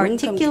 in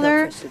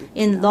particular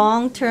in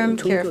long-term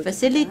care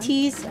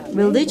facilities,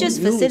 religious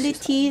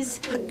facilities,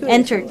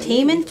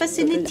 entertainment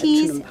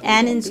facilities,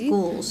 and in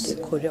schools.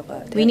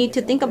 We need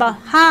to think about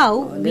how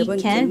we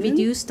can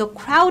reduce the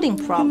crowding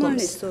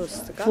problems.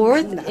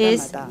 Fourth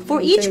is,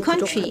 for each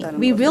country,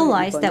 we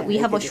realize that we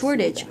have a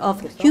shortage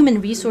of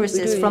human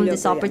resources from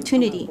this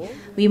opportunity.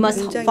 We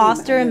must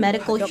foster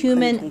medical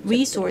human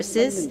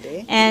resources,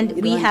 and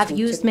we have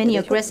used many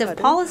aggressive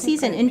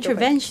policies and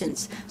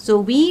interventions. So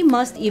we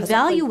must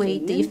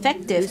evaluate the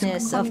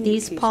effectiveness of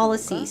these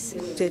policies.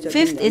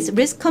 Fifth is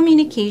risk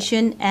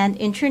communication and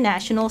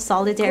international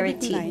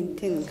solidarity.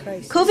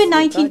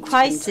 COVID-19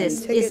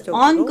 crisis is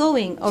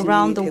ongoing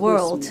around the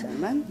world.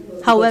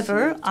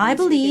 However, I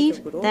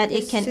believe that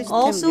it can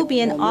also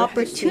be an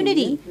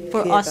opportunity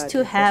for us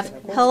to have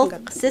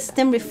health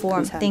system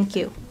reform. Thank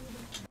you.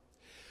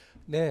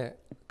 네,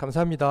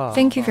 감사합니다.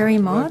 Thank you very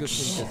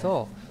much.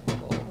 교수님께서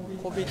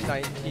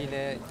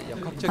COVID-19의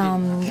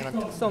역학적인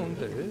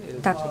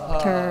특성들,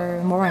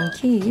 Dr. Moran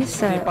Keys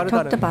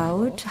talked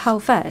about how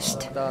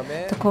fast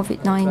the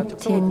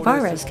COVID-19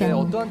 virus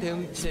can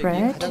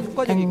spread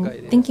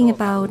and thinking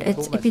about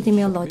its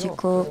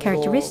epidemiological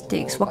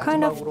characteristics, what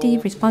kind of the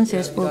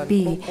responses will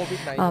be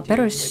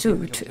better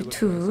suited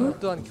to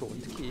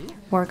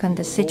work on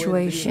the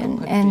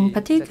situation, and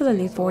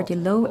particularly for the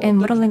low and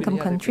middle income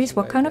countries,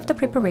 what kind of the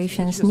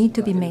preparations need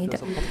to be made.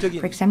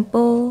 For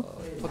example,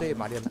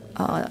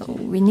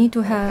 we need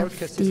to have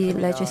the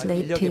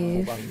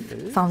legislative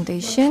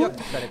foundation,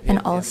 and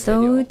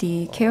also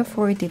the care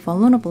for the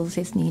vulnerables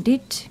is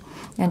needed,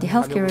 and the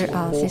healthcare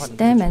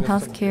system and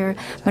healthcare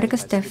medical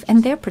staff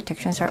and their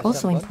protections are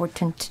also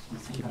important.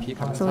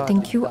 So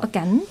thank you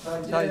again.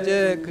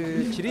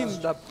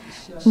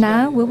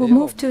 Now we will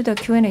move to the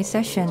Q&A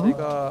session.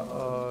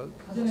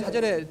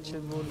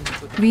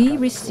 We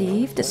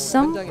received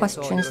some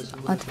questions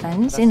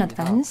in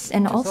advance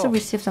and also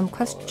received some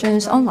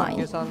questions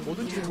online.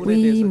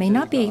 We may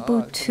not be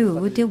able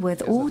to deal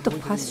with all the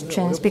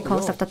questions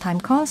because of the time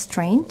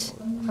constraint.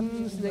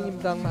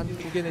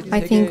 I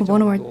think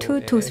 1 or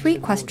 2 to 3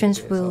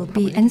 questions will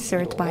be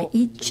answered by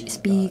each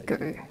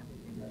speaker.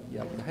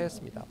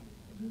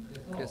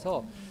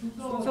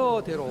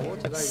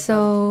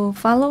 So,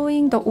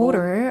 following the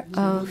order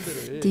of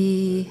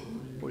the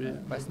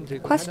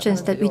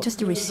questions that we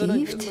just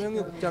received,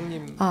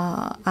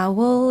 I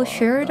will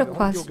share the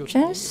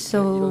questions.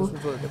 So,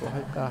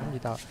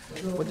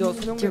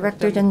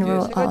 Director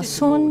General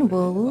Son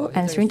will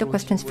answer the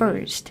questions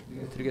first.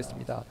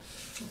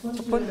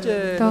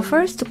 The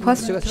first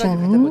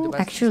question,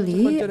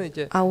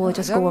 actually, I will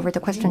just go over the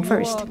question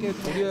first.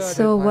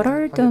 So what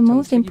are the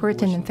most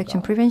important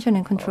infection prevention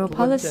and control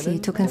policy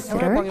to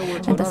consider?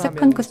 And the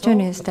second question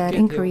is that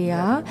in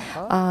Korea,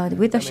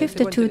 with the shift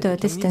to the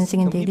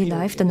distancing in daily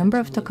life, the number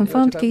of the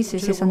confirmed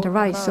cases is on the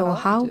rise. So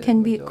how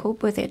can we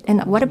cope with it?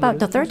 And what about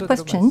the third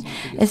question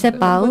is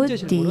about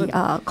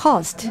the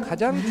cost,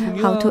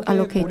 how to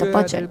allocate the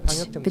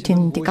budget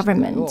between the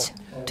government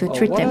to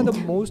treat them.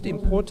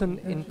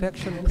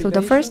 So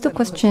the first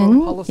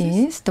question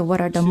is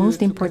what are the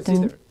most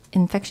important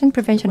infection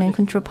prevention and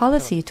control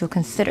policy to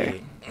consider?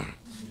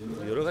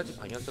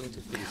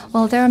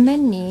 Well, there are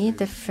many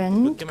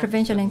different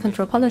prevention and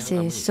control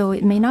policies, so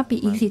it may not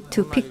be easy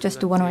to pick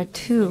just one or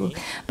two.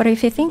 But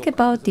if you think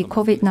about the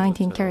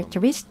COVID-19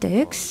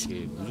 characteristics,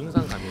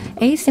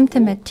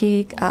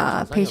 asymptomatic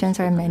patients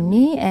are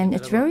many, and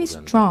it's very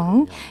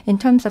strong in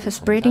terms of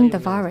spreading the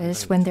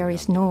virus when there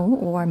is no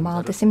or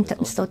mild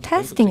symptoms. So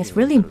testing is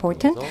really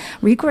important.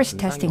 Rigorous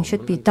testing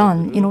should be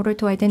done in order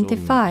to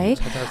identify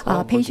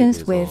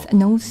patients with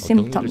no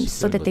symptoms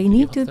so that they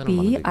need to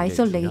be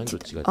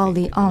isolated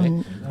early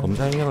on.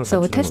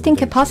 So testing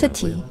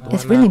capacity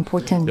is really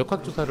important.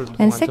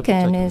 And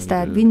second is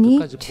that we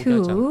need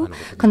to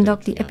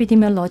conduct the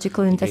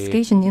epidemiological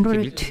investigation in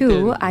order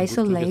to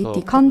isolate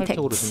the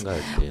contacts.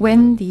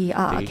 When the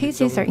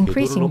cases are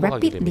increasing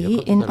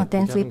rapidly in a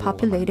densely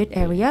populated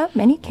area,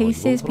 many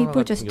cases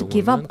people just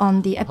give up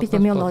on the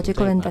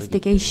epidemiological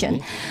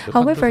investigation.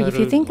 However, if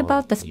you think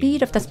about the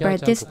speed of the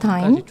spread this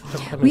time,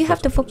 we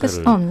have to focus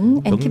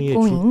on and keep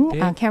going,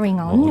 carrying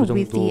on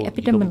with the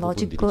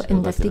epidemiological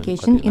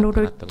investigation in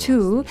order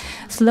to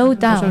slow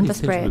down the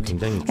spread.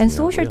 And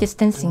social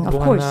distancing, of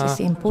course, is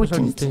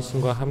important.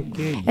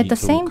 At the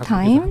same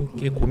time,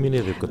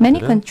 many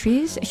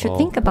countries should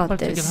think about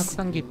this.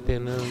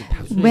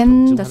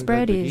 When the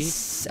spread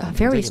is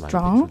very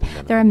strong,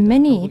 there are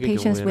many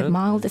patients with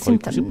mild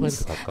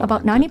symptoms.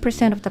 About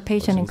 90% of the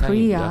patients in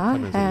Korea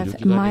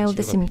have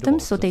mild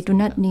symptoms, so they do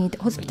not need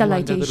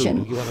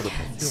hospitalization.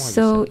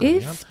 So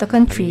if the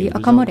country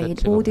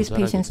accommodates all these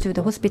patients to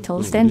the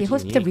hospitals, then the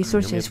hospital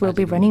resources will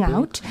be running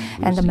out,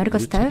 and the medical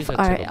staff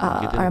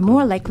are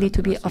more likely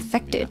to be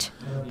affected.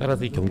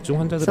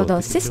 So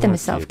the system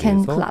itself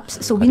can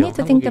collapse. So we need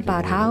to think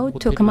about how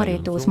to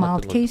accommodate those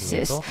mild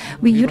cases.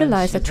 We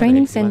utilize the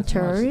training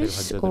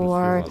centers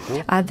or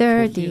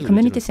other the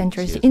community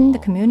centers in the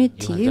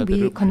community.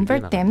 We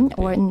convert them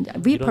or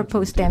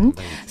repurpose them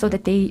so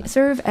that they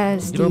serve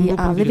as the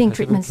living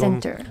treatment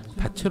center.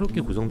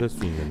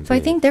 So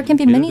I think there can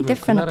be many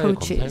different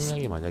approaches.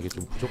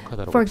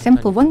 For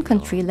example, one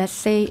country, let's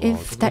say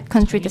if that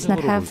country does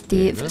not have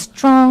the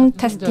strong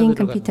testing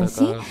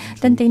competency,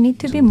 then they need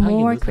to be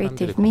more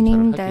creative,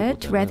 meaning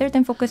that rather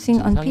than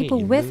focusing on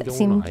people with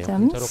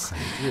symptoms,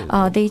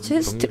 they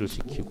just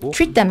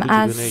treat them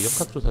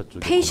as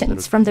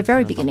patients from the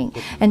very beginning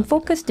and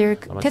focus their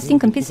testing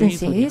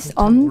competencies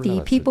on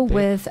the people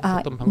with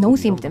no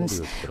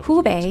symptoms.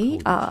 Hubei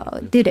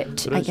did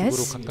it, I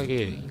guess.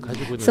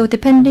 So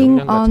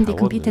depending on the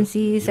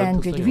competencies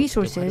and the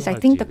resources, I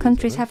think the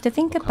countries have to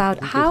think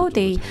about how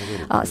they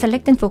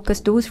select and focus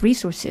those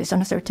resources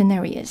on certain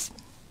areas.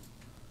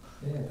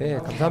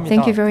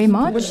 Thank you very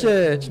much.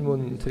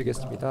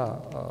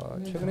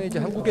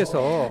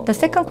 The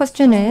second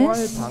question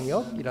is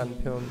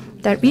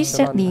that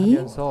recently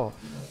the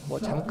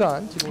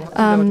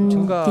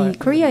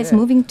Korea is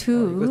moving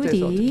to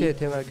the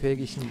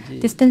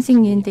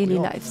distancing in daily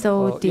life.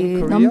 So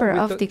the number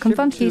of the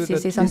confirmed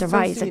cases is on the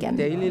rise again.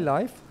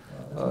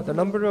 The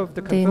number of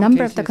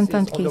the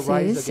confirmed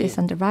cases is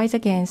on the rise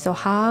again. So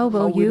how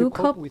will you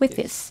cope with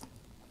this?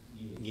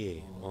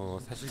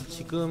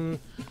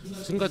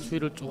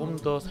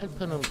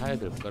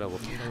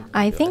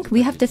 I think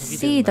we have to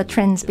see the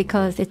trends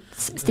because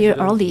it's still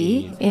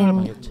early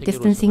in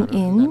distancing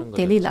in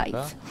daily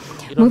life.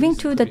 Moving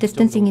to the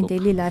distancing in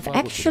daily life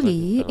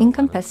actually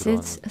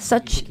encompasses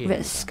such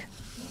risk.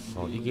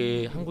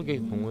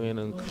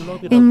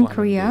 In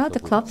Korea, the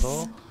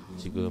clubs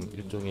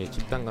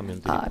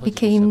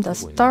became the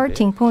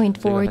starting point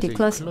for the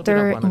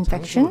cluster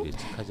infection.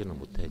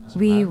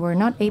 We were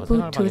not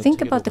able to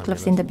think about the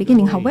clubs in the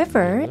beginning.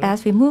 However,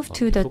 as we move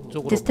to the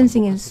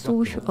distancing in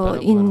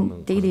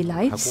daily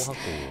lives,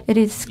 it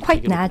is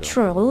quite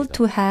natural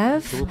to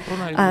have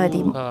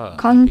the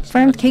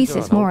confirmed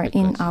cases more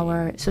in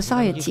our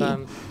society.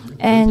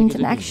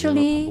 And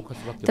actually,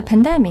 the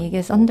pandemic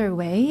is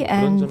underway,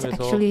 and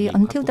actually,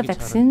 until the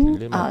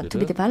vaccine to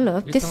be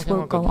developed, this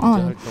will go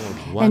on.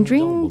 And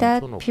during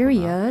that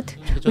period,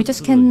 we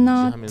just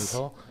cannot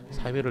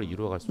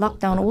lock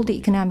down all the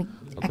economic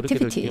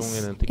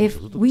activities.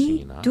 If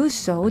we do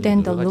so,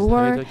 then the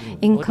lower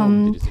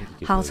income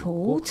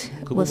household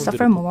will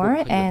suffer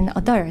more and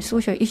other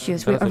social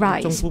issues will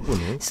arise.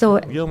 So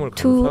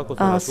to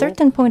a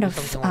certain point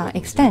of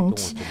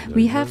extent,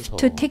 we have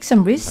to take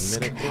some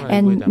risk,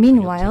 and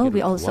meanwhile,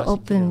 we also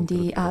open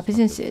the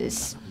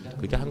businesses.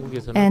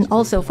 and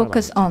also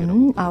focus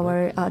on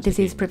our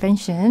disease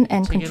prevention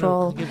and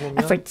control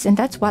efforts. And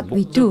that's what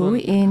we do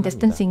in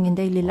distancing in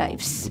daily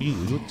lives.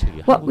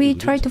 What we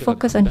try to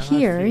focus on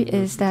here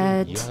is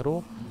that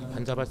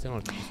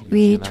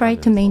we try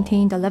to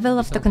maintain the level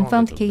of the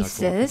confirmed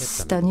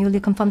cases, the newly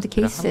confirmed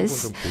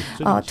cases,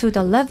 to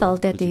the level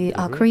that the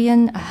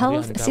Korean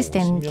health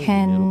system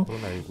can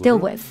deal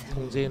with.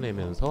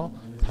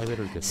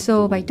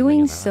 So by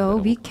doing so,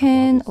 we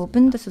can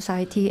open the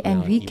society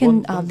and we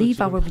can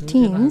live our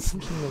routines.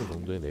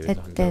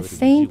 At the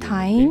same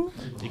time,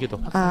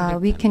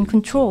 we can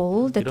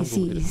control the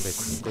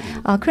disease.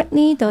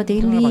 Currently, the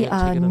daily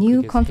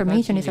new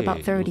confirmation is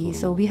about 30,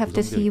 so we have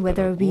to see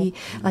whether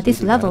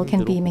this level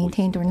can be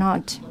maintained or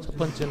not.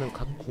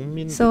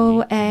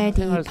 So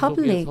the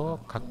public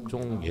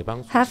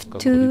have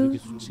to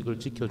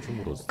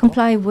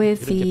comply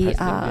with the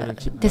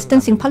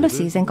distancing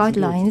policies and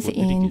guidelines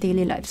in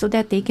daily life so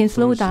that they can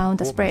slow down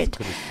the spread.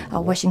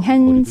 Washing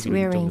hands,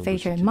 wearing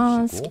facial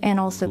mask, and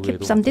also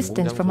keep some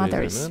distance from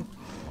others.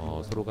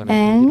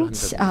 And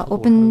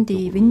open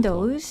the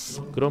windows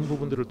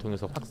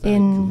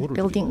in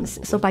buildings.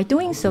 So by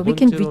doing so, we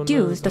can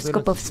reduce the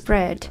scope of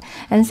spread.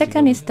 And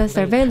second is the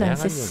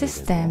surveillance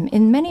system.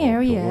 In many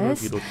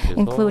areas,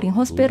 including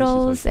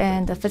hospitals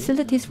and the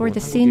facilities for the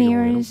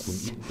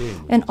seniors,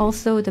 and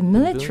also the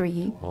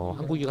military,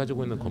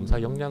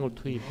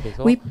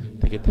 we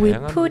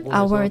put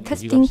our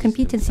testing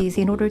competencies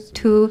in order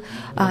to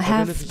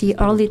have the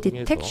early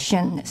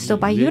detection. So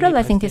by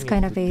utilizing this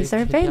kind of a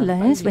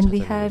surveillance, when we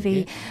have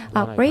a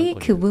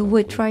outbreak, we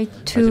would try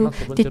to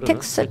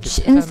detect such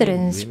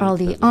incidents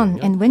early on.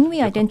 And when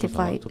we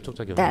identify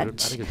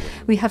that,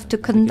 we have to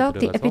conduct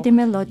the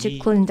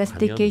epidemiological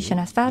investigation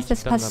as fast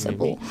as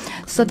possible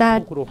so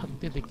that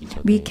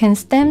we can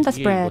stem the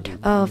spread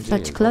of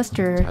such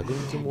cluster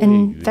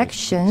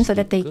infection so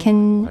that they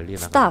can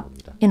stop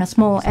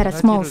at a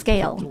small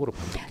scale.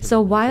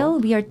 So while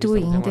we are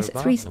doing these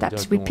 3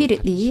 steps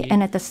repeatedly,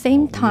 and at the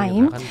same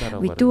time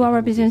we do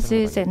our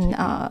businesses and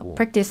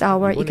practice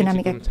our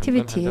economic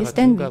activities,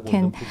 then we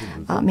can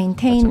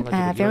maintain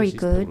a very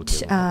good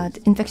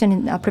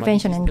infection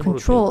prevention and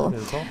control.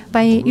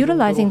 By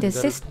utilizing this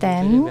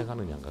system,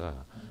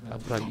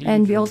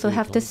 and we also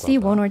have to see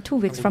 1 or 2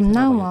 weeks from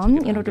now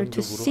on in order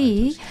to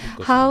see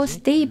how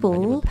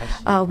stable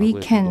we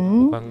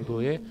can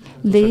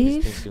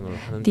live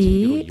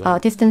the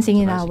distancing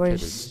in our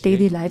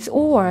daily lives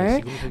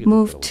or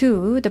move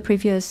to the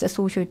previous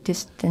social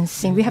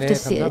distancing. We have to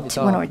see it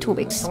 1 or 2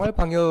 weeks.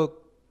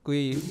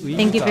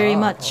 Thank you very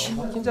much.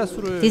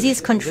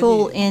 Disease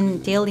control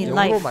in daily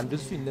life.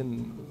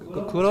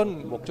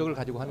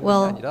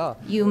 Well,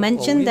 you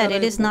mentioned that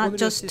it is not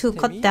just to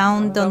cut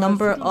down the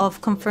number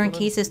of confirmed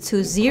cases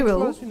to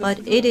 0, but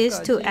it is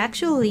to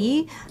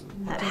actually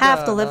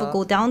have the level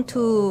go down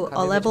to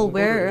a level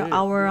where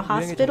our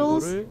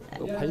hospitals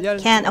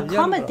can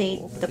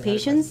accommodate the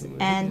patients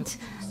and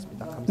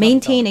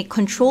maintain a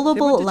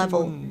controllable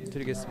level.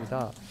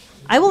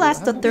 I will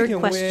ask the third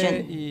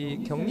question.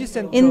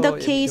 In the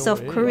case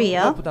of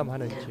Korea,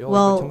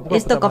 well,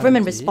 is the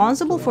government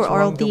responsible for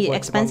all the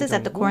expenses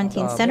at the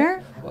quarantine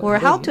center? Or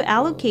how to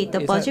allocate the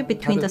budget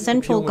between the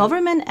central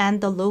government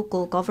and the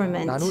local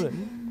government?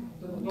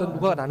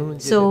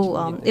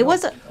 So it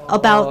was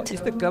about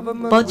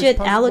budget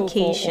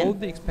allocation. All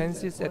the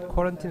expenses at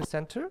quarantine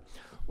center,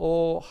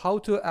 or how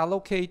to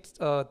allocate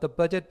the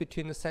budget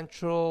between the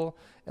central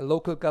and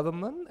local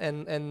government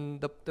and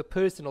the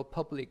personal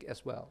public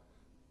as well?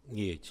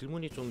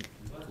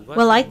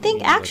 Well, I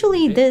think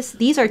actually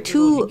these are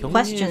 2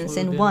 questions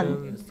in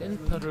one.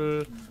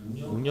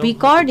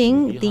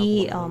 Regarding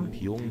the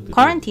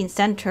quarantine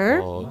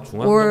center,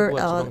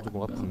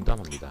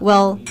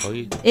 well,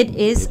 it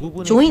is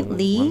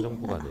jointly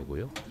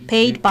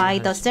paid by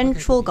the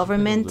central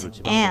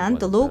government and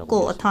the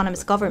local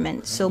autonomous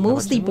government. So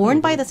mostly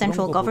borne by the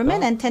central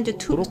government and 10 to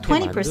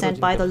 20%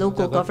 by the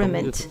local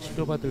government.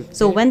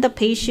 So when the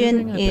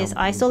patient is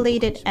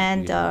isolated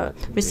and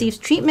receives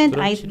treatment,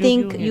 I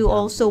think you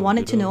also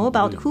wanted to know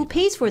about who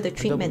pays for the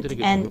treatment,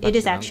 and it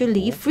is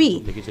actually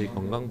free.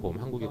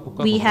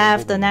 We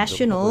have the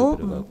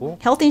national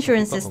health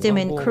insurance system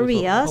in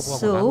Korea,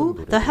 so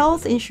the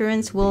health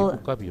insurance will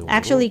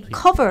actually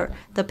cover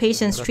the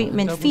patient's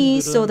treatment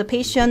fees, so the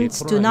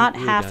patients do not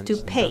have to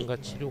pay.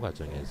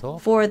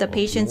 For the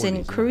patients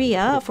in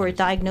Korea, for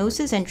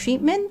diagnosis and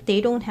treatment,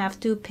 they don't have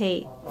to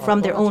pay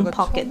from their own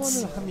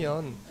pockets.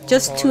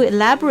 Just to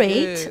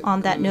elaborate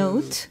on that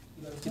note,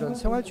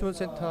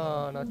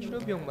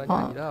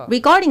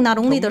 regarding not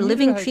only the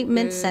living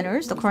treatment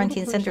centers, the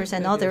quarantine centers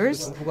and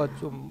others,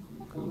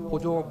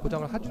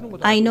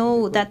 I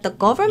know that the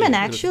government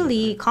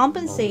actually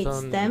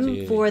compensates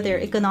them for their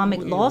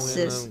economic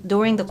losses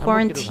during the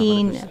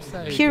quarantine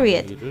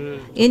period.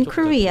 In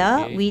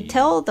Korea, we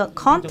tell the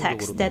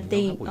contacts that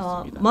they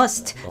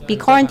must be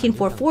quarantined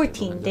for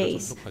 14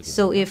 days.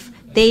 So if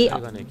they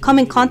come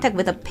in contact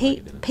with a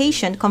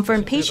patient,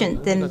 confirmed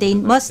patient, then they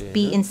must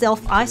be in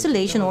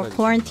self-isolation or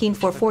quarantine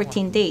for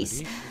 14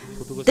 days.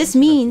 this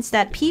means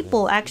that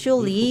people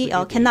actually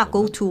cannot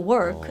go to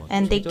work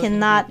and they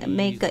cannot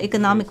make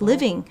economic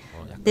living.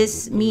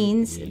 This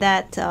means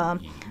that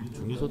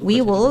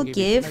we will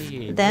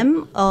give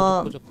them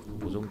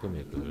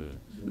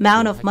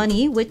amount of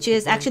money which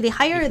is actually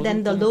higher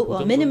than the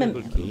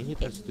minimum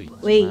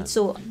wage,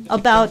 so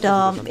about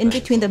in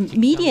between the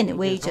median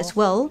wage as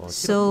well.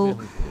 So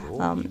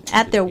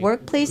at their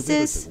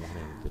workplaces,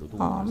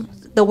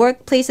 the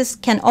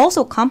workplaces can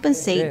also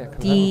compensate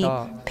the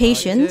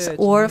patients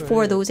or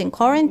for those in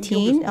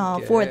quarantine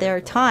for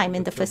their time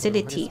in the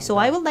facility. So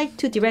I would like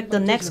to direct the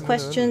next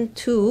question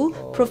to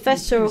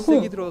Professor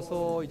Hong.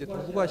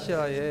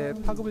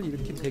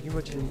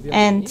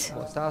 And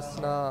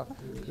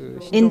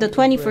in the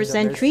 21st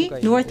century,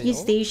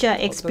 Northeast Asia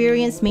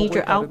experienced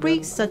major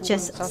outbreaks such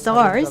as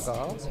SARS,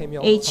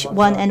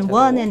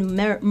 H1N1, and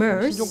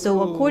MERS.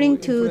 So according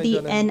to the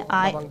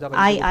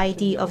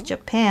NIAID of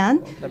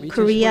Japan,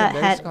 Korea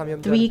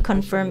had 3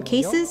 confirmed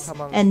cases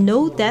and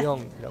no death.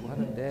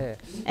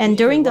 And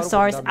during the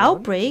SARS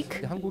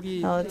outbreak,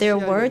 there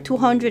were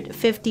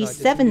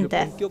 257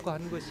 deaths.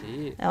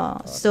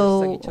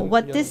 So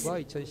what this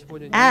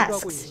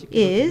asks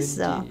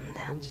is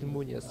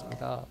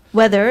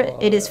whether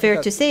it is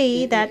fair to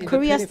say that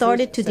Korea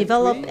started to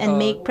develop and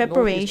make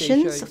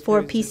preparations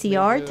for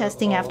PCR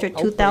testing after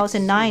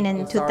 2009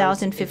 and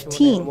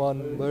 2015.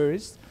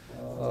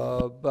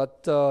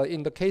 But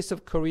in the case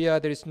of Korea,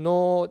 there is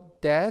no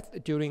death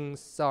during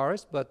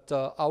SARS, but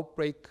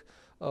outbreak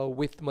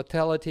with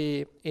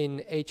mortality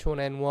in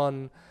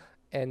H1N1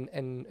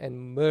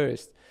 and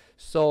MERS.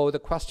 So the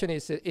question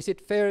is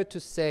it fair to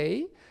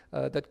say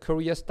that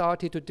Korea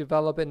started to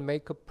develop and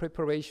make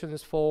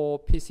preparations for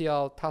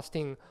PCR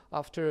testing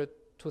after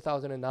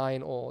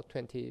 2009 or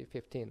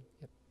 2015?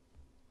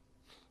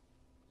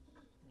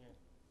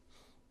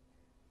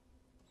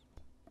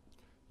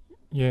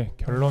 Yep.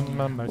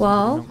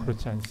 Well,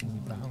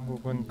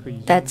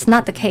 that's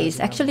not the case.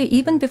 Actually,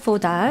 even before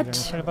that,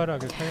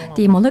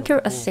 the molecular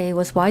assay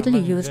was widely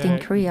used in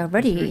Korea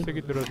already.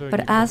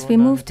 But as we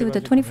move to the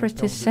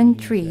 21st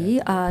century,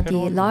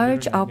 the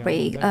large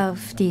outbreak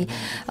of the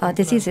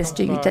diseases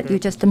that you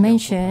just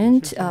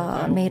mentioned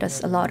made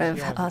us a lot of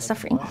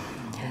suffering.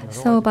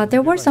 So, but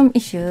there were some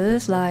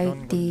issues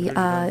like the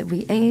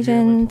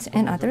reagents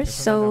and others.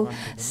 So,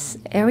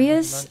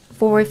 areas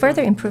for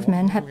further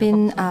improvement have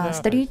been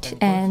studied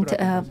and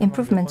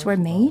improvements were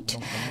made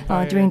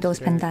during those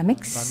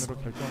pandemics.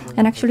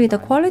 And actually, the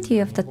quality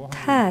of the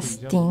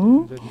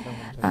testing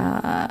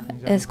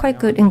is quite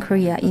good in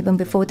Korea even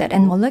before that.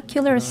 And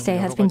molecular assay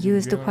has been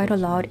used quite a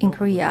lot in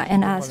Korea.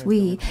 And as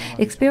we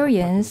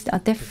experienced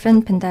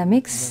different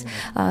pandemics,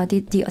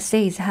 the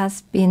assays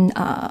has been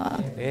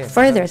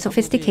further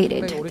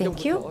sophisticated.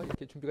 Thank you.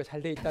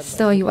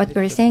 So what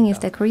we're saying is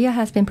that Korea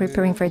has been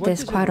preparing for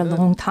this quite a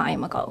long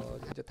time ago.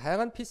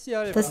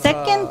 The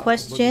second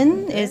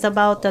question is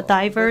about the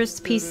diverse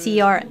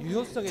PCR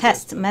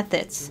test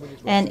methods,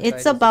 and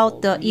it's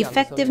about the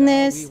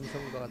effectiveness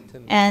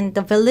and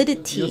the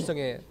validity,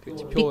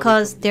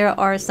 because there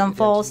are some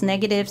false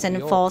negatives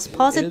and false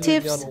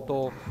positives,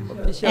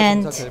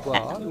 and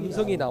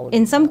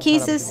in some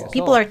cases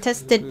people are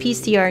tested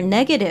PCR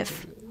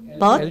negative,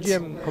 but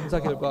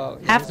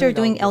after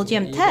doing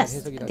LGM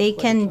tests, they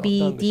can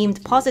be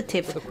deemed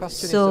positive.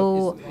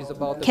 So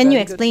can you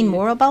explain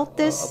more about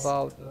this?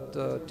 About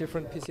the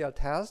different PCR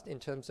tests in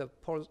terms of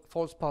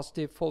false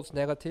positive, false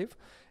negative,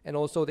 and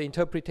also the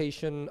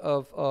interpretation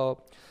of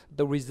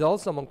the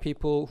results among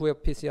people who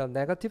have PCR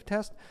negative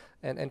test,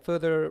 and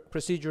further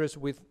procedures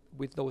with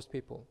those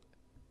people.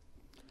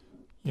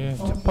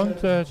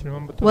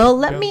 Well,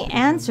 let me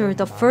answer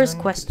the first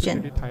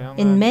question.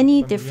 In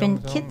many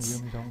different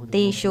kits,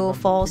 they show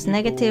false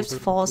negatives,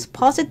 false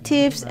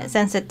positives,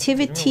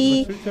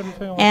 sensitivity,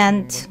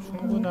 and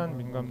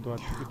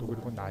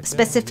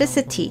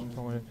specificity.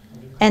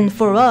 And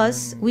for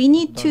us, we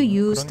need to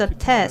use the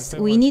test.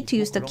 We need to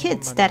use the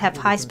kits that have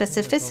high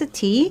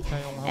specificity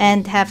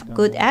and have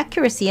good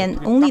accuracy, and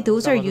only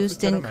those are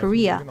used in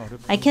Korea.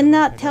 I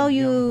cannot tell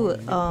you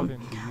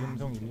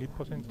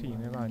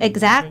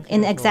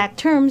exact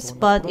terms,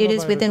 but it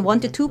is within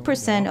 1 to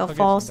 2% of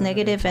false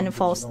negative and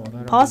false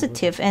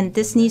positive, and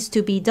this needs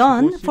to be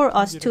done for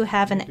us to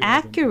have an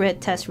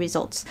accurate test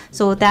results.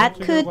 So that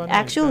could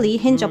actually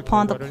hinge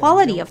upon the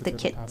quality of the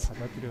kit.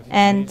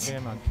 And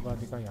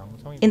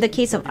in the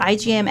case of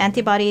IgM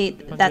antibody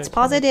that's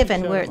positive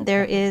and where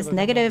there is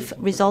negative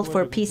result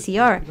for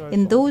PCR,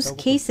 in those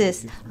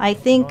cases, I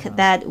think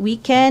that we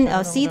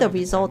can see the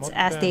results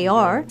as they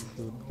are.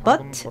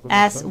 But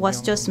as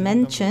was just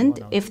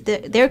mentioned, if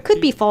there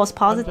could be false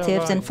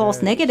positives and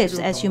false negatives,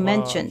 as you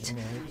mentioned.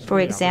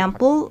 For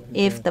example,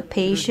 if the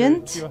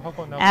patient,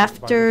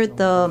 after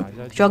the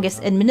drug is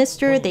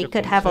administered, they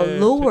could have a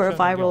lower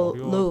viral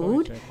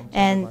load,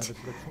 and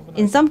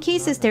in some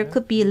cases there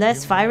could be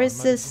less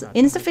viruses,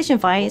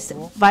 insufficient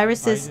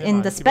viruses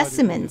in the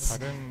specimens.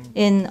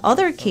 In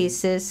other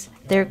cases,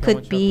 there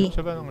could be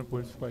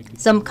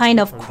some kind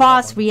of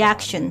cross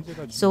reaction.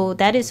 So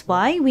that is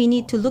why we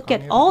need to look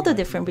at all the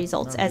different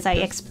results. As I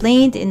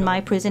explained in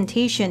my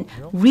presentation,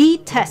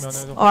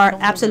 retests are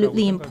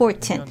absolutely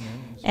important.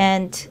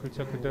 And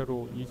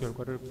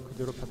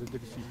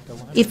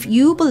if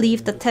you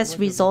believe the test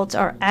results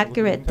are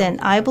accurate, then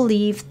I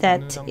believe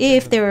that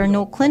if there are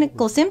no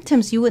clinical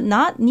symptoms, you would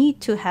not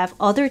need to have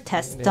other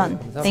tests done.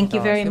 Thank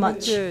you very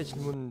much.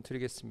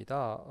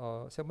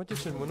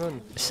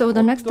 So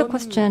the next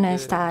question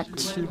is that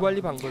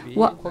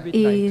what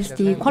is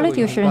the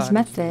quality assurance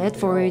method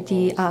for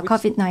the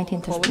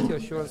COVID-19 testing?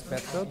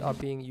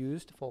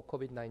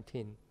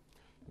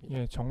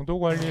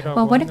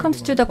 When it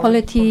comes to the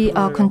quality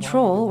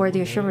control or the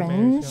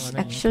assurance,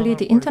 actually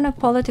the internal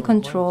quality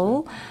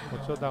control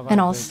and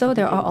also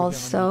there are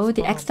also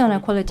the external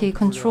quality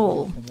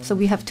control. So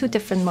we have two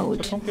different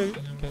modes.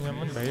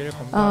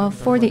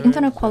 For the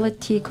internal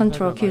quality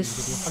control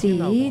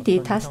QC,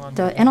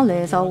 the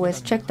analysts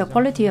always check the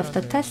quality of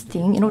the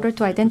testing in order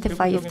to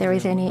identify if there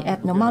is any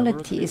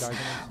abnormalities.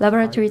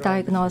 Laboratory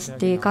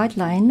diagnostic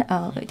guideline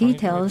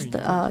details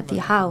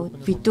how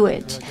we do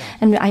it.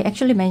 And I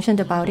actually mentioned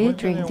about it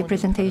during the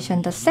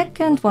presentation. The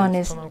second one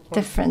is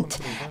different.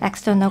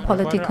 External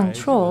quality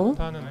control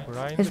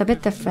is a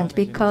bit different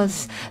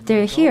because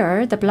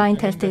here the blind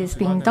test is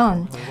being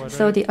done.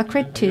 So the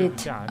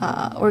accredited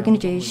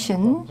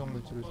organization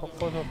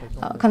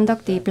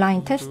conduct the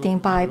blind testing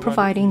by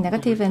providing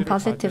negative and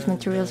positive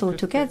materials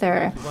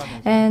altogether.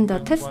 And the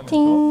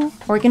testing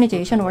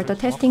organization or the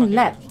testing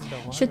lab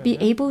should be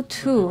able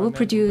to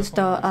produce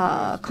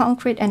the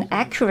concrete and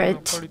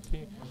accurate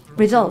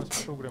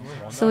result.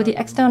 So the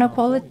external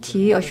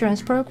quality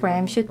assurance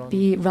program should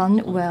be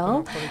run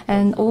well,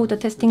 and all the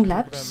testing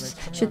labs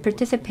should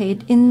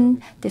participate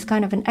in this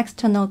kind of an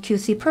external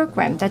QC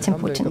program. That's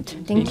important.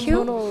 Thank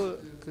you.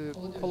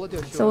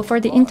 So for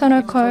the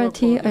internal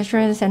quality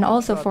assurance and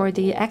also for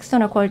the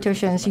external quality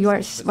assurance,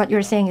 what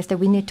you're saying is that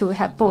we need to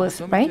have both,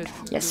 right?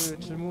 Yes.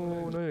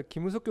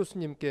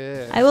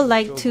 I would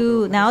like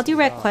to now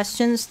direct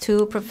questions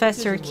to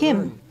Professor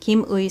Kim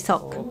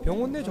Eui-seok.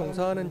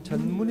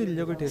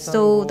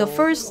 So the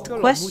first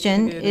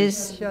question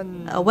is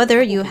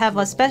whether you have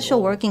a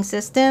special working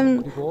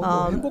system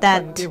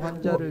that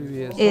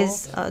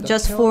is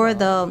just for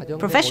the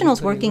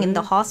professionals working in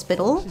the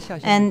hospital,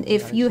 and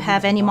if you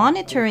have any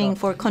monitoring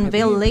for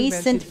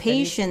convalescent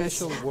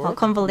patients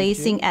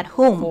convalescing at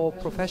home. For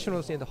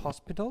professionals in the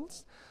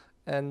hospitals,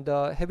 and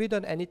have you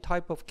done any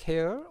type of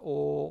care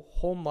or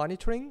home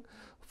monitoring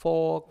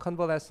for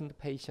convalescent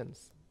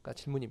patients?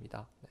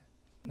 질문입니다.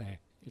 네.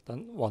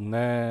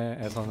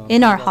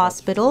 In our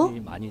hospital,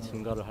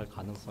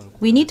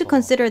 we need to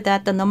consider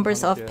that the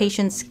numbers of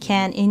patients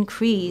can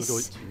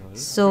increase.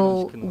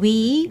 So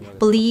we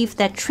believe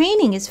that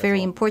training is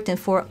very important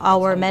for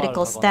our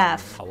medical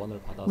staff.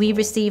 We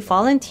receive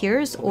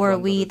volunteers or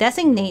we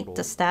designate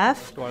the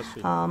staff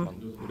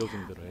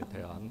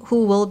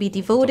who will be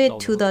devoted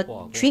to the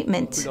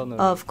treatment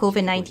of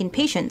COVID-19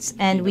 patients,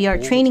 and we are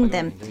training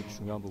them.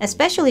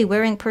 Especially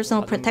wearing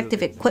personal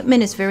protective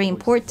equipment is very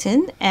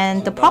important,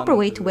 and the proper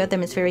way to wear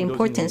them is very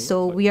important.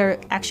 So we are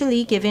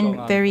actually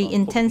given very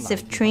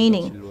intensive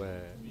training.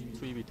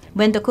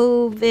 When the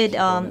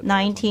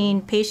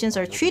COVID-19 patients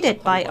are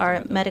treated by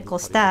our medical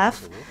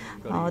staff,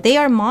 they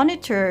are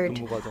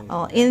monitored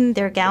in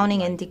their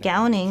gowning and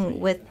degowning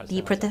with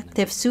the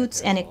protective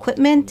suits and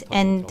equipment,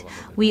 and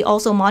we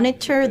also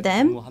monitor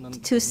them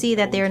to see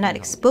that they are not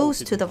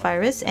exposed to the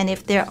virus. And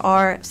if there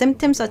are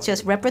symptoms such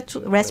as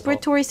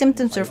respiratory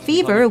symptoms or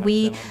fever,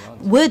 we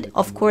would,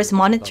 of course,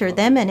 monitor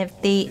them, and if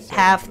they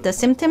have the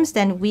symptoms,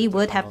 then we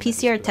would have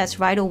PCR tests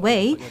right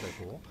away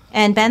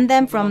and ban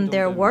them from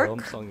their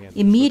work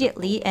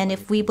immediately. And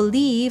if we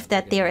believe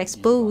that they are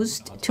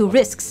exposed to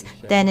risks,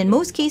 then in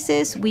most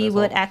cases, we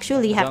would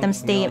actually have them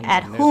stay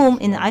at home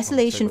in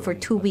isolation for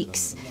 2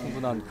 weeks.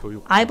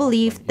 I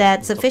believe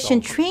that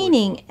sufficient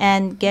training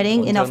and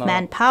getting enough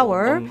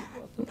manpower,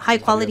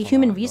 high-quality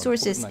human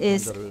resources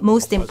is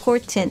most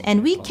important,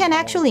 and we can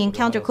actually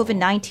encounter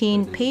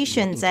COVID-19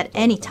 patients at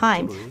any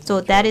time. So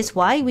that is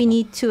why we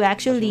need to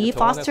actually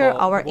foster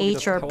our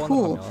HR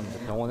pool.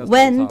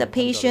 When the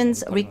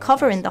patients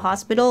recover in the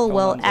hospital,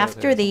 well,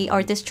 after they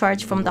are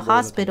discharged from the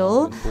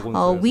hospital,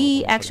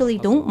 we actually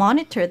don't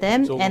monitor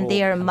them, and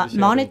they are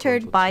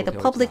monitored by the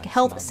public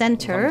health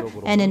center.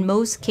 And in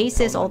most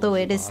cases, although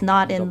it is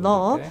not in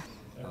law,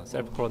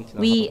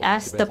 we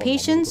ask the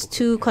patients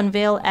to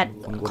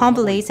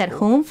convalesce at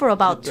home for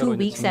about 2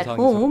 weeks at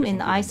home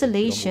in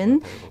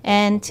isolation,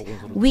 and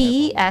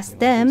we ask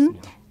them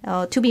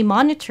to be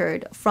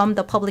monitored from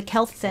the public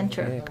health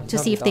center to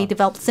see if they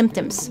develop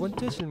symptoms.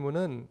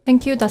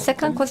 Thank you. The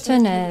second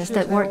question is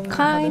that what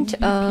kind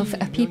of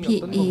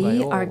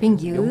PPE are being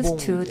used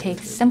to take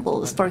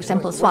samples, for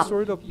example, swab? What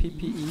sort of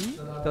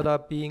PPE that are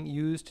being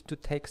used to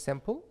take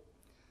sample?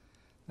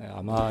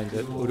 I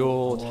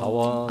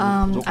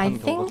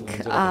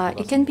think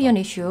it can be an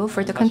issue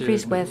for the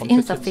countries with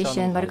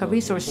insufficient medical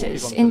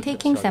resources. In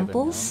taking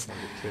samples,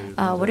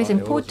 what is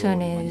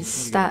important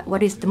is that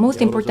the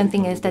most important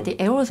thing is that the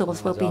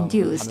aerosols will be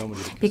induced,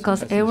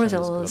 because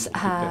aerosols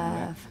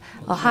have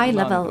a high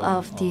level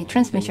of the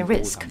transmission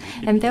risk,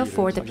 and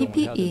therefore the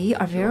PPE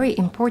are very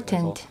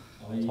important.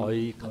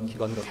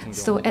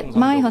 So at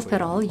my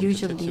hospital,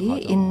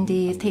 usually in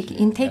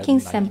taking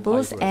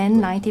samples,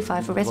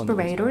 N95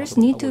 respirators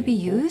need to be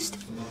used,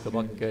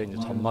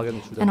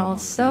 and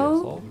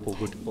also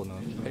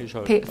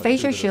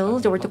facial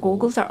shields or the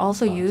goggles are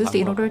also used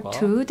in order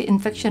to the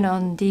infection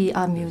on the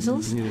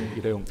measles,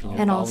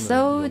 and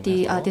also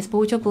the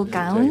disposable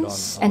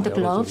gowns and the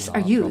gloves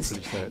are used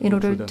in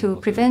order to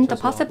prevent the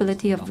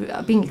possibility of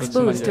being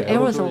exposed to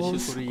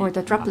aerosols or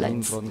the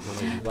droplets.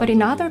 But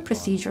in other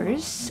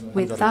procedures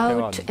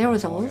without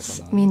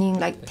aerosols, meaning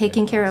like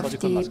taking care of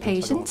the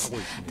patients,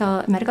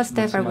 the medical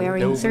staff are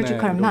wearing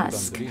surgical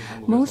masks.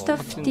 Most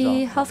of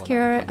the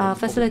healthcare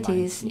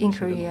facilities in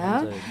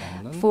Korea,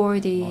 for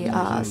the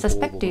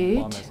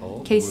suspected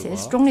cases,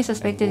 strongly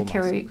suspected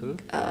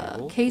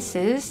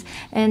cases,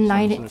 and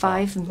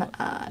 95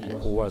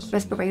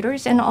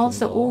 respirators, and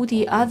also all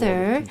the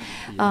other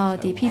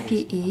the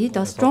PPE,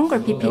 the stronger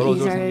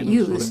PPEs are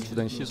used.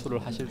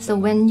 So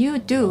when you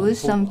do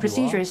some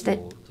procedures that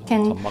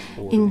can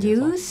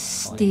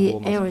induce the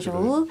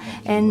aerosol,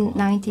 and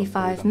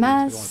 95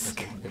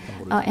 mask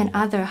and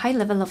other high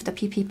level of the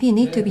PPE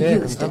need to be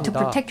used to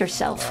protect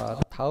yourself.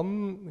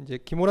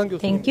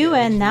 Thank you.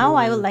 And now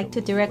I would like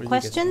to direct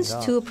questions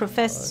to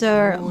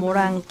Professor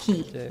Morang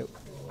Ki.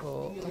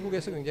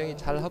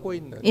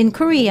 In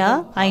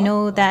Korea, I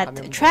know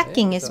that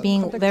tracking is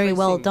being very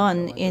well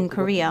done in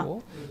Korea.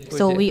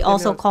 So we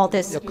also call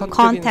this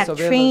contact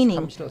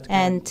training.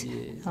 And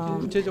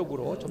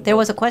there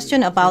was a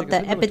question about the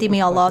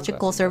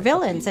epidemiological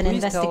surveillance and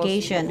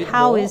investigation.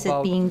 How is it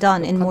being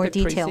done in more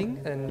detail?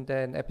 And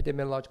then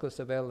epidemiological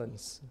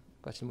surveillance.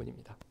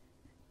 질문입니다.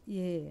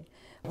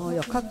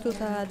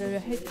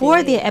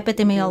 For the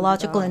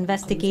epidemiological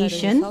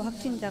investigation,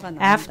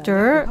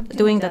 after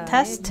doing the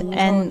test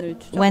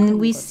and when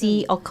we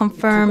see a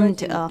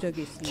confirmed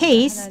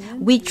case,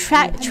 we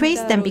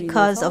trace them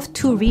because of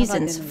two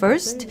reasons.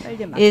 First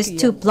is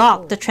to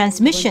block the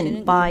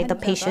transmission by the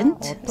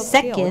patient.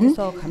 Second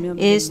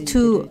is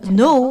to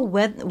know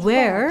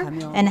where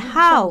and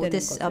how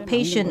this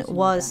patient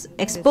was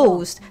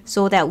exposed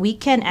so that we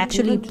can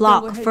actually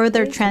block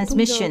further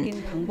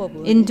transmission.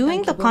 In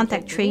doing the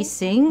contact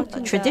tracing,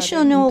 a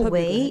traditional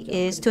way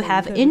is to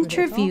have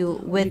interview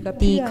with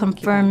the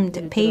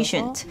confirmed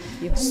patient.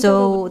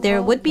 So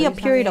there would be a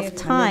period of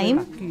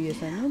time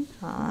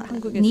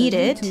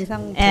needed,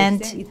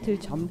 and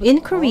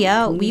in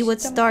Korea we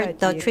would start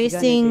the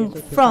tracing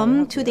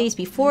from 2 days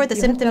before the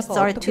symptoms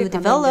start to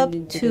develop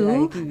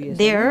to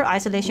their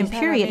isolation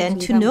period,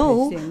 and to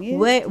know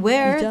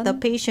where the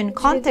patient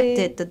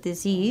contacted the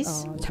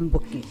disease.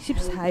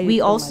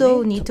 We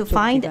also need to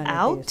find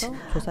out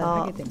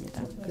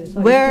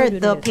where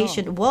the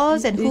patient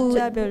was and who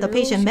the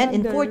patient met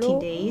in 14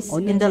 days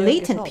in the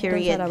latent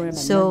period.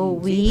 So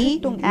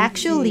we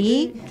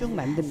actually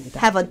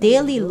have a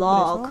daily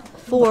log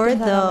for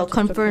the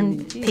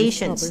confirmed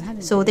patients.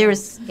 So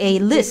there's a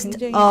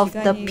list of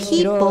the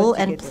people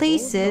and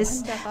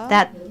places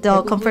that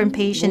the confirmed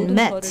patient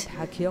met.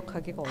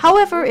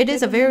 However, it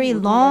is a very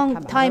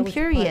long time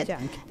period,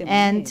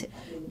 and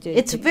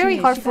it's very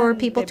hard for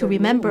people to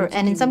remember,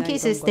 and in some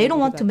cases they don't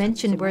want to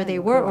mention where they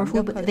were or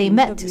who they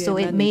met, so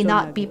it may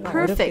not be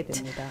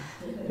perfect.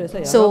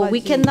 So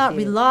we cannot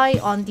rely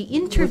on the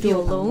interview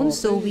alone,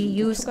 so we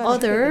use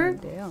other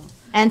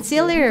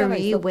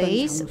ancillary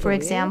ways. For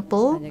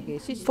example,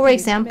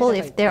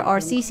 if there are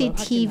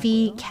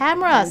CCTV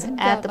cameras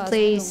at the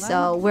place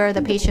where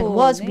the patient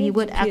was, we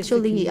would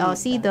actually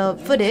see the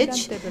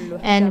footage,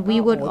 and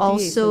we would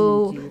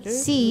also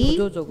see,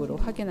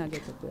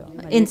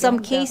 in some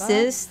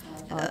cases,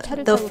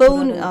 the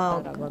phone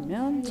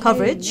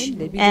coverage,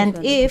 and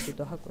if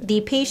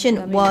the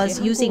patient was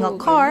using a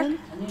car,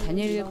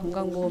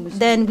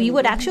 then we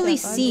would actually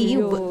see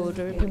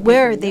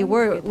where they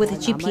were with a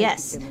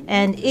GPS.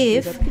 And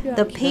if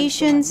the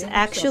patients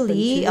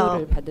actually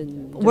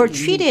were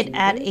treated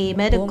at a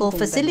medical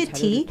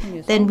facility,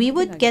 then we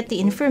would get the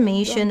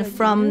information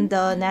from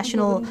the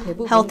National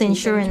Health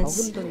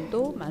Insurance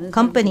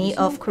Company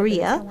of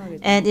Korea.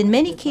 And in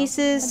many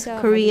cases,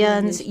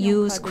 Koreans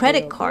use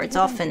credit cards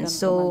often.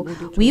 So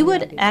we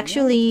would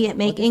actually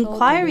make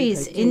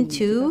inquiries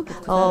into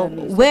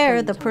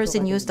where the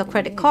person used the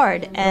credit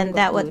card, and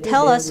that would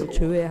tell us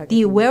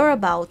the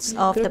whereabouts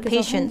of the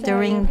patient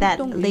during that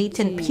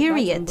latent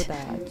period.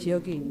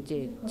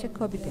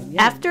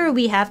 After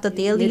we have the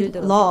daily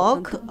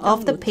log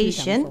of the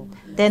patient,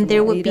 then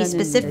there would be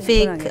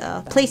specific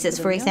places.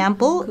 For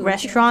example,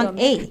 restaurant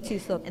A.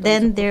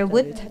 Then there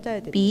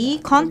would be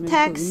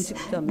contacts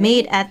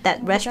made at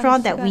that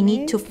restaurant that we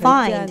need to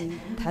find.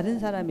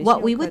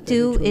 what we would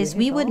do is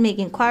we would make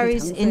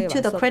inquiries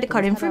into the credit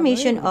card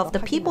information of the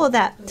people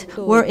that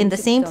were in the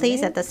same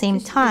place at the same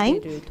time,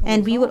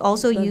 and we would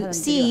also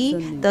see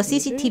the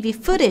CCTV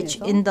footage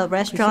in the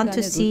restaurant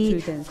to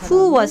see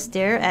who was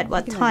there at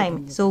what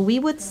time. So we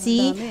would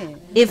see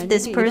if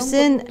this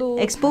person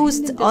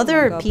exposed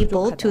other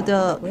people to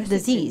the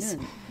disease.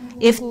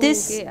 If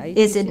this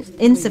is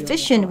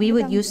insufficient, we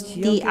would use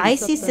the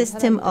IC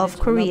system of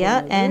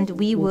Korea, and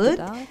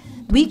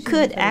we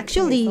could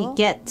actually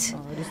get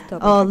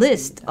a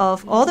list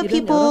of all the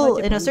people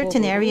in a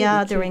certain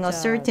area during a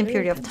certain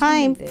period of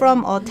time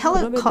from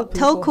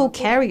telco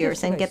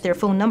carriers and get their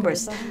phone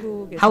numbers.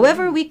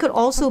 However, we could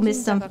also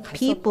miss some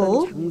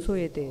people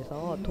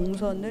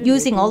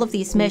using all of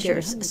these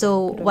measures.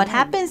 So what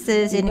happens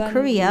is in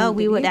Korea,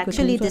 we would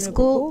actually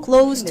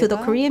disclose to the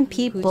Korean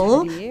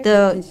people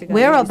the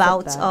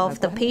whereabouts of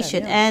the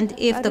patient. And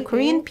if the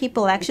Korean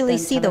people actually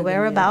see the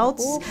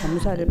whereabouts,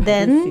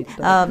 then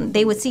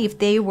they would see if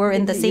they were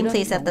in the same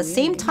place at the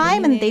same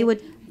time, and they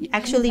would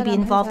actually be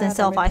involved in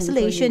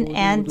self-isolation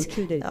and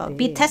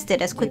be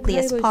tested as quickly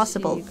as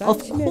possible.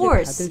 Of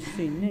course,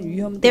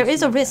 there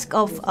is a risk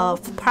of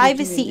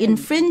privacy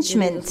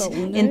infringement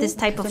in this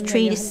type of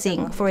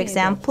tracing. For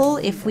example,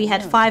 if we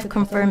had 5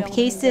 confirmed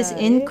cases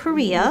in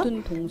Korea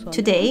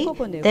today,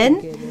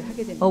 then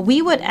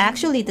we would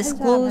actually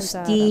disclose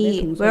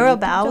the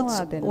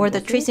whereabouts or the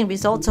tracing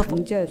results of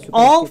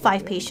all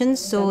 5 patients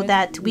so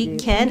that we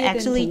can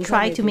actually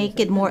try to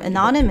make it more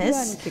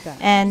anonymous.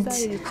 And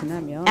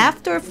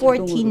after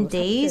 14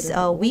 days,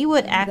 we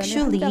would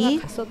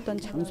actually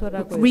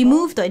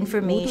remove the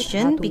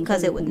information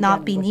because it would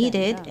not be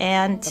needed,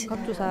 and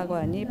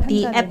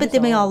the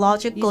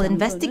epidemiological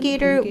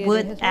investigator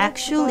would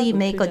actually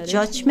make a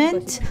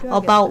judgment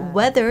about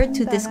whether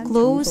to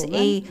disclose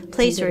a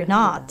place or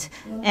not.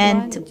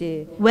 And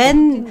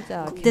when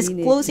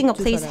disclosing a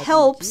place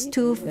helps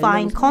to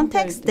find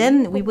context,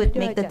 then we would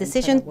make the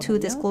decision to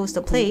disclose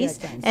the place.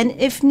 And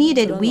if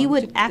needed, we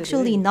would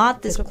actually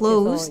not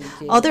disclose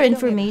other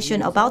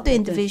information about the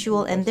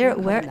individual and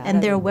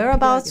their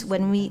whereabouts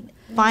when we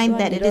find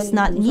that it is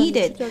not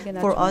needed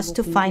for us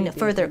to find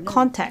further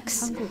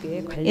context.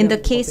 In the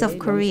case of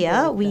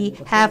Korea, we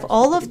have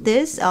all of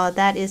this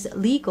that is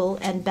legal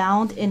and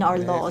bound in our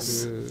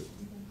laws.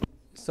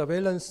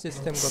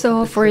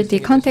 So for the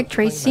contact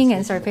tracing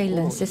and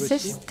surveillance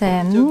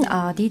system,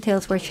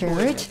 details were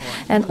shared,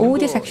 and all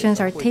these actions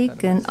are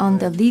taken on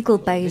the legal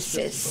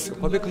basis.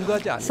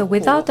 So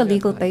without the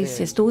legal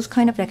basis, those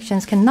kind of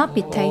actions cannot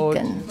be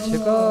taken.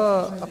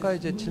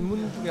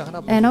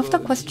 And of the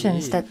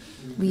questions that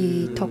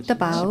we talked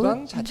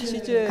about,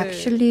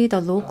 actually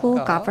the local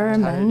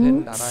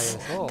governments,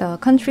 the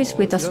countries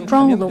with a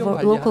strong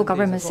local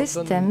government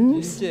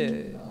systems,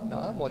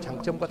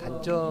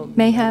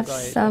 may have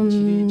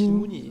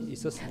some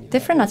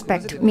different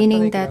aspect,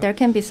 meaning that there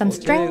can be some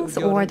strength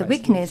or the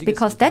weakness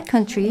because that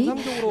country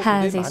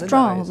has a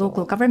strong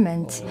local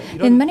government.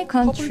 In many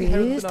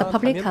countries, the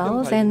public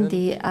health and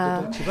the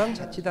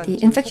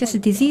infectious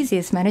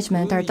diseases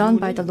management are done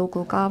by the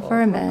local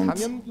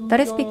government.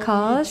 That is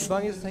because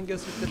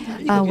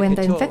when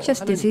the infectious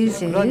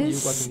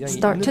diseases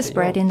start to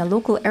spread in the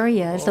local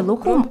areas, the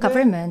local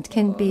government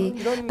can be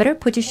better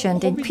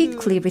positioned in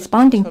quickly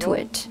responding to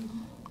it.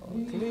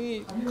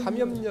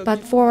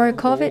 But for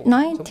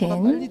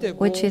COVID-19,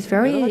 which is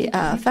very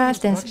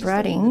fast and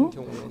spreading,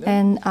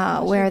 and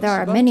where there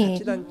are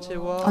many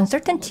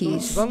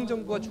uncertainties,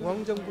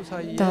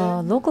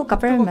 the local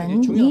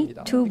government need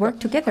to work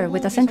together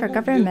with the central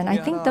government. I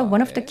think that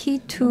one of the key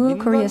to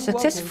Korea's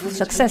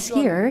success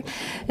here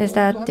is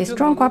that the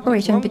strong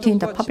cooperation between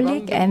the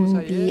public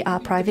and the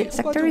private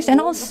sectors, and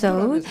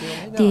also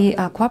the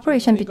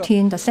cooperation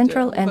between the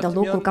central and the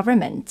local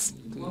governments.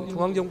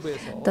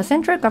 The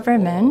central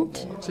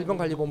government,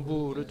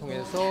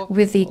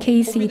 with the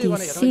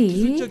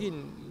KCDC,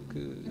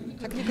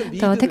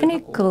 the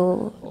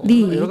technical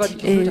lead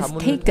is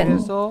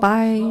taken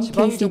by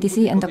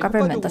KCDC and the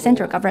government, the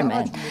central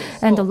government.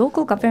 And the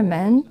local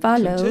government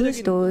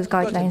follows those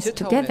guidelines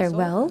together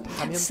well,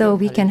 so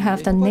we can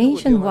have the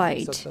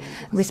nationwide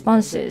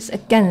responses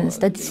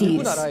against the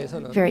disease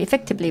very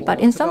effectively. But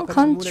in some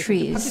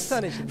countries,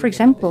 for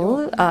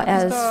example,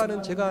 as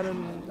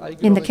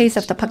in the case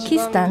of the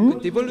Pakistan,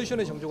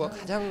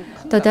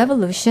 the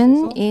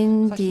devolution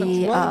in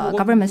the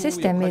government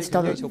system is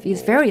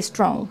very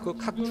strong.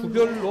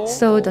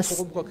 So the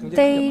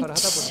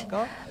state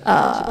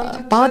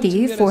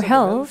body for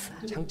health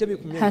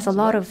has a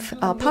lot of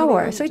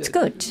power, so it's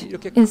good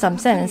in some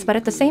sense. But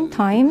at the same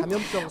time,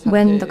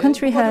 when the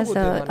country has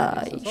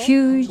a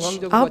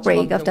huge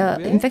outbreak of the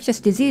infectious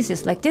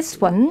diseases like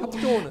this one,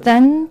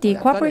 then the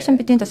cooperation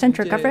between the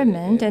central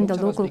government and the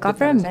local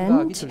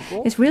government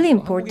is really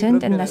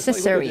important and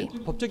necessary.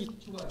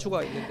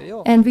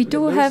 And we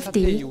do have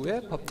the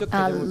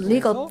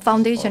legal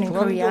foundation in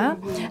Korea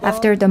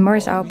after the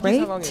MERS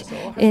outbreak.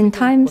 that in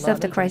times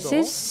of the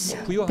crisis,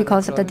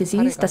 because of the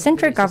disease, the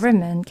central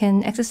government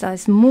can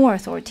exercise more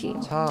authority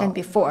than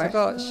before.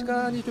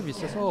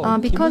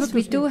 Because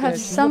we do have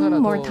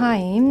some more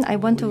time, I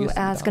want to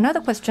ask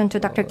another question to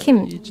Dr.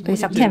 Kim.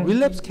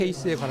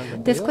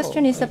 This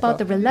question is about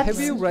the relapse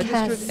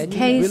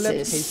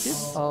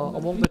cases.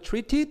 Among the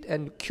treated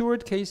and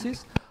cured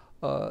cases,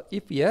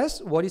 if yes,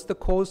 what is the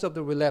cause of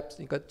the relapse?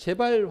 그러니까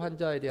재발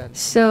환자에 대한.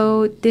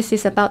 So this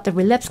is about the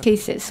relapse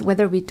cases,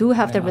 whether we do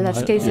have the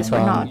relapse cases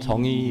or not.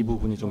 정의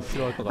부분이 좀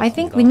필요할 것 같습니다. I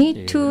think we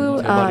need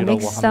to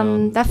make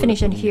some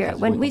definition here.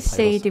 When we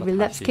say the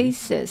relapse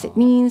cases, it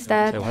means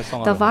that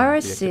the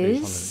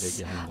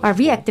viruses are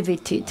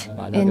reactivated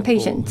in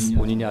patients.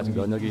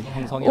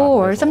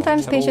 Or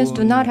sometimes patients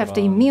do not have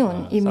the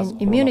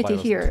immunity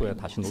here.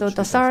 So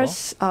the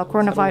SARS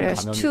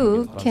coronavirus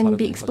 2 can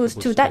be exposed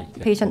to that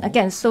patient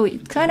again. So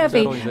it's kind of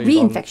a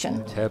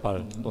reinfection.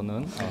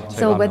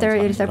 So whether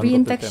it is a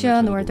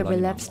reinfection or the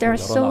relapse, there are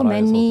so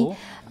many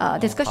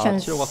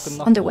discussions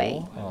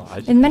underway.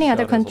 In many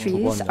other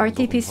countries,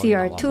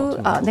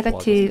 RT-PCR2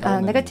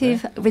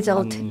 negative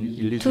result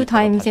 2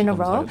 times in a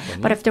row,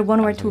 but after 1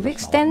 or 2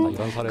 weeks, then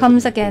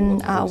comes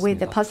again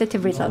with a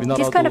positive result.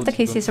 These kind of the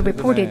cases are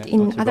reported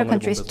in other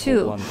countries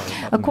too.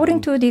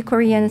 According to the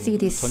Korean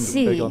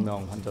CDC,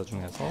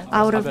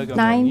 out of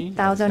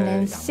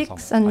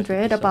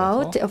 9,600,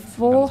 about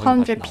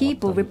 400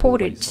 people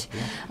reported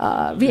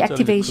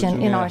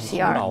reactivation in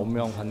RCR.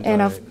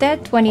 And of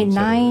that,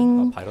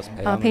 29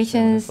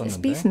 patients'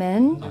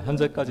 specimen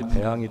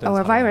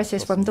or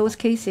viruses from those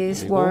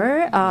cases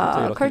were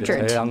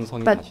cultured,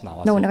 but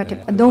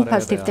no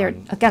positive there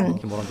again.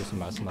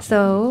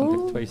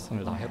 So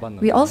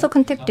we also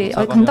conducted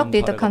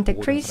the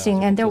contact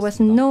tracing, and there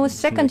was no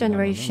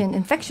second-generation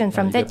infection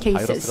from that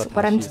cases.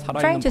 What I'm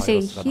trying to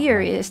say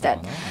here is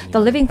that the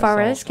living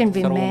virus can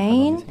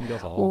remain,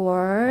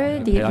 or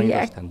the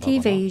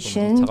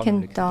reactivation can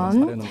be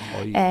done,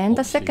 and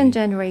the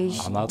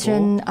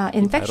second-generation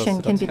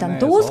infection can be done.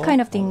 Those kind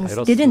of things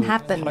didn't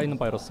happen.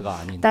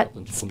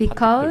 That's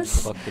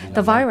because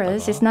the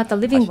virus is not the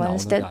living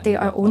ones, that they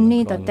are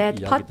only the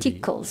dead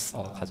particles.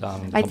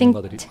 I think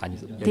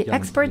the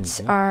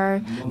experts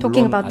are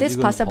talking about this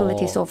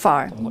possibility so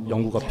far.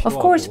 Of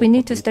course, we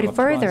need to study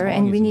further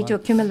and we need to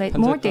accumulate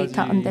more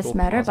data on this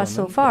matter, but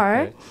so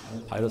far,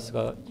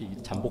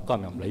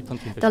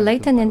 the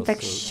latent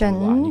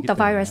infection, the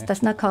virus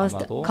does not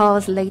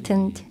cause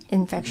latent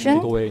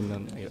infection.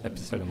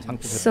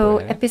 So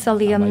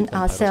epithelium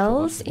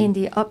cells in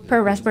the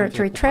upper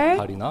respiratory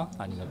tract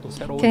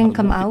can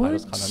come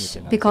out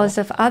because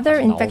of other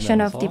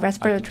infection of the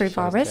respiratory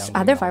virus,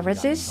 other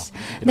viruses.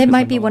 That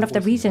might be one of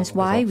the reasons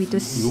why we do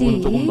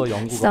see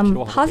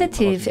some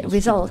positive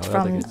result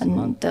from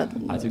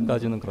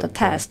the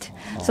test.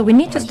 So we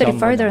need to study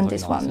further on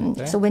this one.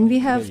 So when we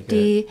have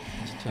the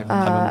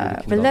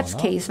relapse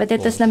case, but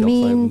that does not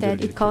mean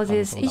that it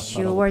causes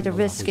issue or the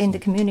risk in the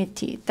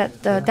community. That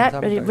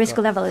risk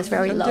level is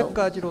very low.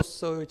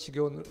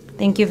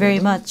 Thank you very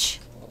much.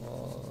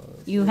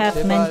 You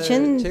have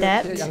mentioned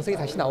that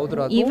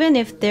even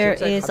if there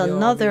is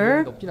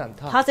another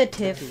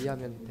positive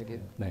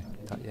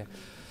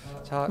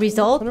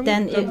result,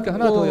 then it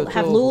will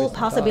have low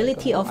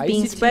possibility of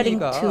being spreading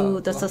to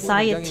the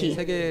society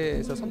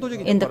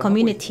in the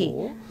community.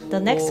 The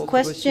next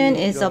question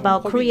is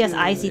about Korea's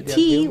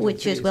ICT,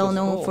 which is well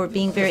known for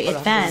being very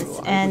advanced,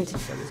 and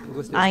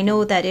I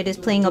know that it is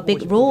playing a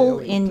big role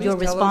in your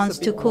response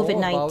to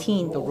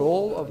COVID-19. The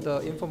role of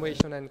the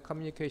information and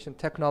communication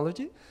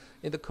technology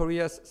in the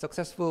Korea's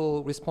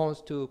successful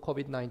response to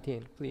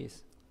COVID-19,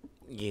 please.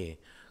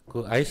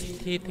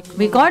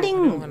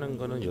 Regarding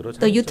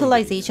the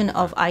utilization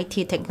of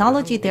IT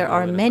technology, there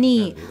are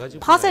many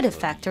positive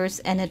factors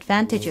and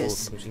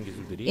advantages.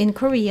 In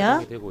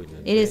Korea,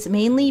 it is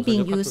mainly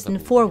being used in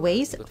 4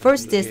 ways.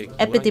 First is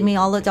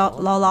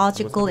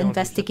epidemiological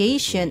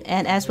investigation,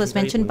 and as was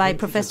mentioned by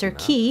Professor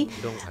Key,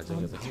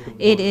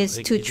 it is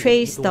to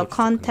trace the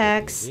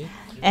contacts,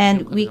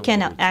 and we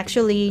can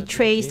actually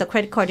trace the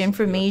credit card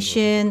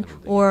information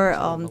or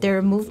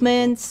their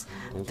movements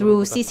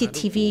through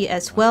CCTV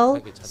as well.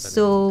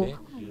 So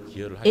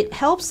it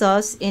helps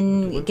us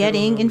in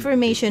getting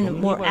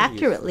information more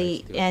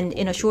accurately and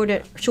in a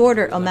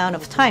shorter amount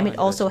of time. It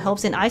also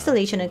helps in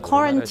isolation and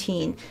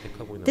quarantine.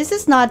 This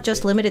is not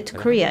just limited to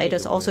Korea. It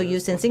is also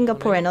used in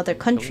Singapore and other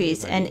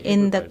countries. And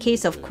in the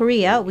case of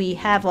Korea, we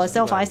have a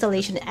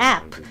self-isolation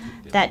app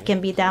that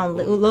can be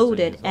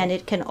downloaded, and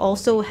it can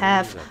also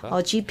have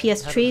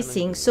GPS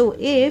tracing. So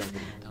if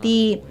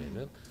the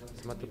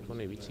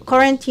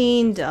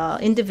quarantined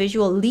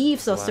individual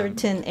leaves a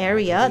certain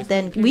area,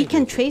 then we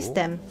can trace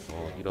them.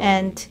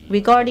 And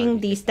regarding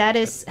the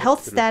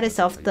health status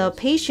of the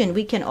patient,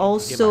 we can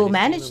also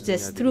manage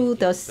this through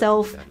the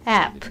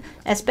self-app.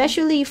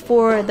 Especially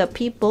for the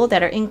people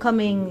that are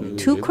incoming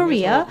to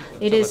Korea,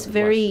 it is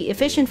very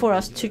efficient for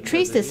us to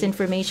trace this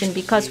information,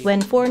 because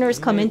when foreigners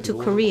come into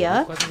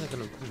Korea,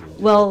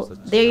 well,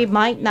 they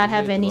might not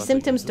have any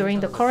symptoms during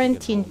the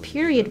quarantine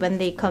period when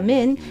they come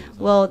in.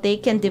 Well, they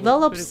can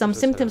develop some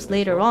symptoms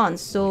later on.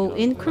 So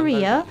in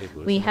Korea,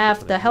 we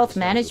have the health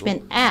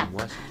management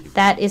app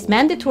that is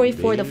mandatory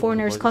for the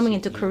foreigners coming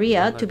into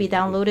Korea to be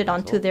downloaded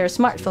onto their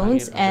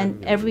smartphones,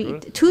 and every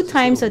 2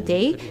 times a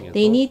day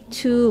they need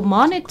to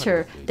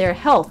monitor their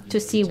health to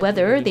see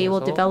whether they will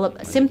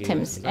develop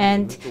symptoms.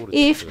 And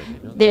if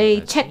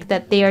they check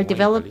that they are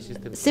developed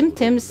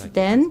symptoms,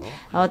 then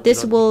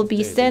this will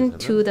be sent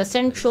to the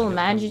Central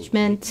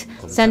Management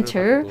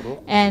Center,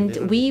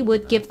 and we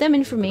would give them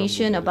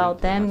information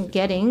about them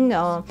getting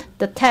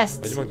the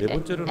tests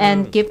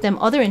and give them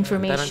other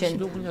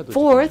information.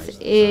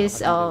 Fourth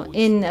is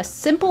in a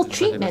simple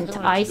treatment,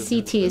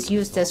 ICT is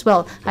used as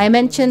well. I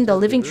mentioned the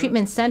living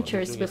treatment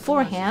centers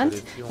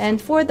beforehand,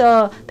 and for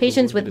the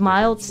patients with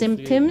mild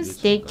symptoms,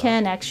 they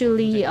can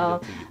actually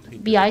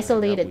be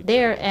isolated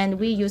there, and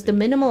we use the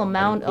minimal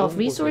amount of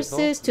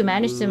resources to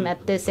manage them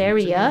at this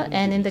area.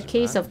 And in the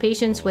case of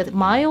patients with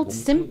mild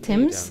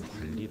symptoms,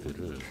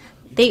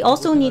 they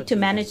also need to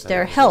manage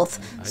their health.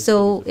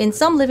 So in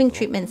some living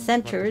treatment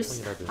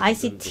centers,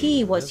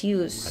 ICT was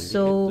used.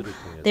 So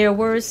there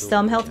were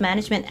some health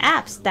management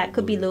apps that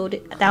could be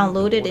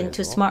downloaded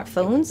into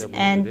smartphones,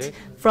 and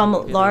from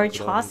large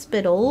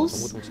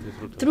hospitals,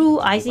 through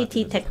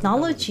ICT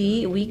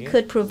technology, we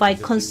could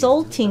provide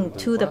consulting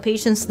to the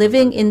patients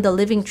living in the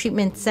living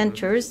treatment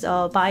centers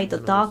by the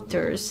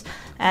doctors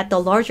at the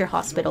larger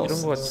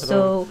hospitals.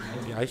 So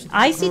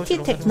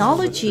ICT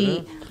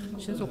technology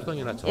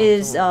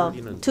is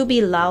to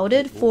be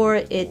lauded for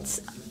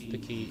its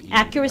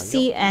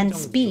accuracy and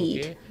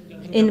speed.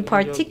 In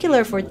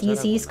particular for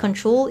disease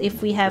control,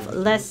 if we have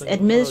less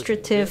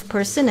administrative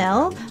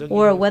personnel,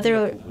 or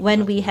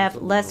when we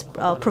have less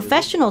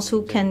professionals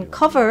who can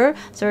cover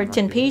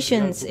certain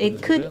patients,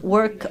 it could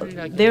work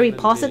very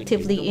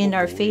positively in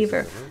our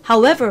favor.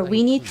 However,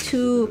 we need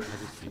to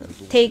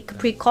take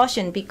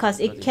precaution because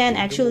it can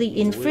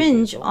actually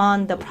infringe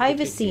on the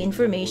privacy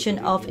information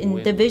of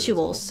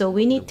individuals. So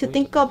we need to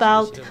think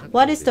about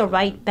what is the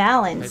right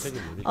balance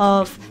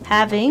of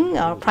having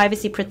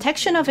privacy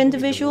protection of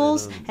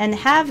individuals and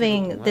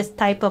having this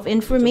type of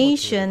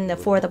information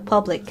for the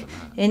public.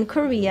 In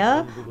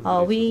Korea,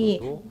 we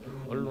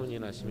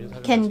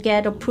can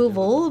get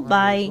approval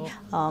by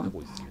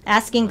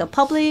asking the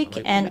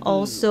public, and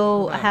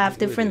also have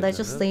different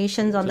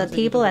legislations on the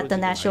table at the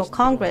National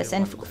Congress.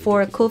 And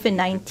for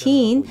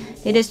COVID-19,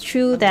 it is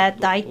true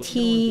that the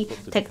IT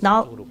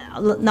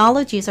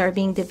technologies are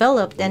being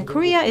developed, and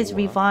Korea is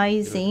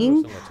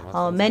revising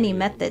many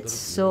methods.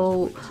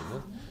 So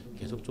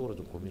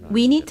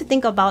we need to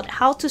think about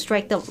how to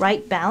strike the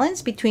right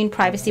balance between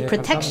privacy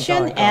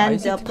protection and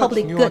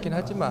public good.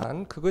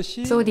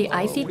 So the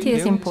ICT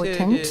is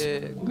important,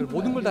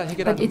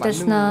 but it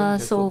does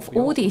not solve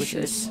all the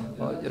issues.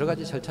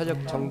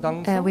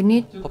 We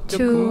need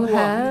to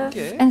have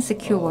and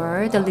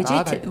secure the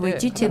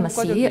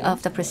legitimacy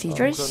of the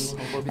procedures,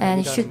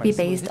 and it should be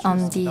based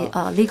on the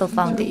legal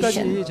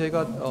foundation.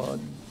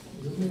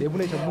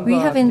 We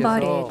have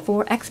invited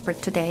 4 experts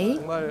today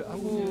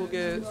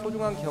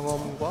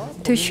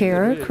to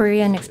share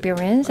Korean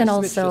experience and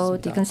also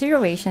the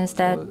considerations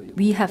that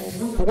we have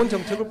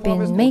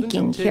been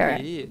making here,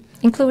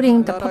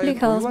 including the public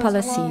health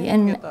policy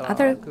and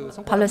other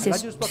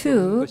policies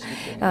too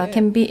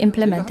can be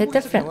implemented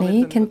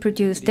differently, can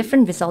produce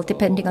different results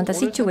depending on the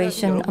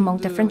situation among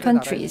different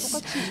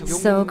countries.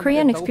 So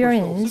Korean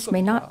experience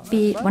may not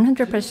be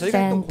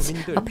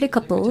 100%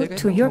 applicable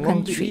to your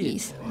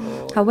countries.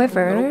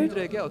 However,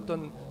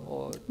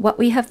 what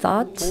we have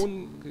thought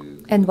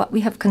and what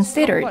we have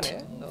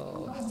considered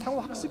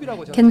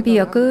can be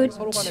a good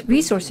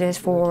resources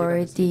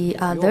for the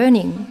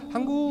learning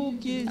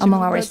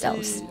among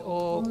ourselves.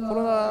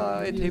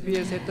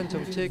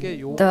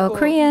 The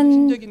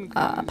Korean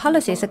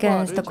policies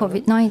against the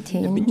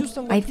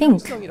COVID-19, I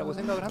think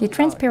the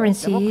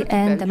transparency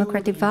and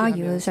democratic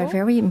values are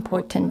very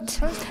important.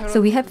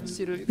 So we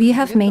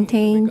have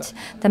maintained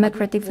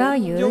democratic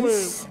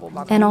values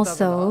and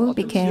also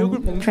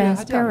became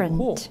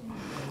transparent.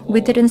 We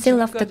didn't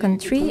seal off the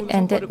country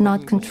and did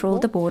not control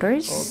the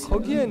borders.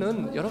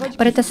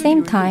 But at the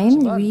same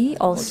time, we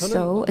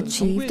also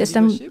achieved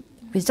some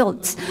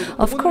results.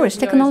 Of course,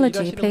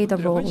 technology played a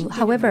role.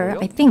 However,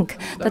 I think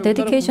the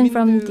dedication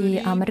from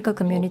the medical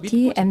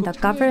community and the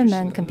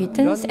government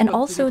competence and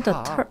also the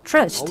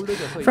trust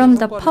from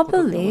the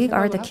public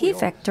are the key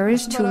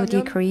factors to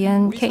the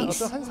Korean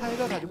case.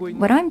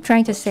 What I'm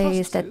trying to say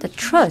is that the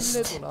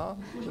trust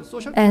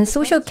and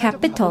social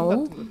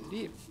capital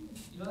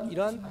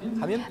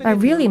are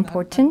really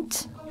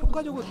important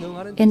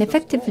in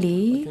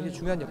effectively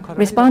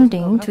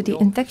responding to the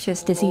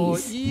infectious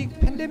disease.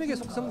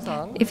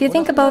 If you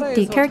think about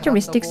the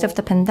characteristics of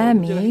the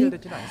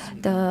pandemic,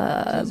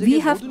 we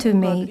have to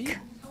make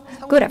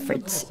good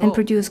efforts and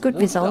produce good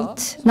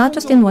results, not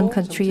just in one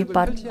country,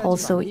 but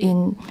also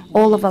in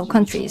all of our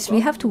countries. We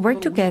have to work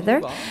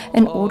together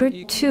in order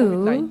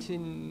to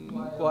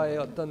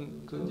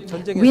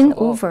win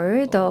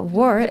over the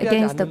war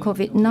against the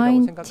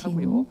COVID-19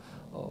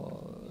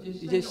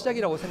 이제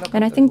시작이라고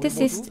And I 생각합니다. think this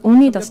is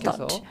only the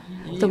start.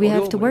 So we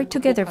have to work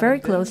together very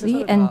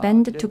closely and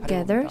band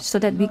together so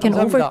that we can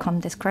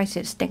overcome this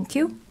crisis. Thank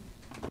you.